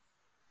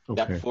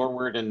 Okay.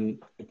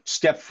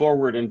 Step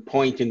forward and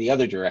point in the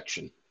other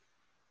direction.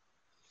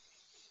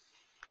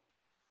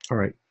 All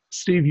right,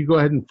 Steve, you go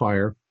ahead and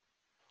fire.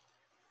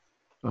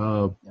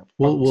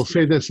 We'll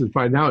say this is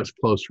by now it's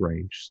close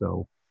range.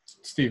 So,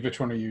 Steve, which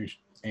one are you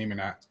aiming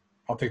at?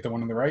 I'll take the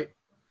one on the right.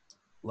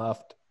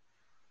 Left.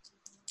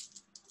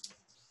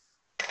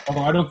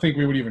 Although I don't think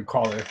we would even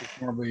call it.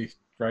 It's normally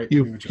right.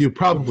 You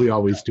probably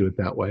always do it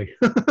that way.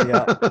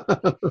 Yeah.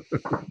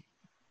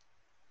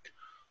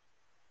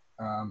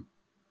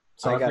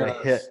 So I got a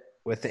hit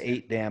with the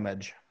 8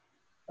 damage.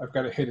 I've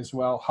got a hit as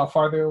well. How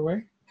far they're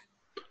away?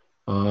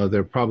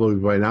 They're probably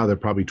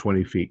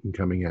 20 feet and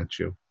coming at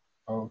you.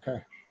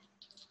 Okay.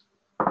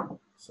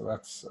 So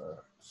that's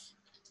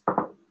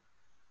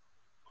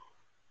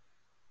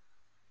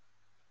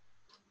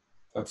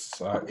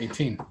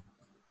 18.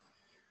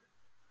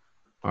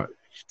 You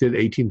did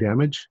 18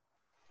 damage?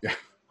 Yeah.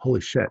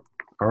 Holy shit.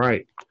 All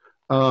right.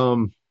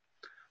 Well,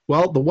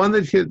 the one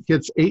that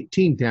gets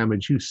 18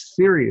 damage, you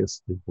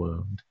seriously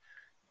wound.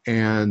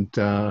 And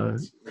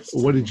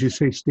what did you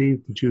say,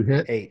 Steve? Did you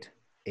hit? 8.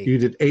 You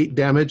did 8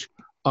 damage.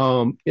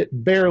 It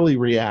barely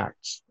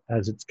reacts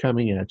as it's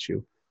coming at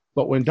you.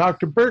 But when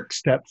Dr. Burke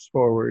steps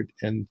forward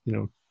and,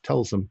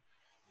 tells them,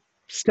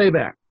 stay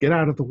back, get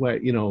out of the way,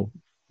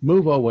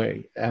 move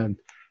away. And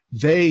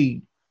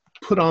they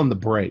put on the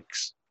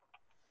brakes,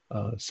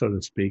 so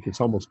to speak. It's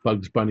almost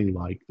Bugs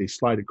Bunny-like. They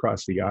slide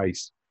across the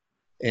ice.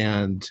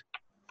 And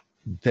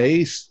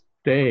they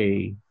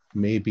stay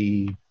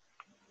maybe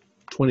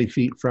 20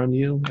 feet from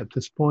you at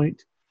this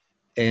point.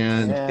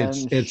 And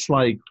it's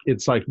like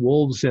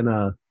wolves in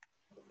a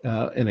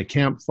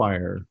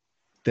campfire.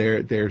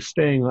 They're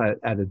staying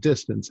at a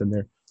distance, and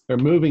they're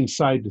moving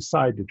side to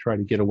side to try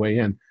to get away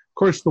in. Of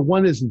course, the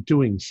one isn't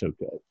doing so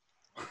good.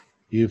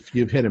 You've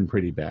hit him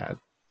pretty bad.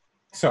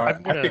 So I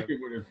think we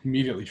would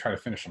immediately try to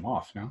finish him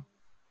off. No.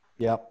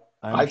 Yep.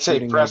 I'd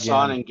say press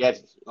on and get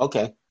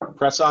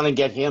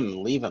him and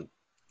leave him.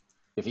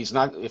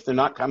 If they're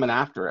not coming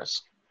after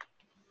us,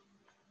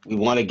 we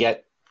want to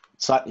get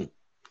Sutton.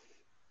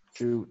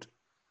 Shoot.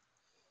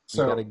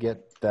 So we got to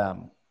get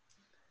them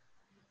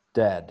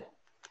dead.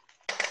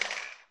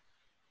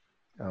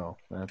 Oh,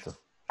 that's a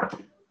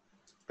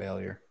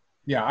failure.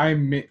 Yeah, I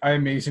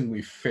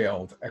amazingly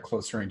failed at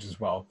close range as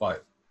well,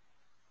 but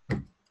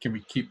can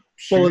we keep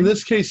shooting? Well, in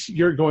this case,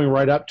 you're going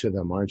right up to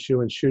them, aren't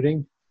you, and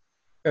shooting?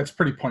 That's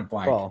pretty point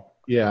blank. Well,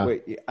 yeah.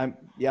 Wait, I'm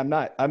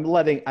not.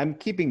 I'm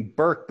keeping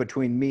Burke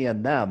between me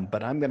and them,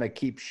 but I'm going to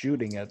keep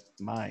shooting at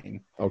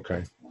mine.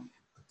 Okay.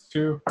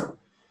 2.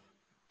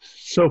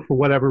 So for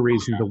whatever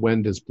reason, the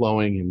wind is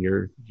blowing and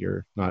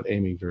you're not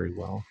aiming very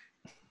well.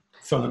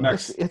 So the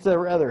next... It's a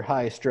rather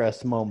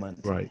high-stress moment.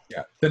 Right.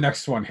 Yeah, the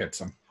next one hits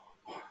him.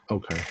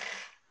 Okay.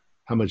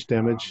 How much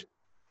damage?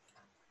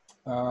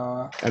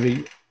 I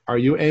mean, are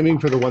you aiming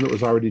for the one that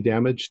was already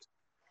damaged?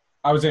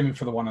 I was aiming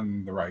for the one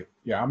on the right.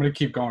 Yeah, I'm going to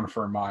keep going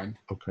for mine.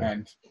 Okay.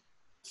 And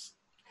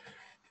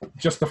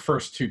just the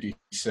first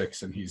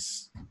 2d6, and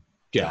he's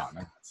gone.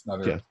 That's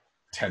another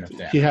 10 of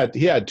damage.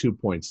 He had 2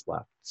 points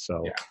left.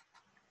 So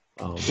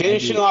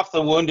finishing off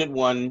the wounded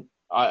one.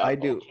 I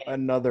do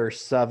another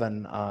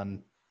 7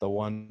 on the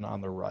one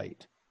on the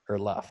right or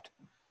left.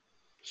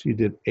 So you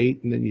did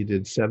 8 and then you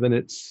did 7.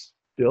 It's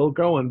still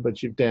going,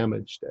 but you've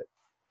damaged it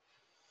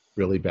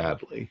really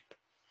badly.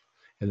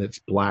 And its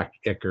black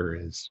ichor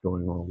is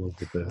going all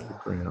over the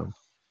ground.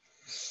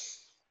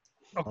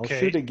 Okay, I'll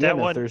shoot again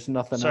if there's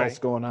nothing else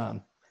going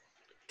on.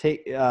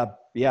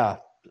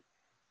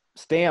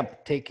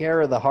 Stamp, take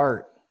care of the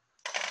heart.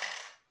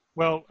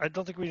 Well, I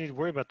don't think we need to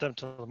worry about them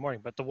until the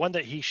morning. But the one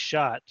that he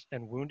shot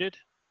and wounded,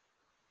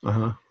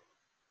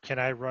 can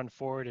I run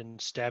forward and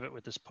stab it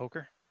with this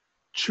poker?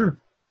 Sure.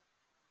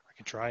 I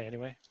can try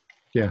anyway.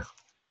 Yeah.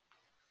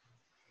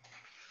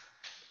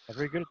 I'm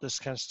very good at this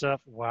kind of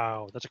stuff.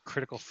 Wow, that's a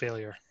critical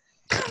failure.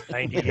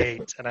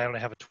 98, and I only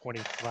have a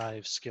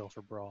 25 skill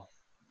for brawl.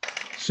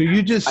 So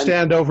you just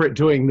stand over it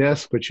doing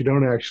this, but you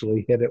don't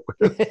actually hit it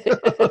with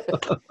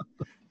it.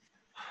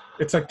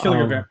 It's like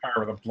killing a vampire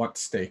with a blunt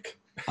stake.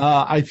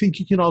 I think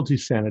you can all do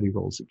sanity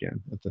rolls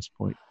again at this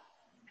point.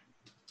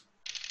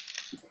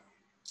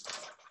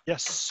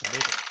 Yes, I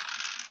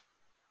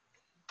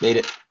made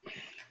it.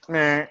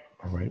 Made it.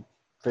 All right.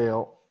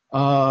 Fail.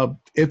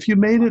 If you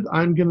made it,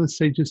 I'm going to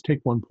say just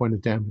take 1 point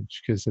of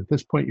damage because at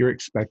this point you're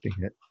expecting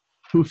it.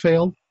 Who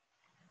failed?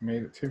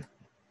 Made it too.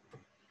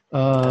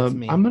 I'm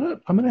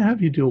gonna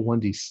have you do a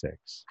 1d6.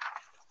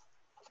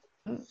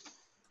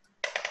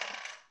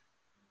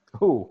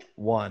 Ooh,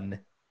 1.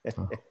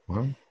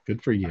 Well,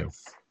 good for you.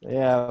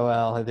 Yeah,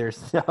 well,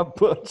 there's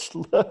not much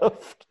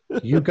left.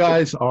 You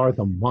guys are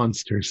the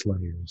monster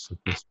slayers at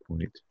this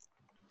point.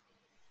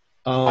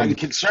 I'm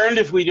concerned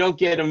if we don't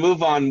get a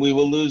move on, we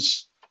will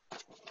lose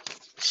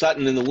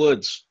Sutton in the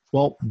woods.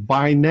 Well,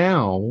 by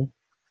now,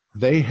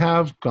 they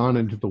have gone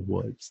into the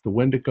woods. The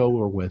Wendigo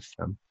are with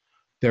them.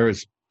 There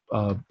is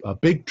a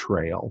big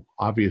trail,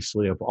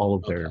 obviously, of all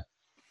of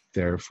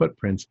their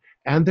footprints.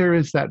 And there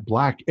is that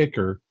black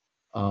ichor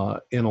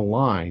in a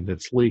line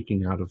that's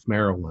leaking out of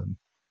Maryland,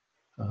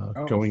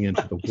 going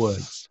into the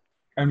woods.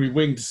 And we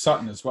winged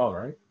Sutton as well,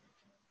 right?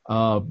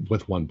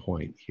 With 1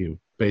 point.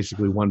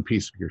 Basically, one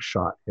piece of your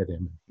shot hit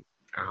him.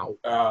 Ow.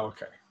 Oh,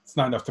 okay. It's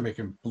not enough to make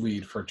him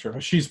bleed for a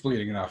trip. She's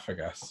bleeding enough, I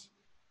guess.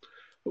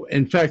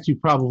 In fact, you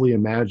probably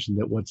imagine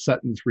that what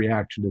Sutton's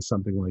reaction to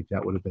something like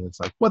that would have been, it's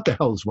like, what the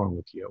hell is wrong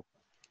with you?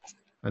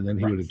 And then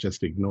he would have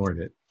just ignored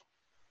it.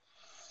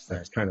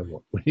 That's kind of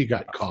when he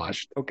got caught.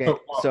 Okay,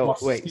 so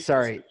wait,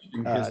 sorry.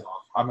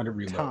 I'm going to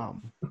reload.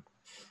 Tom,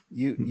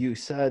 you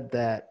said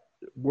that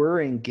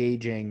we're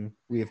engaging.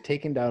 We have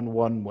taken down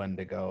one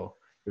Wendigo.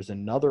 There's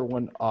another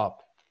one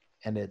up,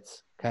 and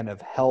it's kind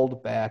of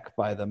held back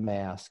by the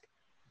mask.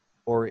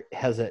 Or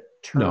has it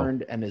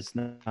turned and is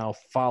now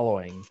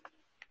following?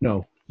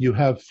 No, you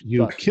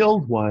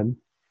killed one,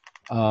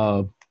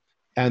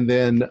 and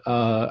then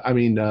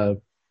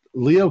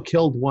Leo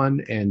killed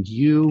one, and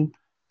you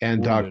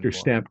and Dr.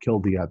 Stamp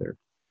killed the other.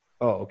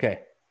 Oh,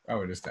 okay.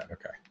 Oh, it is that.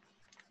 Okay.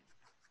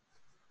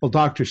 Well,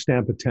 Dr.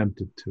 Stamp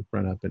attempted to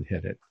run up and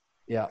hit it.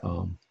 Yeah.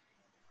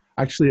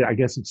 Actually, I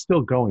guess it's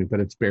still going, but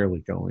it's barely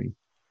going.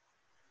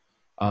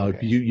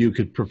 Okay. You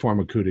could perform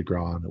a coup de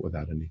grace on it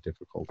without any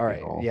difficulty. All right.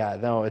 At all. Yeah.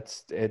 No,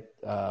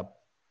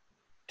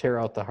 tear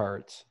out the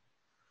hearts.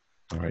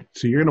 All right.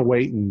 So you're going to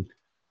wait and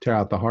tear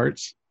out the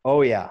hearts?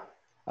 Oh, yeah.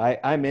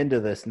 I'm into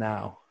this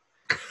now.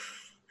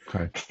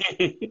 Okay.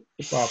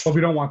 Well, but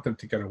we don't want them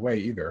to get away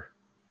either.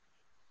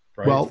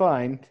 Right? Well,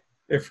 fine.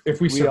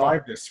 If we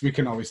survive this, we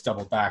can always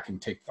double back and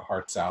take the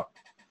hearts out.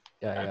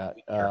 Yeah.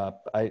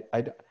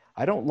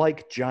 I don't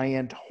like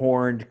giant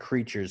horned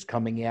creatures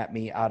coming at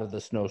me out of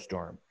the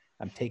snowstorm.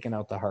 I'm taking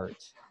out the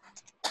hearts.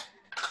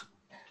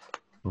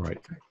 All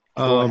right.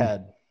 Go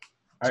ahead.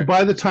 So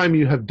by the time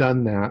you have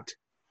done that,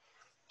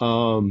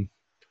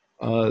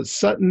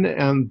 Sutton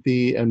and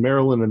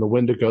Marilyn and the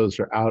Wendigos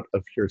are out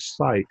of your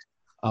sight,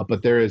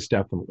 but there is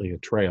definitely a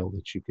trail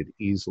that you could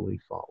easily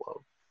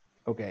follow.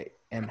 Okay.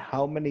 And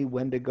how many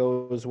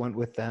Wendigos went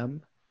with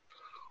them?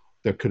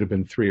 There could have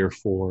been 3 or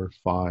 4 or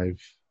 5.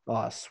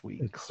 Oh,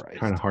 sweet Christ. It's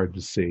kind of hard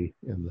to see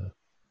in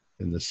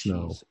the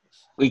snow. Jesus.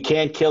 We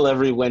can't kill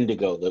every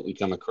Wendigo that we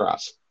come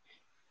across.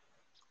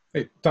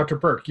 Hey, Dr.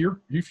 Burke,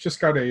 you've just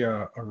got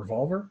a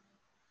revolver?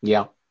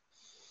 Yeah.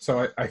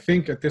 So I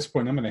think at this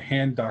point I'm going to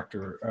hand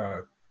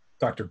Dr.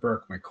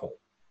 Burke my Colt.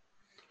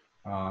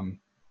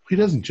 He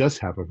doesn't just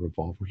have a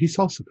revolver. He's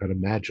also got a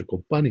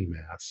magical bunny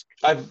mask.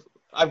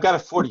 I've got a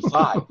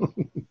 45.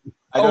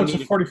 Oh, it's a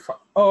 45.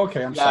 Oh,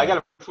 okay. I'm sorry. I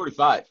got a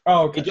 45.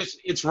 Oh, okay.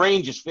 Its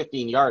range is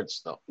 15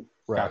 yards, though.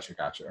 Right.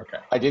 Gotcha. Okay.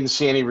 I didn't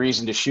see any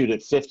reason to shoot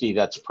at 50.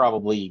 That's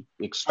probably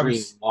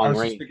extreme long range. I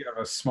was just thinking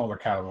of a smaller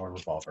caliber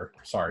revolver.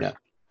 Sorry. Yeah.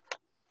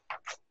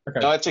 Okay.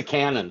 No, it's a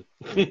cannon,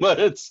 but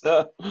it's.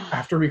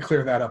 After we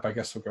clear that up, I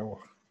guess we'll go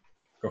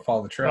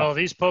follow the trail. Well,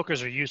 these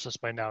pokers are useless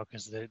by now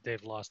because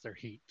they've lost their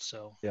heat.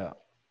 So yeah.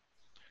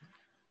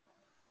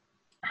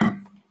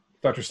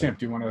 Dr. Stamp,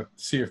 do you want to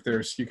see if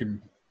you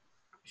can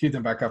heat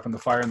them back up in the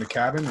fire in the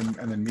cabin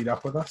and then meet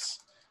up with us?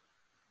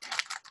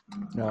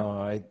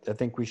 No, I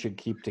think we should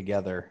keep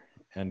together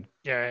and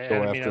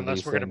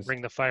unless we're going to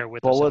bring the fire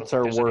with bullets us.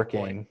 Bullets are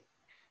working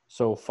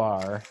so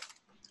far.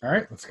 All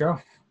right, let's go.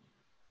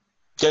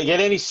 Do you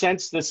get any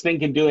sense this thing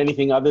can do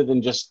anything other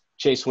than just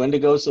chase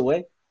Wendigos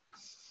away?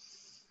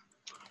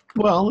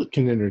 Well, it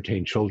can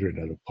entertain children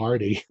at a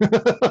party.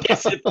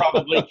 Yes, it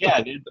probably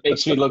can. It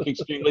makes me look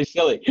extremely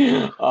silly.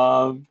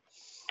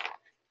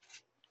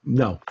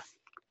 No.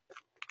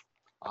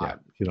 Yeah,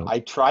 I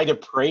try to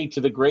pray to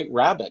the great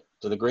rabbit,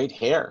 to the great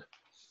hare,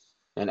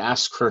 and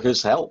ask for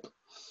his help.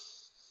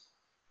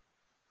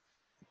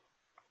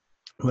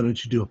 Why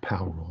don't you do a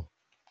power roll?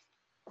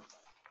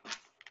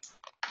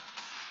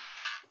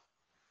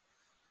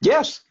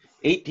 Yes,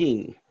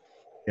 18.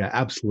 Yeah,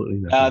 absolutely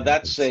nothing.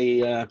 That's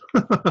a...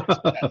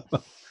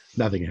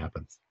 Nothing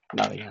happens.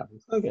 Nothing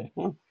happens. Okay.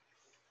 Well.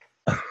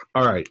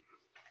 All right.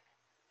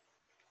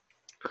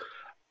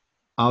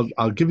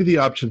 I'll give you the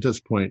option at this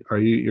point.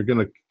 You're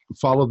going to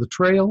follow the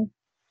trail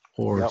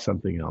or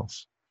something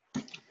else?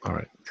 All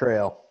right.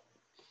 Trail.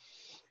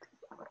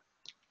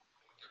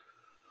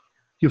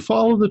 You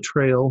follow the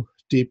trail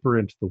deeper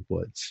into the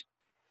woods.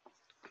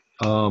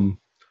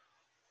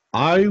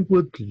 I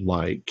would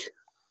like...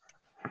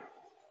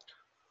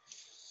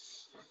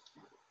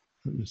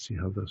 Let me see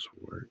how this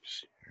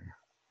works here.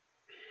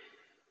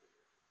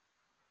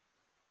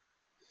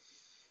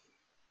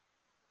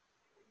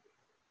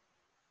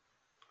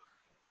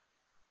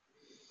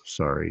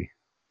 Sorry.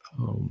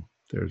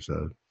 There's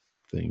a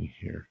thing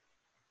here.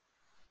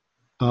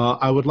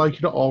 I would like you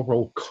to all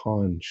roll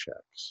con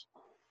checks.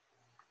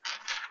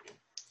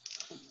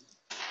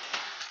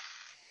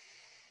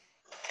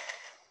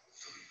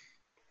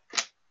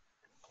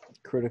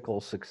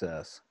 Critical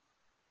success.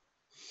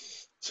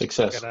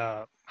 Success. Got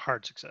a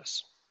hard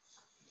success.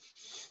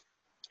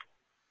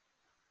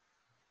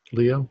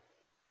 Leo?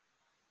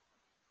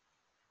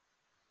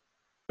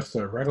 Just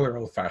a regular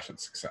old-fashioned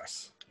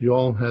success. You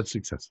all had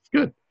successes.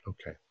 Good.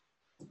 Okay.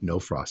 No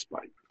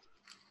frostbite.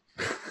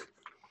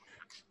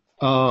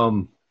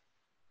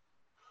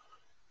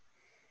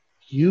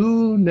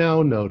 You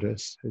now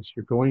notice as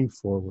you're going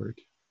forward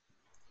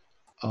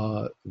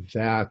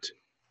that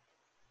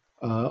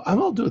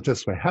I'll do it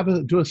this way.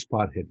 Do a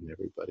spot hidden,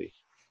 everybody.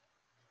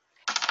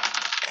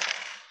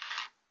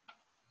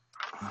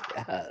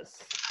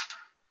 Yes.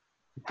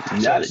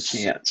 Not a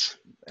chance.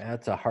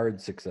 That's a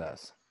hard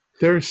success.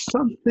 There's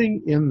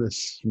something in the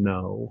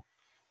snow,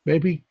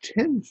 maybe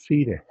 10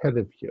 feet ahead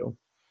of you,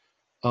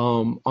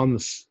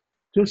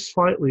 just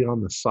slightly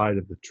on the side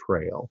of the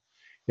trail.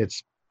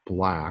 It's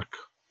black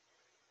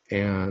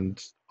and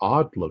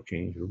odd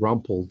looking,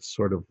 rumpled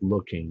sort of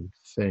looking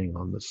thing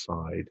on the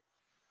side.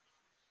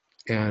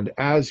 And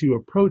as you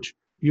approach,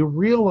 you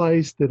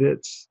realize that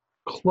it's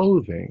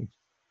clothing.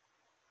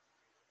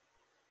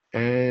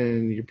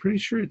 And you're pretty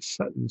sure it's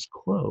Sutton's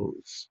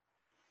clothes.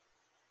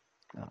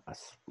 Oh,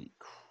 sweet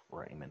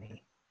criminy.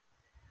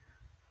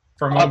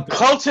 A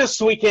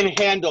cultist we can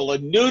handle. A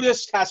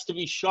nudist has to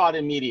be shot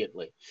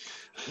immediately.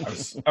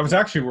 I was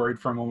actually worried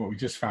for a moment we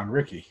just found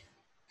Ricky.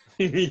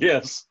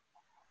 Yes.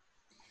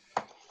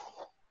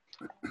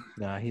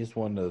 Nah, he's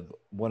one of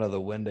the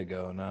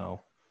Wendigo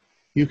now.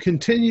 You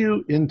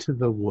continue into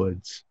the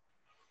woods.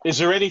 Is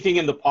there anything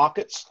in the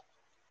pockets?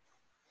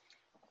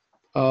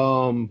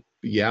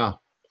 Yeah.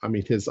 I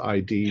mean, his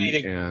ID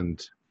anything?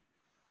 And...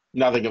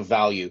 Nothing of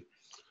value.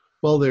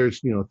 Well,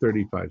 there's,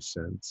 35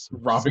 cents.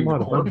 Robbing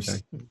the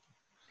horse.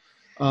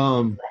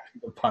 The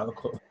pile of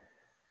clothes.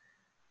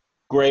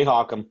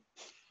 Greyhawk 'em.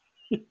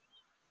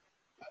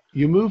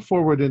 You move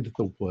forward into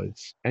the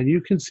woods, and you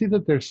can see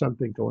that there's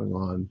something going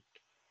on,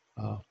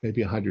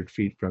 maybe 100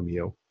 feet from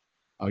you.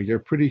 You're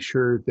pretty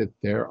sure that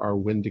there are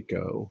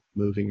Wendigo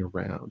moving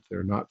around.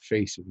 They're not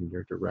facing in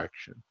your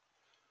direction.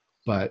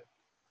 But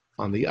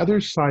on the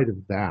other side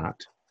of that,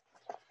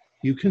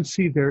 you can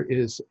see there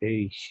is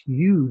a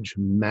huge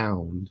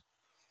mound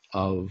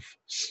of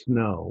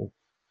snow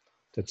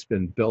that's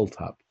been built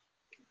up.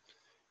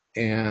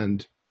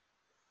 And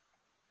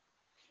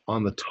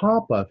on the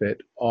top of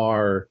it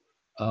are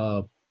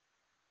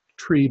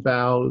tree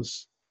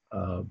boughs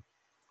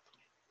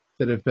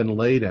that have been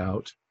laid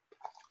out.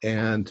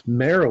 And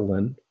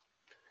Marilyn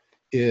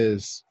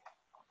is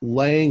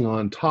laying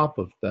on top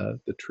of the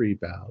tree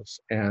boughs.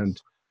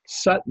 And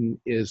Sutton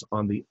is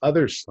on the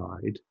other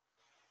side,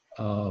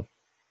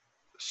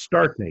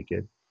 stark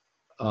naked,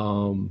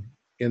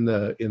 in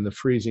the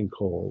freezing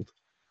cold,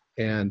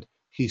 and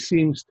he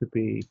seems to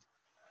be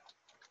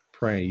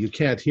praying. You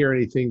can't hear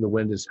anything. The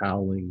wind is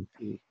howling.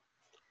 He's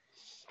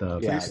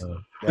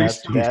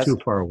too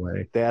far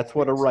away. That's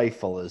what a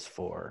rifle is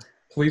for.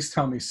 Please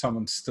tell me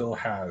someone still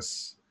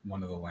has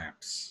one of the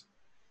lamps.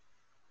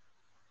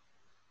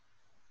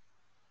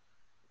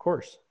 Of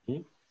course.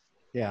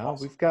 Yeah,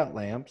 awesome. We've got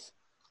lamps.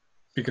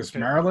 Because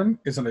Marilyn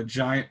is on a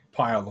giant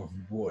pile of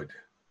wood.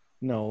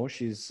 No,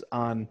 she's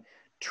on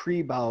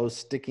tree boughs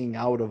sticking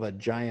out of a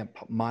giant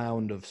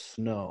mound of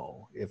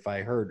snow, if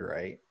I heard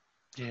right.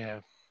 Yeah.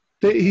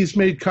 He's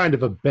made kind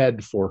of a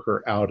bed for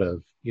her out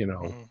of, you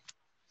know. Mm-hmm.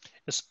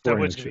 That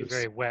wood's going to be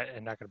very wet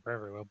and not going to burn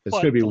very well. It's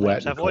going to be wet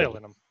and have cold. Oil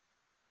in them.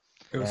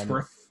 It was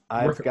worth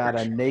I've got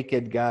a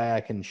naked guy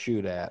I can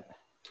shoot at.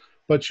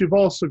 But you've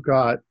also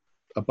got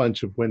a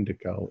bunch of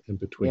Wendigo in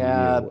between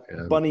you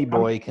and... Bunny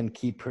Boy can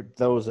keep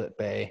those at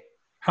bay.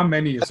 How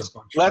many is a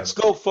bunch? Let's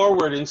go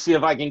forward and see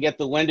if I can get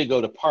the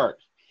Wendigo to part.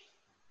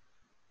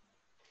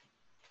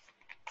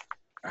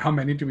 How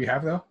many do we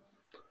have, though?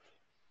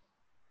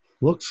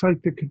 Looks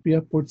like there could be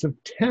upwards of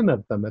 10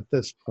 of them at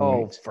this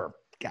point. Oh, for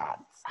God!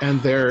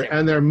 And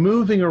they're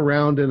moving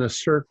around in a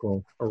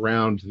circle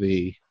around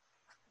the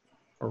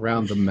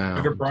mound.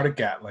 Could have brought a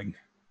Gatling.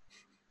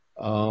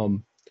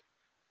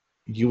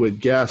 You would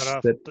guess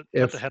that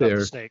if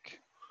they're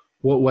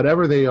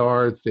whatever they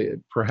are,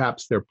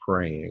 perhaps they're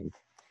praying.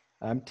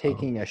 I'm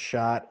taking a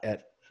shot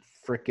at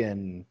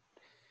frickin'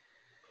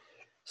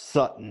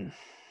 Sutton.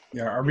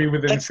 Yeah, are we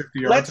within 50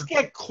 yards? Let's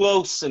get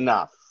close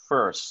enough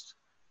first.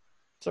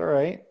 It's all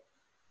right.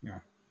 Yeah.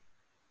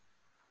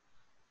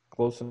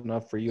 Close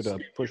enough for you to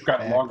push. You've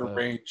got longer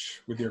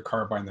range with your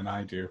carbine than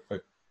I do,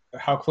 but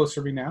how close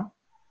are we now?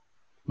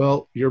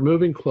 Well, you're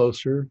moving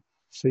closer.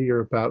 Say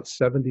you're about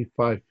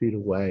 75 feet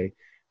away,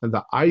 and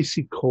the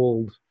icy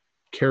cold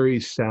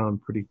carries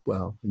sound pretty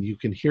well. And you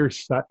can hear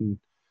Sutton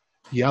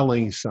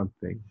yelling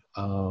something.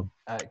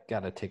 I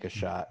got to take a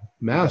shot.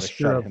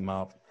 Shut him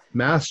up.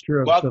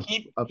 Master of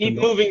keep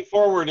moving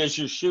forward as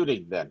you're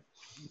shooting then.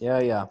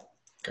 Yeah.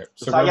 Okay.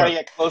 So I got to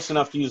get close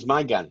enough to use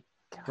my gun.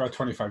 About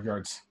 25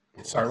 yards.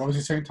 Sorry, what was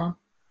he saying, Tom?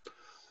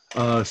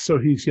 So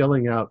he's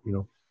yelling out,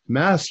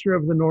 Master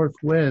of the North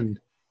Wind,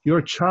 your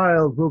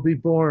child will be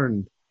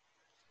born.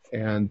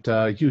 And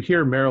you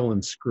hear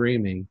Marilyn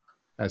screaming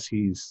as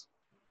he's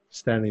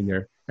standing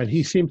there. And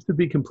he seems to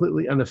be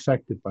completely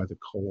unaffected by the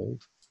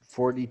cold.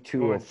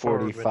 42 of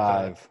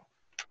 45.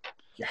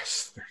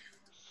 Yes.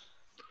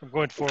 I'm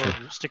going forward,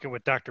 sticking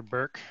with Dr.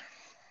 Burke.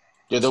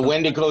 Do the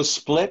Wendigos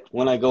split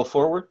when I go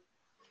forward?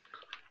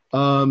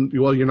 Well,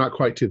 you're not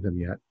quite to them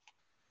yet.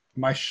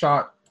 My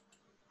shot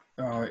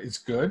is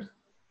good,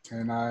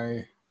 and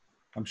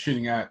I'm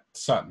shooting at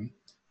Sutton.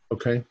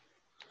 Okay.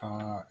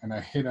 And I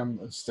hit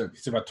him.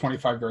 He's about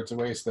 25 yards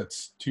away, so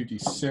that's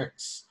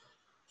 2d6.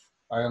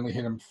 I only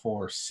hit him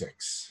for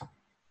 6.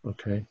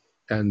 Okay.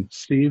 And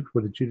Steve,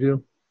 what did you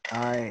do?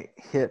 I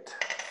hit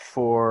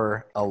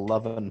for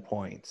 11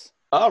 points.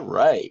 All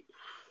right.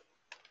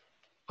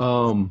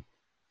 So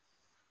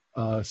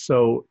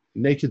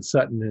Naked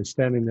Sutton is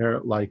standing there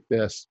like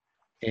this,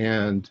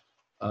 and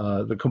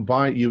the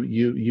combined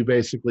you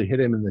basically hit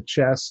him in the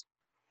chest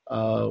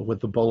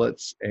with the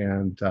bullets,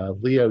 and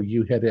Leo,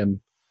 you hit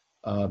him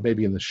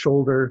maybe in the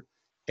shoulder,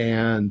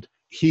 and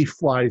he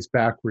flies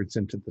backwards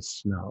into the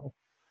snow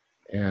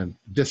and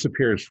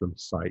disappears from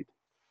sight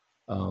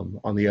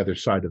on the other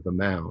side of the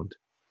mound.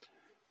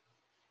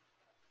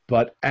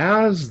 But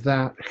as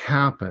that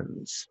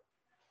happens,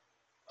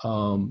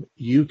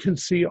 you can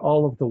see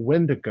all of the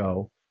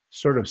Wendigo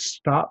sort of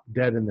stop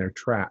dead in their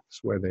tracks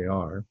where they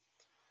are.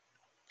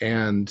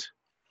 And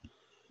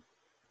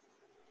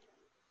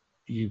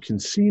you can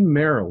see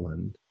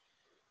Marilyn.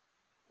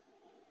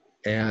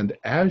 And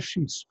as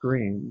she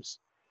screams,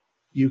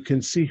 you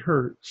can see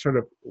her sort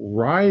of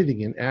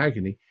writhing in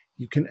agony.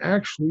 You can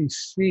actually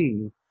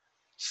see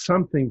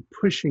something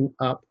pushing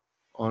up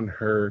on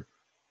her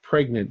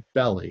pregnant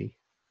belly.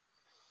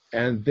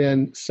 And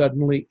then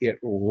suddenly it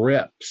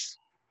rips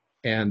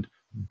and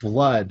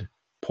blood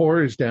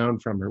pours down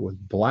from her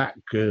with black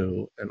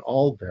goo and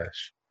all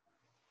this.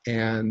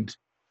 And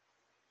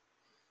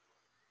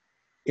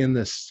in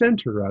the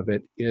center of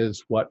it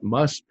is what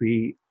must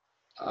be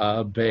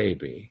a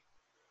baby.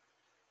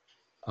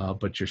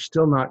 But you're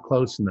still not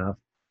close enough.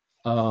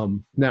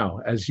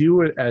 Now, as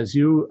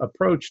you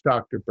approach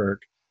Dr.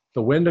 Burke,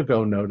 the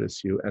Wendigo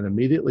notice you and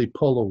immediately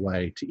pull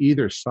away to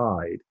either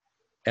side,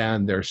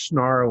 and they're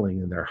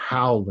snarling and they're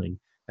howling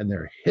and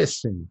they're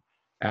hissing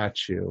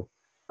at you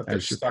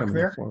as you're coming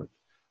there. Forward.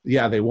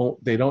 Yeah,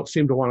 they don't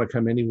seem to want to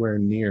come anywhere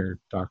near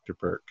Dr.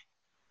 Burke.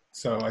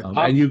 So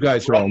and you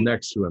guys are all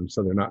next to him,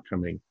 so they're not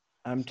coming.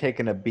 I'm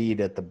taking a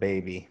bead at the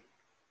baby.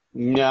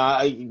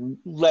 Nah,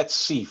 let's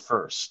see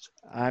first.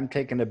 I'm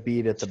taking a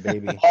bead at the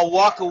baby. I'll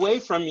walk away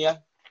from you.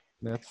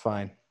 That's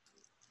fine.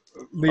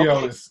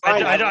 Leo is.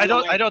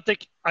 I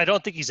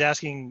don't think he's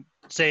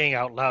saying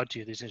out loud to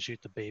you that he's gonna shoot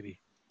the baby.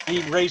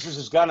 He raises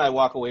his gun. I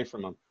walk away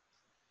from him.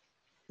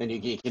 Then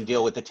you can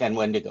deal with the 10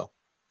 Wendigo.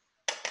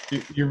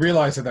 You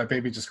realize that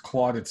baby just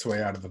clawed its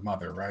way out of the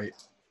mother, right?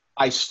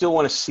 I still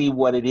want to see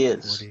what it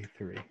is.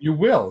 43. You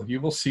will. You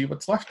will see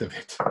what's left of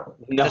it.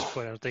 No. At this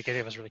point, I don't think any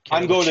of us really care.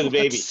 I'm going to the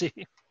baby.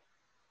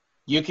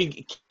 You can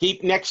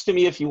keep next to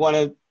me if you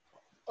want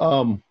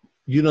to.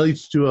 You need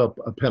to do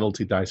a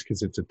penalty dice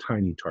because it's a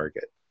tiny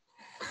target.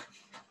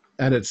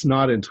 And it's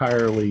not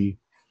entirely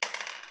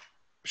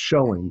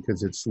showing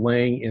because it's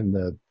laying in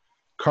the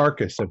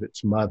carcass of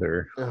its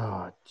mother.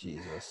 Oh,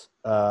 Jesus.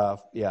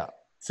 Yeah.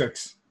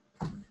 6.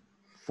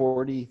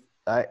 40.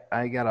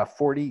 I got a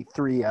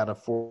 43 out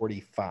of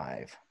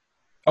 45.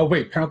 Oh,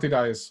 wait. Penalty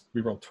die is we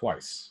roll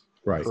twice.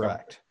 Right.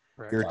 Correct.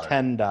 Your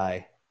 10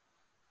 die.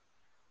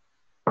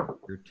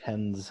 Your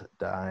 10s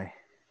die.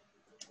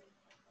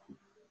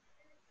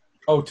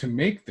 Oh, to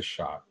make the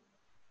shot.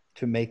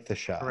 To make the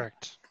shot.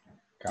 Correct.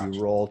 Gotcha.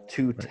 You roll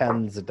 2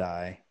 10s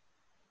die.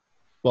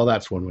 Well,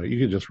 that's one way. You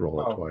can just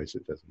roll it twice.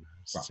 It doesn't matter.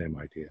 It's the same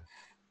idea.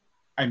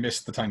 I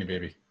missed the tiny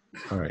baby.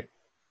 All right.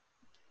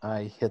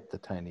 I hit the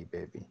tiny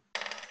baby.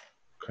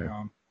 Okay.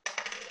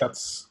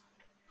 That's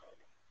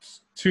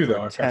 2,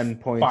 though. 10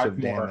 points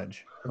of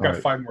damage. I've got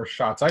 5 more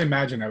shots. I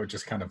imagine I would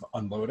just kind of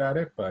unload at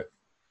it, but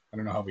I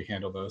don't know how we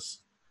handle those.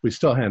 We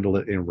still handle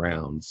it in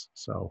rounds.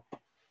 So,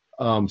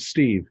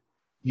 Steve,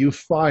 you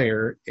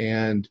fire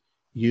and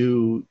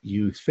you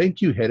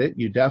think you hit it.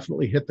 You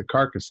definitely hit the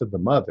carcass of the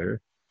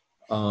mother.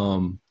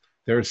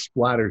 There's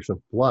splatters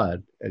of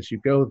blood as you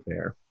go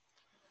there.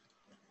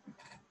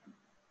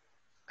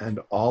 And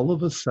all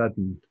of a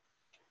sudden,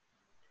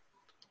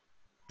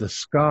 the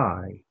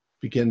sky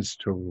begins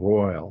to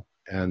roil,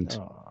 and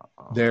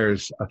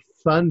there's a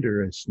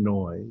thunderous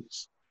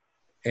noise,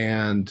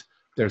 and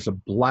there's a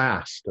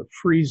blast of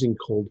freezing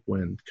cold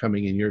wind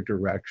coming in your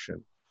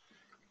direction.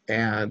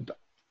 And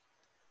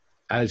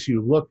as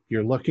you look,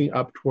 you're looking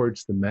up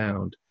towards the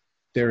mound.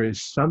 There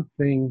is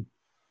something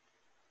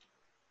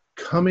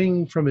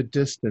coming from a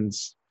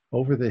distance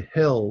over the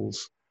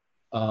hills,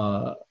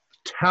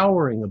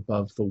 towering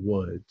above the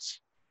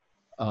woods.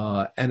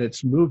 And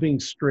it's moving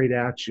straight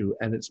at you,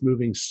 and it's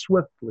moving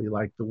swiftly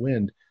like the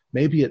wind.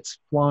 Maybe it's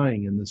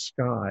flying in the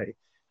sky,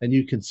 and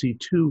you can see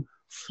 2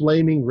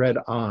 flaming red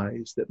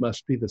eyes that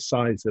must be the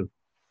size of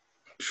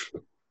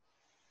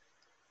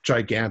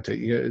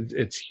gigantic.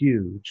 It's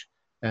huge.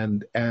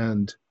 And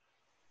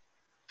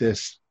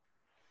this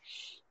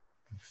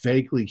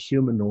vaguely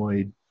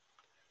humanoid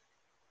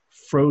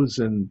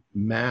frozen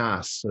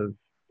mass of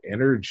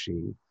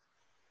energy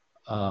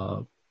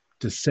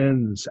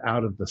descends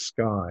out of the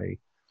sky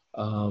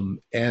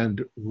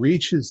and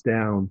reaches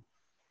down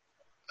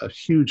a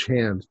huge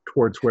hand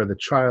towards where the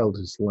child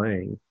is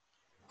laying.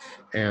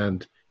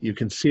 And you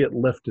can see it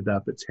lifted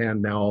up, its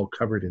hand now all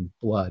covered in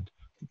blood.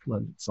 The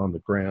blood that's on the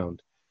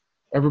ground.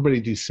 Everybody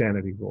do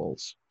sanity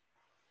rolls.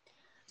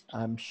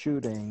 I'm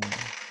shooting.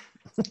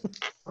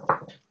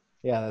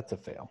 Yeah, that's a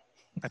fail.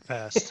 I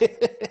passed.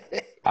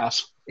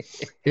 Pass.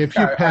 If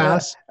you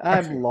pass,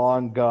 I'm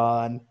long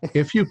gone.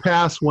 If you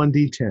pass,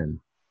 1d10.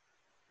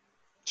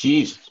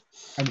 Jesus.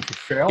 And if you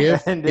fail?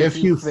 If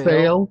you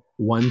fail,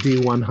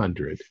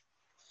 1d100.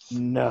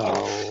 No.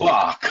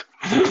 Fuck.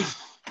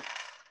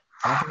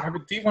 I have a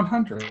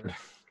D100.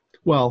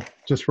 Well,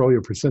 just roll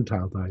your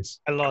percentile dice.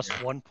 I lost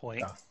 1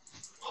 point.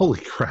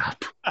 Holy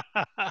crap.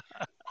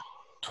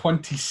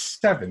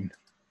 27.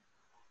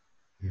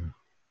 Yeah.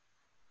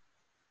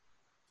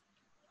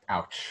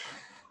 Ouch.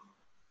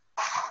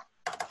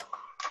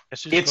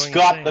 It's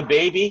got the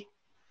baby.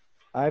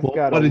 I've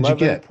got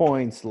 11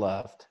 points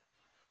left.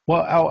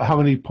 Well, how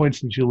many points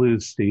did you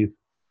lose, Steve?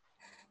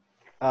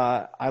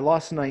 I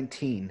lost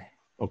 19.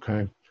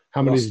 Okay.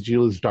 How many did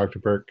you lose, Dr.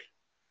 Burke?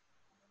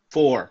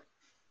 4.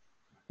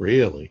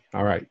 Really?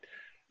 All right.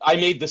 I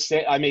made the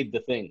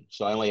thing,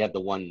 so I only had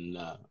the one.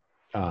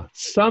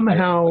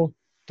 Somehow,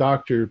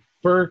 Dr.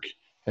 Burke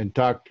and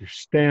Dr.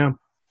 Stamp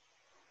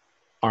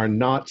are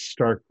not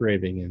stark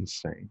raving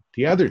insane.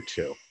 The other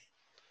two,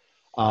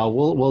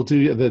 we'll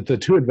do the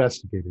 2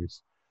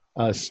 investigators.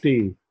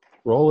 Steve,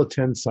 roll a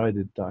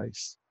 10-sided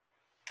dice.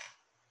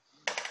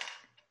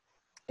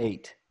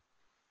 8.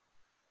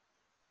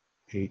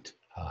 8.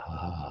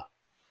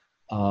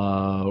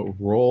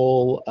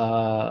 Roll.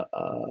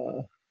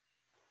 What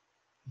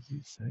does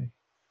he say?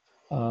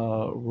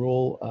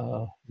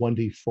 Roll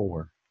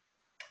 1d4.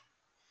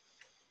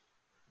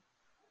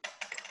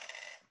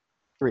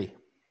 3.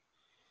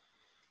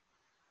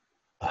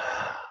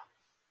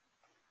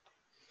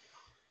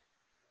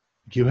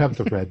 You have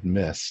the red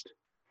mist.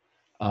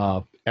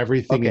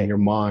 Everything in your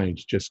mind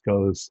just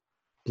goes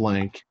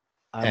blank.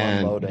 I'm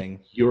unloading.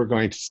 You're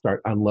going to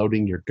start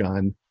unloading your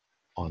gun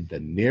on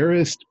the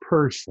nearest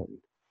person.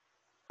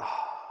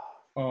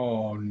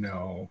 Oh,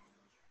 no.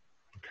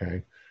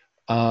 Okay.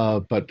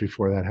 But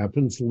before that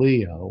happens,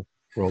 Leo,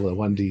 roll a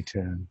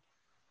 1d10.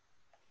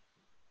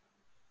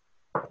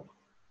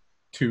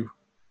 2.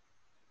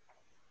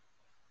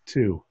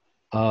 2.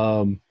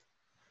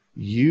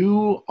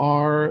 You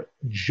are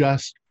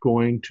just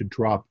going to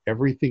drop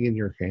everything in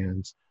your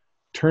hands,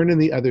 turn in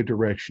the other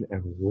direction,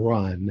 and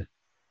run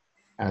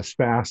as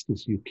fast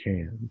as you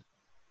can.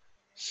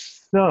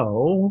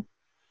 So,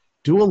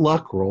 do a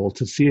luck roll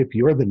to see if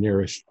you're the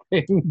nearest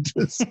thing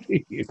to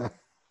Steve.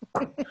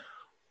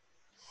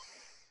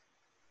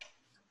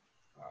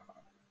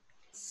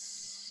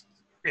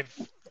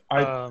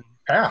 I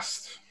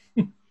passed.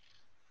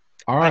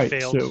 All right. I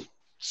failed. So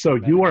So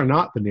you are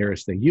not the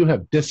nearest thing. You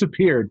have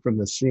disappeared from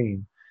the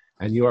scene,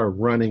 and you are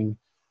running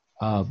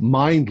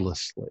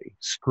mindlessly,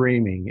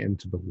 screaming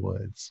into the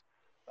woods.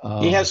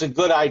 He has a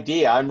good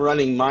idea. I'm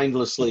running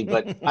mindlessly,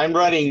 but I'm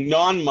running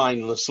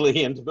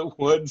non-mindlessly into the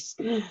woods.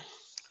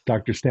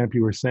 Dr. Stamp,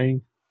 you were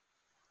saying?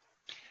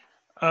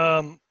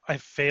 I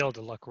failed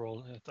a luck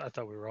roll. I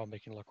thought we were all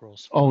making luck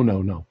rolls. Oh,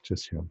 no,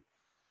 just him.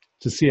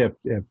 To see if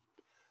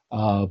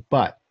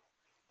but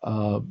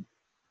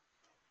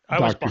I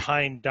was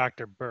behind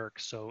Dr. Burke,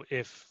 so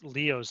if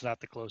Leo's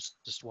not the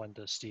closest one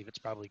to Steve, it's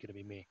probably going to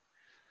be me.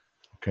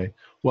 Okay.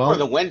 Well, or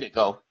the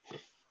Wendigo.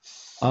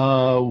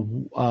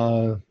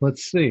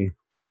 Let's see.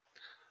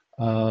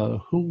 Who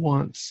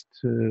wants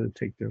to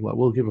take their luck?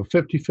 We'll give a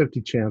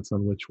 50-50 chance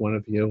on which one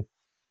of you.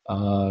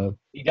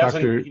 He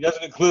doesn't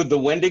include the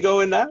Wendigo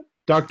in that?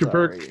 Dr.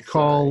 Burke,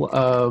 call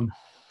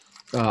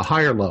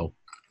high or low?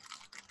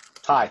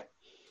 High.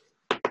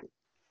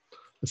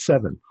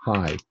 7,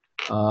 high.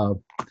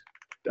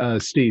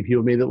 Steve, you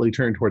immediately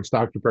turn towards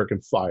Dr. Burke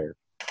and fire.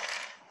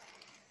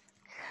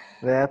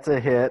 That's a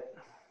hit.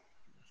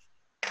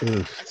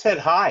 I said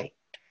high.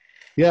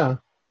 Yeah,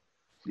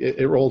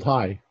 it rolled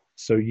high.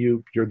 So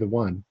you're the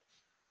one.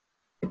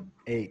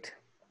 8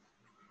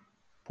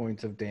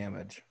 points of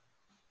damage.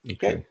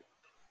 Okay.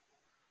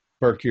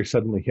 Burke, you're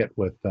suddenly hit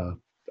with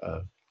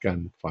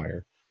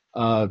gunfire.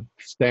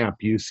 Stamp,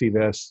 you see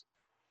this.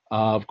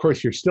 Of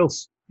course, you're still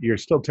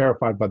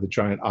terrified by the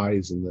giant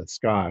eyes in the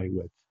sky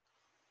with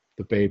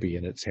the baby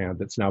in its hand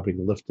that's now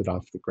being lifted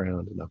off the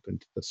ground and up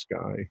into the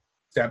sky.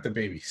 Stab the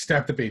baby.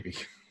 Stab the baby.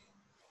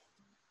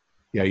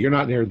 Yeah, you're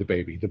not near the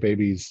baby. The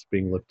baby's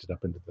being lifted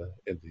up into the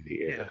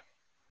air. Yeah.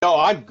 No,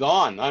 I'm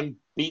gone. I'm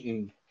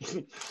beaten.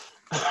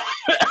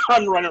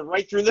 I'm running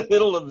right through the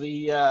middle of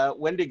the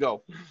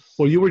Wendigo.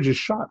 Well, you were just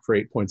shot for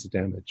 8 points of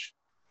damage.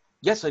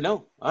 Yes, I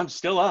know. I'm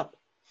still up.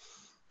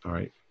 All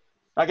right.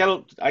 I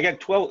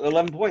got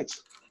 11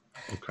 points.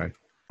 Okay.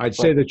 I'd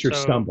say that you're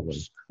stumbling.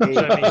 So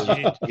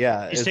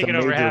he's taking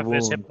over half wound.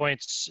 his hit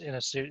points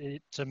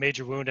it's a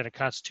major wound and a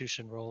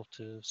constitution roll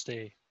to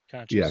stay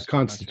conscious. Yeah,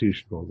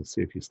 constitution roll to see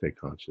if you stay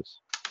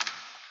conscious.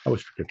 I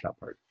always forget that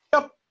part.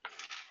 Yep.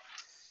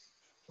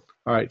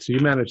 All right, so you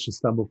managed to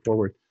stumble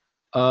forward.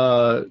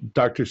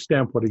 Dr.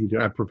 Stamp, what are you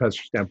doing?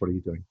 Professor Stamp, what are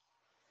you doing?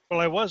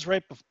 Well, I was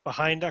right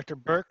behind Dr.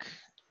 Burke,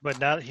 but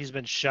now that he's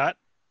been shot,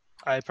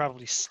 I'd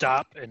probably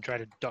stop and try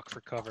to duck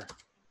for cover.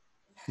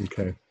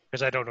 Okay.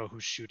 Because I don't know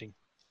who's shooting.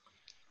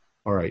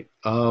 All right.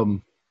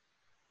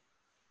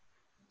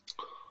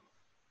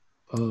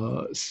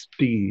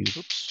 Steve,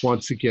 oops.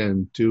 Once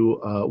again, do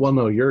well.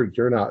 No,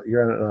 you're not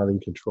in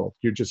control.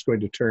 You're just going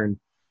to turn.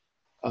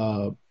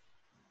 I'll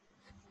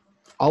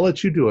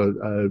let you do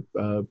a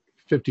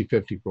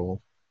 50-50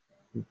 roll.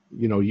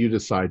 You know, you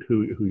decide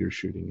who you're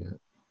shooting at.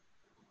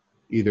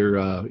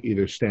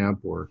 Either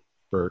Stamp or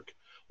Burke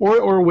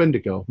or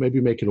Wendigo.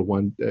 Maybe make it a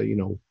one.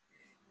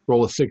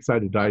 Roll a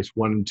 6-sided dice,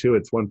 1 and 2.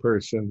 It's one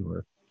person.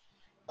 Or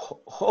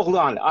hold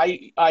on,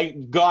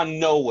 I've gone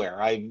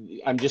nowhere.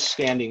 I'm just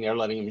standing there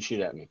letting him shoot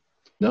at me.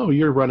 No,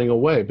 you're running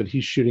away, but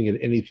he's shooting at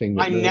anything.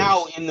 I'm moves.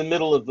 Now in the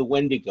middle of the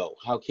Wendigo.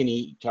 How can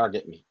he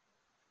target me?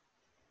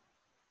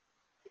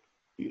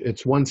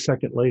 It's 1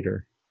 second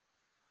later.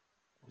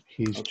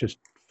 He's just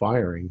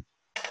firing.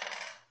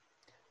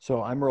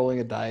 So I'm rolling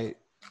a die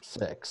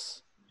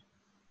 6.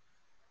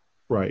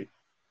 Right.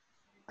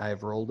 I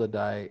have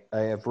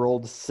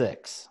rolled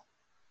 6.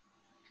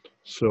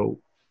 So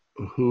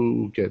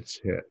who gets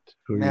hit?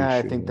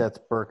 I think that's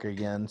Burke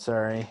again.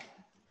 Sorry.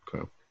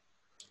 Okay.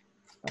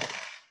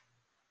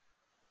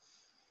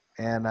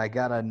 And I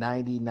got a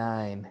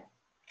 99.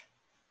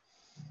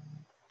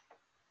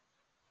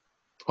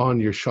 On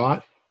your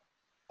shot?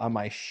 On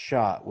my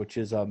shot, which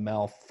is a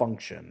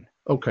malfunction.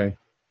 Okay.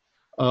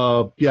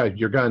 Yeah,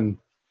 your gun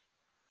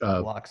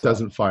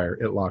doesn't fire.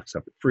 It locks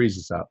up. It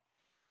freezes up.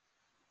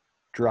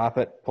 Drop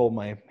it, pull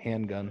my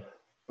handgun.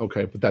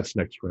 Okay, but that's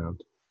next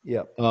round.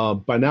 Yep.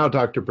 By now,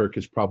 Dr. Burke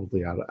is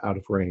probably out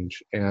of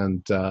range,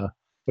 and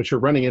but you're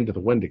running into the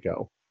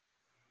Wendigo.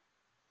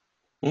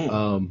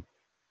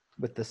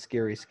 With the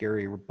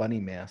scary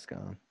bunny mask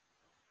on.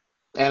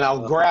 And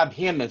I'll grab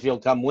him if he'll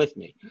come with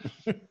me.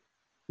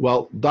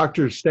 Well,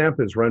 Dr.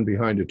 Stamp has run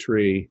behind a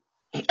tree.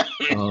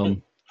 What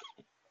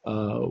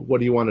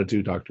do you want to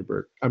do, Dr.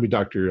 Burke? I mean,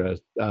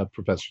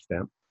 Professor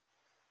Stamp.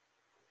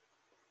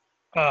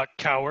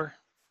 Cower.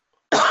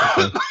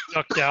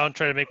 Duck down,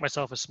 try to make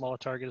myself as small a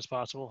target as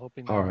possible,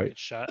 hoping that I get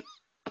shot.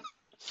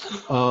 He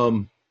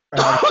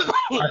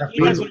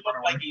doesn't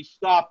look like he's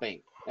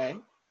stopping. Okay?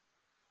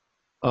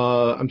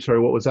 I'm sorry,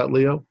 what was that,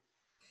 Leo?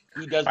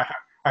 He does. I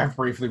have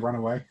briefly run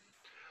away.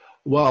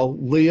 Well,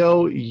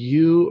 Leo,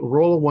 you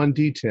roll a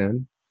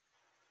 1d10.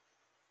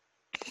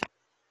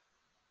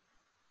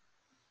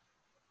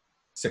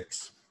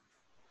 6.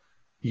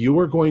 You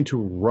are going to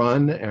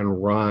run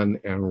and run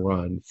and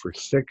run for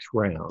 6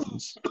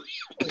 rounds.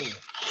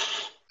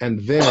 And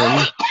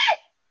then...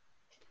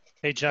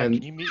 Hey, John,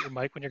 can you mute your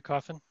mic when you're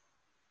coughing?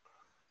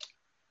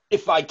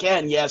 If I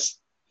can, yes.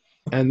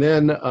 And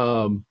then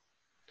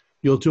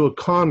you'll do a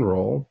con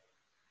roll.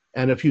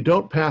 And if you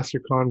don't pass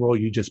your con roll,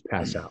 you just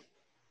pass out.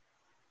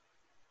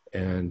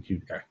 And you,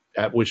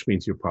 which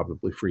means you'll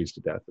probably freeze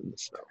to death in the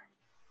snow.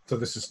 So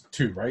this is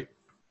 2, right?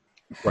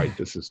 Right,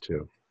 this is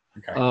 2.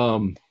 Okay.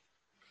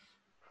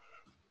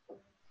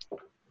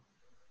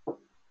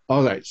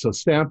 All right, so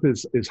Stamp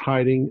is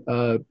hiding.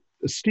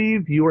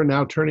 Steve, you are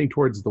now turning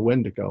towards the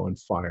Wendigo and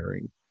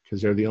firing,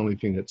 because they're the only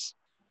thing that's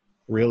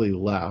really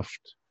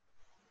left.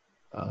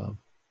 Go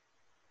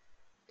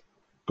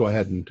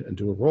ahead and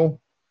do a roll.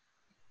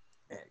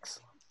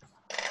 Excellent.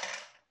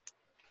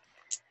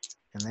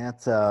 And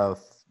that's a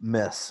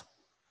miss.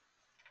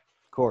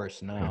 Of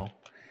course, now. Okay.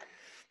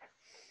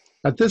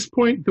 At this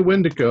point, the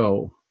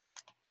Wendigo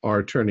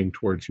are turning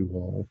towards you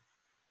all.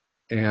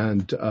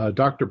 And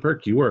Dr.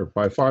 Burke, you are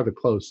by far the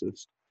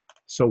closest.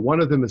 So one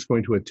of them is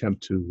going to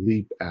attempt to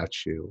leap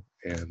at you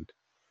and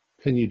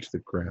pin you to the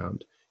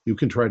ground. You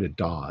can try to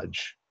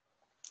dodge.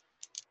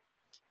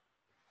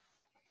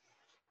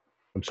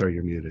 I'm sorry,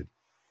 you're muted.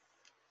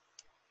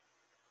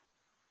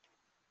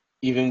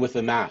 Even with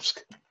the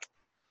mask.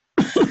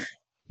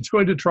 It's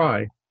going to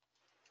try.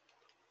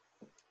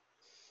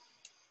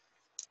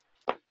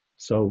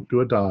 So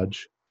do a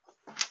dodge.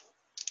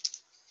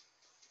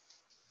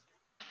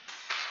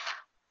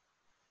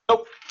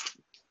 Nope.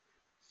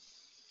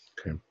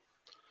 Okay.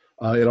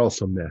 It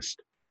also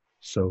missed.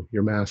 So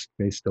your mask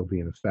may still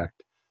be in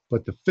effect.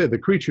 But the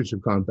creatures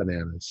have gone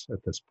bananas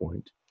at this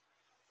point.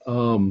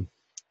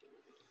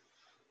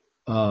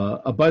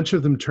 A bunch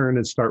of them turn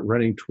and start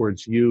running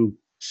towards you,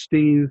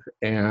 Steve,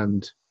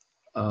 and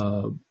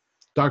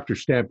Dr.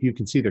 Stamp. You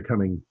can see they're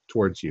coming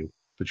towards you,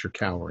 but you're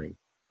cowering.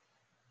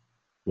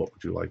 What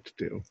would you like to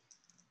do?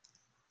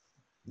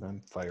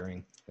 I'm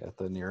firing at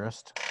the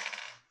nearest.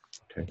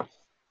 Okay.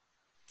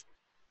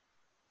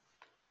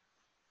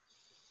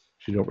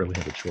 You don't really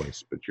have a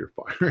choice, but you're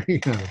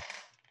firing.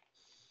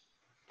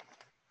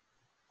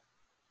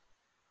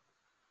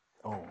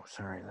 Oh,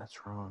 sorry,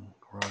 that's wrong.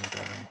 Wrong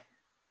guy.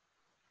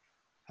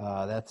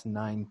 That's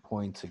 9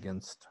 points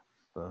against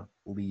the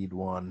lead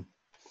one.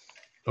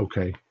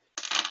 Okay.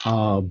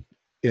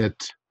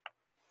 It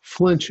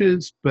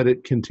flinches, but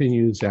it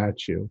continues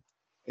at you.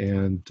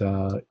 And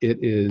it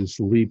is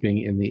leaping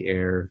in the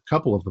air. A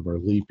couple of them are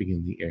leaping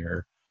in the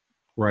air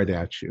right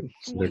at you.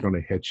 So they're going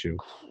to hit you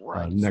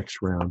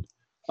next round.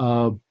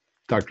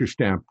 Dr.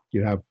 Stamp,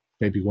 you have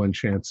maybe one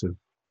chance of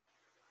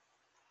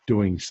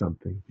doing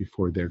something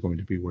before they're going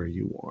to be where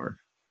you are.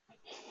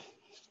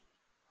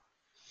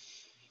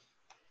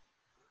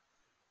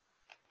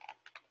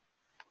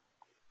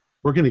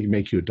 We're going to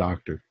make you a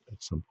doctor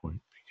at some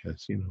point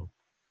because, you know.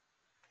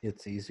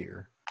 It's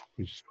easier.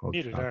 We just call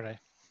Muted, aren't I?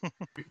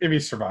 If he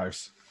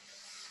survives.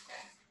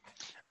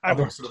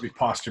 Otherwise, it'll be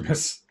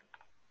posthumous.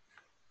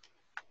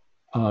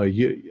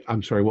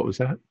 I'm sorry, what was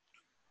that?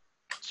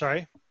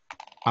 Sorry?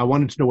 I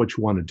wanted to know what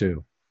you want to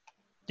do.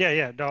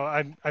 Yeah. No,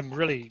 I'm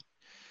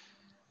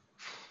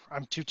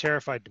too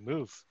terrified to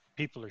move.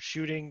 People are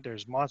shooting.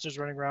 There's monsters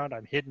running around.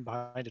 I'm hidden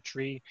behind a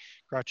tree,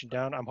 crouching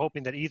down. I'm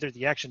hoping that either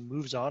the action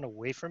moves on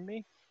away from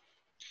me,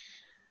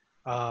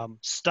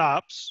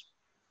 stops,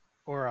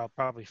 or I'll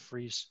probably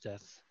freeze to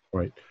death.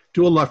 Right.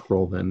 Do a luck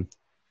roll then.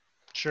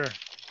 Sure.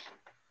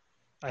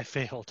 I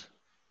failed.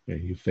 Yeah,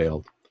 you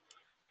failed.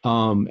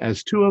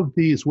 As 2 of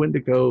these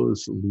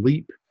Wendigos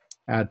leap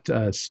at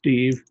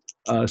Steve,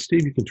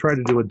 Steve, you can try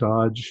to do a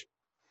dodge.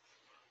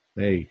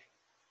 They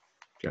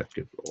got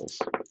good rolls.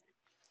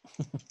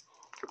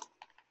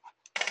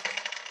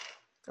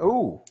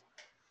 Oh,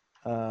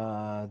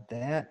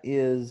 that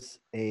is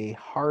a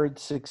hard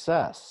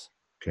success.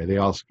 Okay, they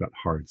also got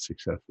hard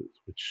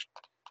successes, which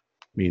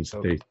means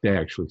they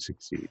actually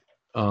succeed.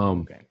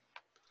 Okay.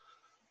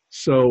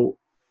 So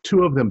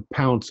 2 of them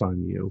pounce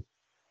on you,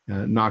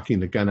 knocking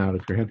the gun out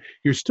of your hand.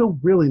 You're still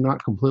really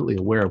not completely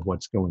aware of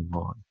what's going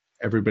on.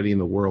 Everybody in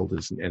the world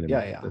is an enemy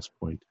at this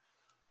point.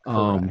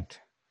 Correct.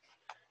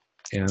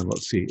 And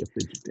let's see if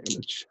they do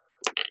damage.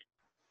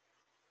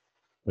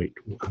 Wait,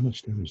 how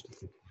much damage did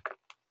they do?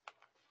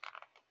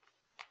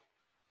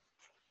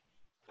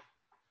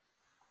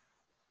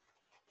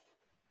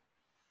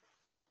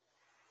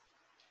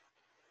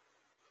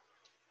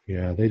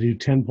 Yeah, they do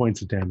 10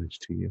 points of damage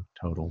to you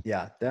total.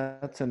 Yeah,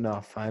 that's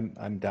enough.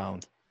 I'm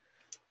down.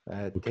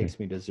 It takes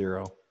me to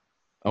 0.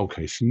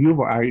 Okay, so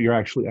you're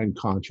actually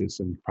unconscious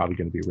and probably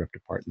going to be ripped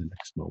apart in the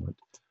next moment.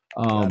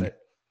 Got it.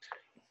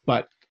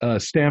 But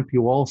Stamp,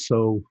 you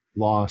also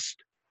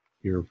lost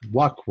your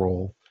luck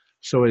roll.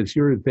 So as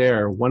you're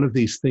there, one of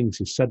these things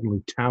is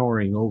suddenly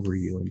towering over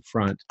you in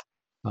front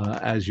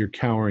as you're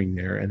cowering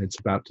there, and it's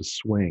about to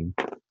swing.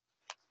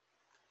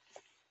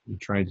 You're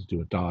trying to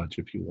do a dodge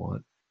if you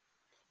want.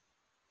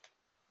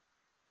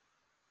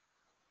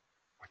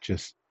 Or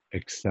just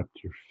accept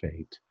your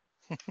fate.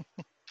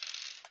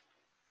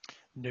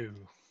 No.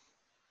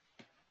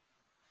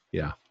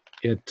 Yeah,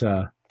 it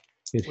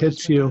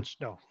hits you.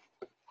 No,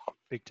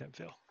 Big 10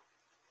 fail.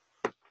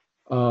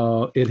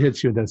 It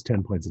hits you and does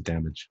 10 points of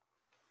damage.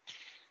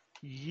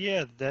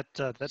 Yeah, that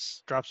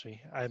drops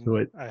me. I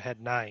had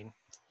 9.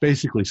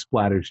 Basically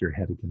splatters your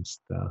head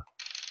against the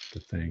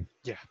thing.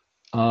 Yeah.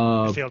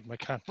 I failed my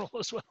con roll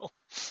as well.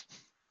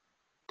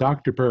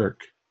 Dr.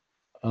 Burke,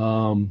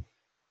 the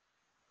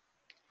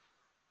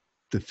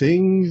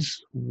things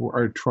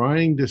are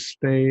trying to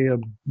stay a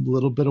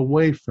little bit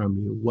away from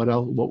you. What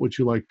else? What would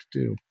you like to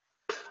do?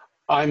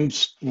 I'm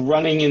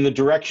running in the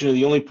direction of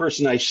the only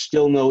person I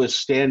still know is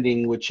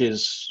standing, which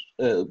is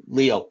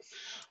Leo.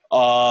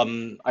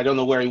 I don't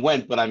know where he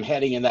went, but I'm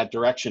heading in that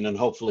direction and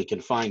hopefully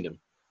can find him.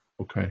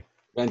 Okay.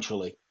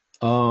 Eventually.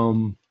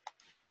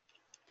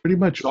 Pretty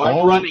much. So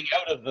I'm running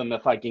out of them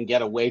if I can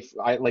get away.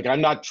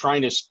 I'm not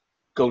trying to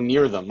go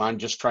near them. I'm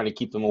just trying to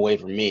keep them away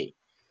from me.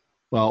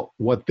 Well,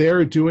 what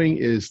they're doing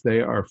is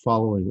they are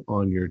following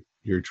on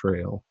your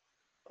trail.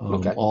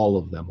 Okay. All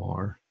of them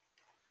are.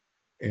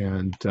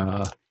 And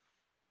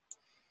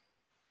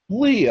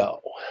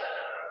Leo.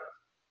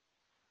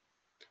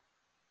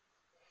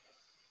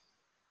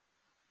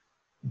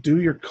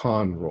 Do your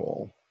con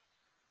roll.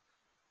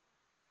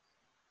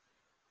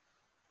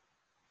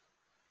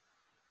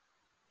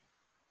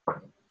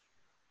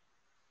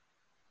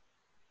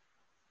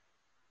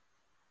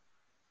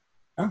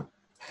 Oh.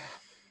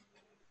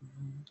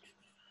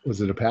 Was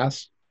it a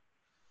pass?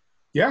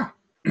 Yeah.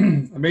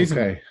 Amazing.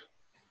 Okay.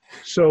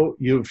 So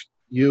you've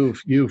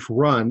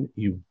run.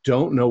 You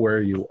don't know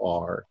where you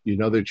are. You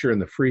know that you're in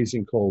the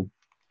freezing cold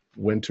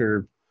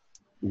winter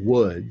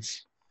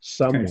woods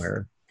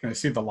somewhere. Can I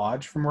see the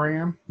lodge from where I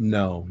am?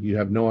 No, you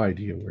have no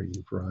idea where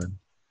you've run.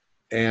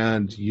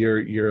 And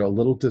you're a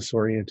little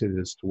disoriented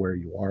as to where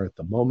you are at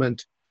the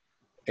moment,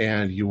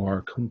 and you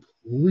are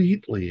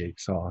completely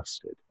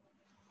exhausted.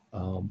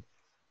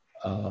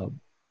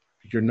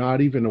 You're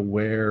not even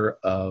aware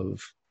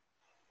of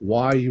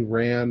why you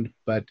ran,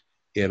 but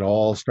it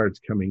all starts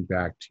coming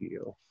back to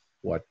you,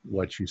 what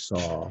you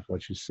saw,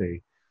 what you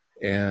see.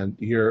 And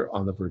you're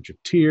on the verge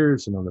of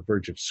tears and on the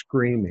verge of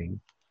screaming.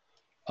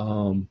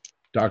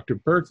 Dr.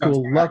 Burke,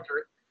 do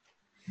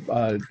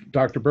a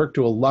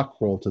luck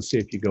roll to see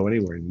if you go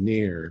anywhere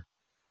near.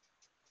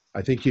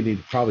 I think you need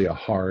probably a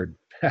hard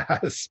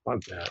pass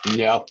on that.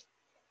 Yeah.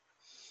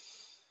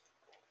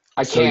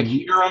 I can't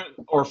hear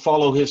him or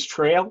follow his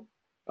trail?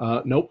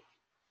 Nope.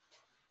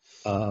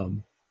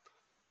 And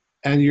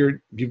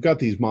you've got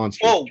these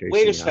monsters. Oh,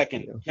 wait a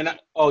second. Can I?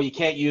 Oh, you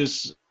can't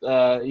use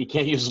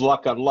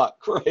luck on luck,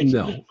 right?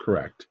 No,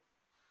 correct.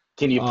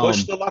 Can you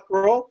push the luck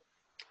roll?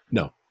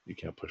 No, you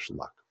can't push the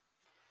luck.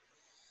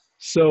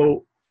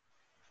 So,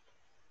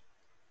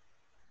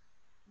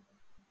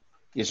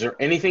 is there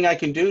anything I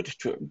can do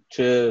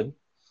to?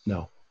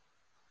 No.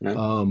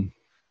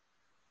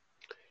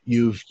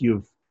 You've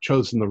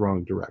chosen the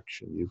wrong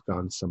direction. You've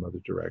gone some other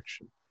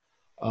direction.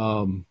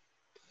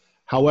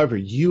 However,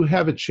 you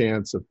have a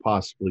chance of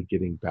possibly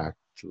getting back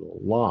to the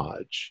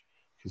lodge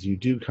because you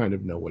do kind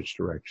of know which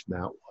direction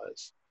that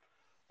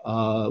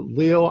was.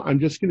 Leo, I'm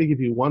just going to give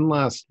you one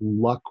last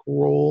luck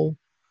roll.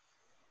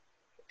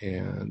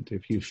 And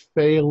if you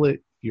fail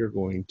it, you're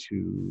going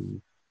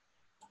to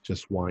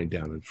just wind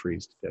down and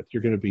freeze to death.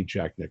 You're going to be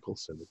Jack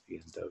Nicholson at the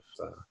end of...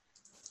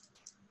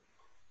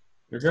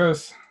 Here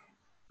goes.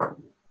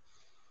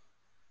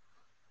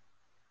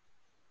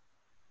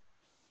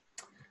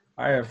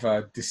 I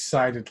have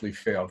decidedly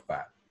failed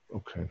that.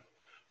 Okay.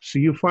 So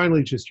you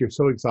finally you're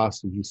so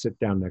exhausted, you sit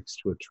down next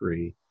to a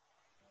tree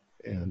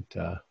and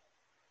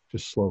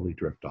just slowly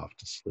drift off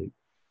to sleep.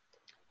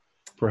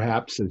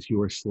 Perhaps as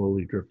you are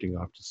slowly drifting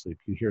off to sleep,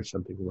 you hear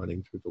something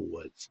running through the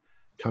woods,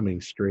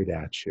 coming straight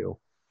at you.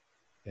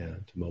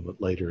 And a moment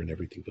later, and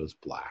everything goes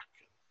black.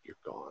 You're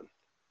gone.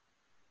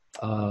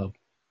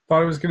 Thought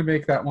I was going to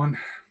make that one.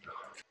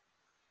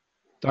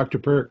 Dr.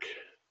 Burke,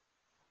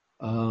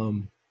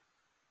 you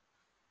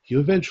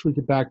eventually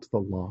get back to the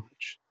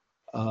lodge.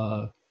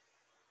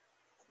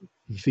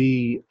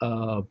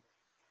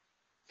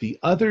 The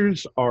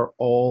others are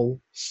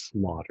all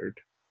slaughtered.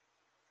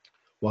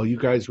 While you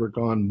guys were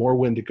gone, more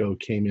Wendigo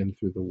came in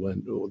through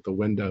the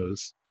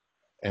windows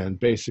and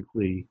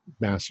basically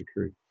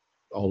massacred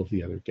all of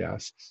the other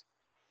guests.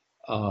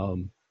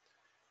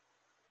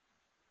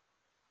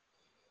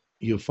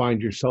 You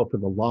find yourself in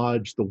the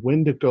lodge. The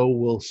Wendigo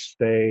will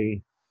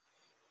stay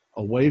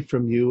away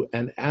from you,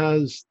 and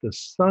as the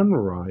sun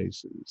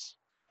rises,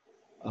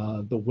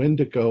 the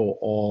Wendigo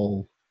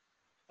all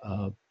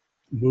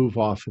move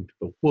off into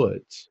the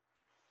woods.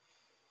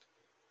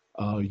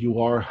 You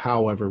are,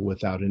 however,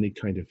 without any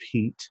kind of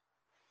heat.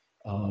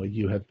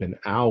 You have been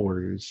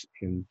hours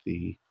in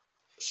the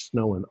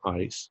snow and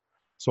ice.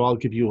 So I'll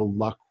give you a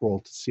luck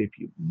roll to see if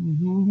you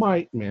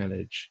might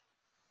manage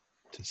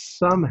to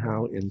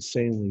somehow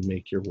insanely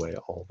make your way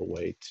all the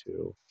way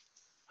to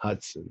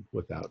Hudson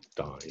without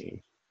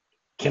dying.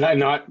 Can I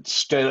not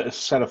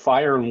set a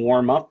fire and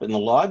warm up in the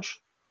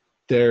lodge?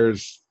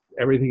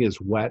 Everything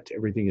is wet.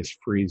 Everything is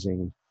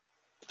freezing.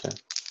 Okay.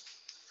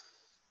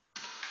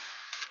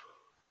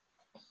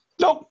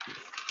 Nope.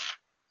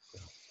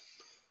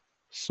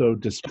 So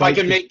despite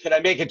can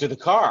I make it to the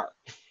car?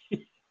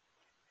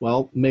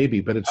 Well,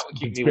 maybe, but it's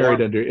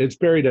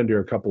buried under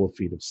a couple of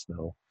feet of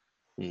snow.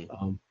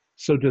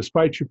 So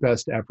despite your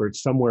best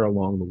efforts, somewhere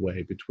along the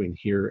way between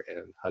here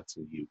and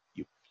Hudson, you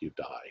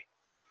die.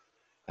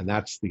 And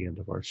that's the end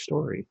of our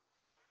story.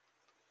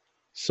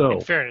 So,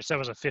 in fairness, that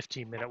was a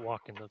 15-minute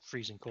walk in the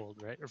freezing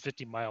cold, right? Or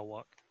 50-mile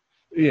walk.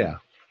 Yeah.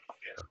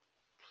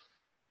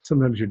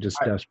 Sometimes you're just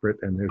desperate,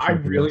 and there's. I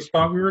really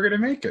thought we were going to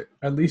make it.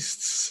 At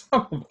least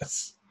some of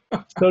us.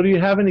 So, do you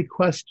have any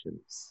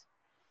questions?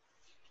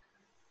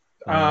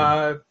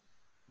 No,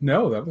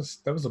 that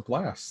was a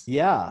blast.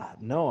 Yeah,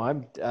 no,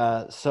 I'm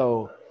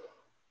so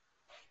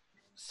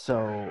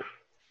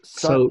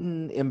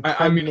Sutton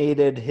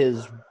impregnated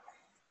his.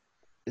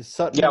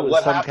 Sutton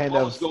was some kind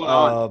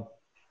of.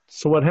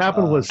 So what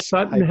happened was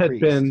Sutton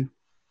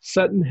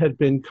had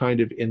been kind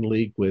of in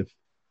league with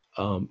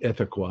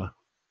Ithaca,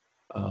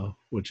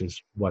 which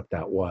is what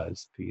that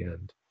was at the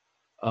end.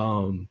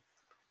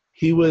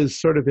 He was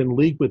sort of in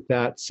league with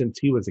that since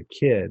he was a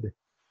kid,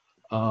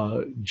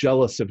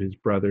 jealous of his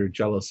brother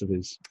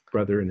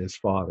and his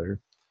father.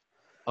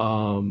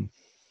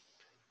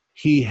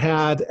 He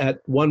had at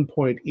one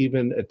point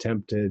even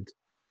attempted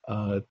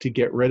to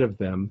get rid of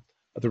them.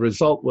 The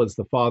result was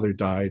the father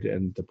died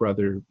and the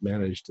brother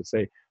managed to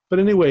say. But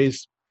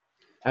anyways,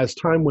 as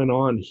time went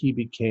on, he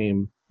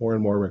became more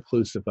and more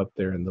reclusive up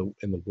there in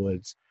the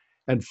woods.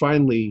 And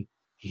finally,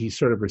 he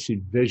sort of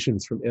received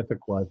visions from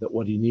Ithaca that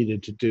what he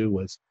needed to do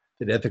was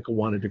that Ithaca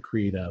wanted to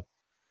create a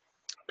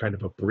kind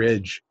of a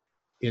bridge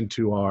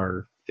into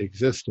our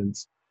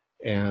existence.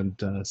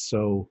 And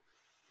so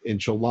in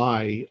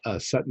July,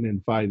 Sutton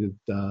invited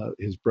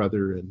his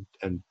brother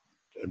and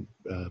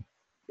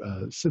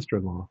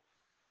sister-in-law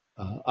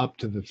up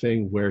to the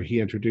thing where he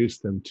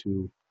introduced them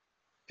to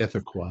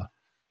Ithaca.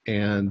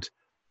 And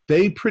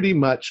they pretty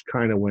much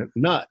kind of went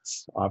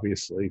nuts,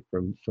 obviously,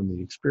 from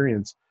the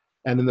experience.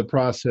 And in the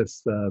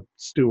process,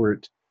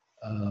 Stuart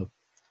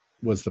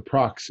was the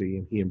proxy,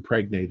 and he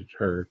impregnated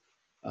her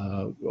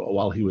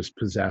while he was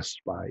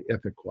possessed by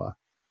Ithaca.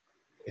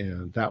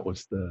 And that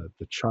was the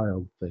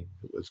child thing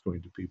that was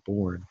going to be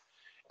born.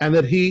 And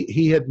that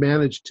he had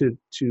managed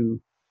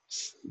to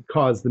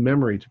cause the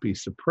memory to be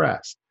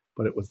suppressed,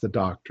 but it was the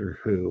doctor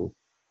who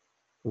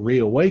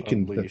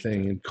reawakened the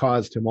thing and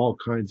caused him all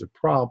kinds of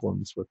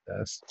problems with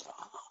this.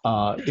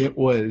 It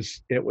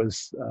was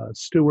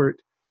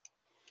Stuart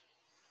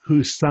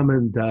who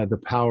summoned the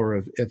power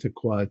of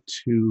Ithaca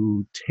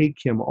to take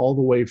him all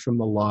the way from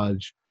the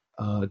lodge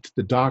to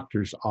the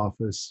doctor's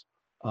office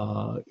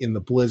in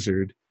the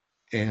blizzard,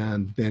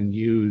 and then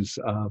use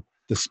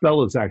the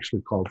spell is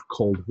actually called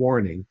Cold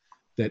Warning,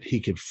 that he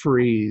could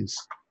freeze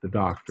the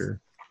doctor.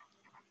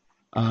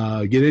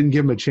 You didn't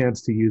give him a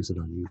chance to use it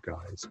on you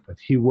guys, but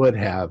he would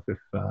have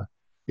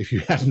if you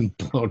hadn't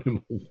blown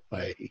him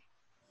away.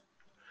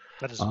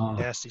 That is a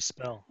nasty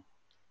spell.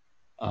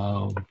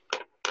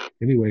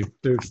 Anyway,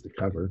 there's the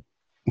cover.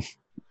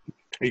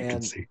 You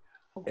can see.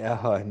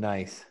 Yeah,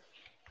 nice.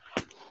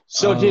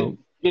 So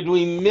did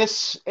we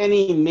miss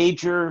any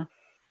major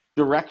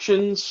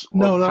directions?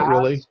 No, not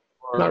really.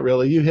 Not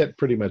really. You hit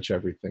pretty much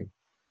everything.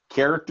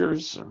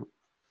 Characters?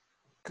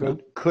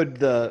 Could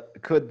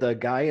the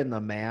guy in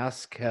the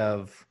mask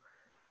have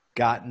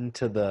gotten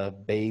to the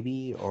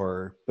baby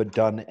but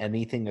done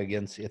anything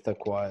against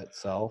Ithaca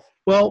itself?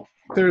 Well,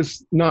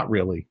 there's not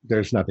really.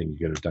 There's nothing you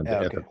could have done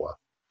to Ithaca.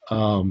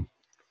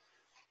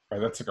 Right,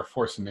 that's like a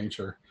force of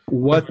nature.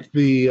 What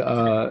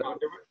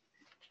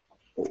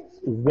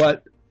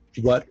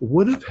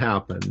would have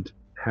happened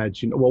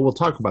had you? Well, we'll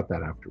talk about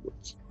that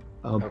afterwards.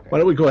 Why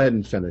don't we go ahead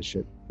and finish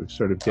it? We've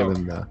sort of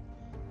given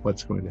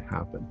what's going to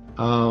happen.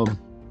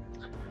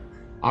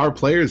 Our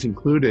players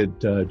included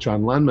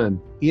John Lundman,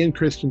 Ian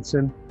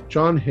Christensen,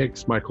 John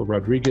Hicks, Michael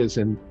Rodriguez,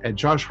 and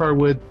Josh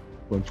Harwood,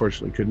 who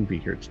unfortunately couldn't be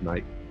here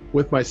tonight.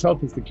 With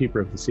myself as the keeper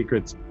of the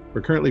secrets, we're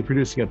currently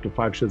producing up to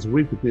 5 shows a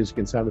week with music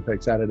and sound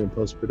effects added in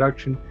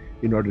post-production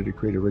in order to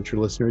create a richer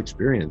listener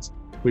experience.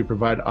 We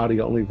provide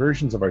audio-only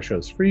versions of our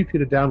shows free for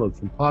you to download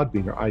from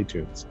Podbean or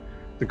iTunes.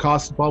 The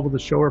costs involved with the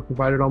show are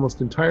provided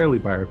almost entirely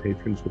by our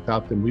patrons.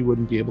 Without them, we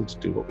wouldn't be able to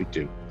do what we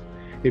do.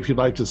 If you'd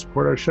like to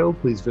support our show,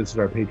 please visit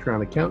our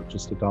Patreon account.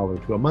 Just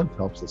 $1 to a month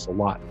helps us a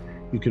lot.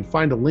 You can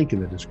find a link in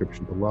the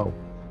description below.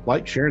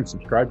 Like, share, and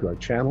subscribe to our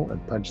channel,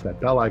 and punch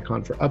that bell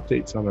icon for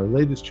updates on our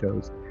latest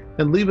shows.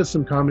 And leave us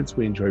some comments.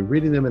 We enjoy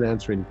reading them and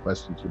answering any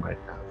questions you might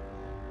have.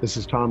 This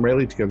is Tom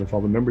Rayleigh, together with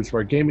all the members of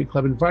our gaming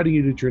club, inviting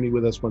you to journey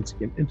with us once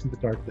again into the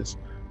darkness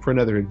for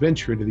another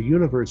adventure into the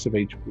universe of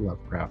H.P.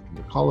 Lovecraft and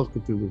the Call of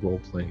Cthulhu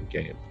role-playing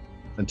game.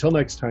 Until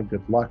next time,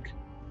 good luck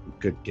and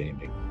good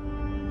gaming.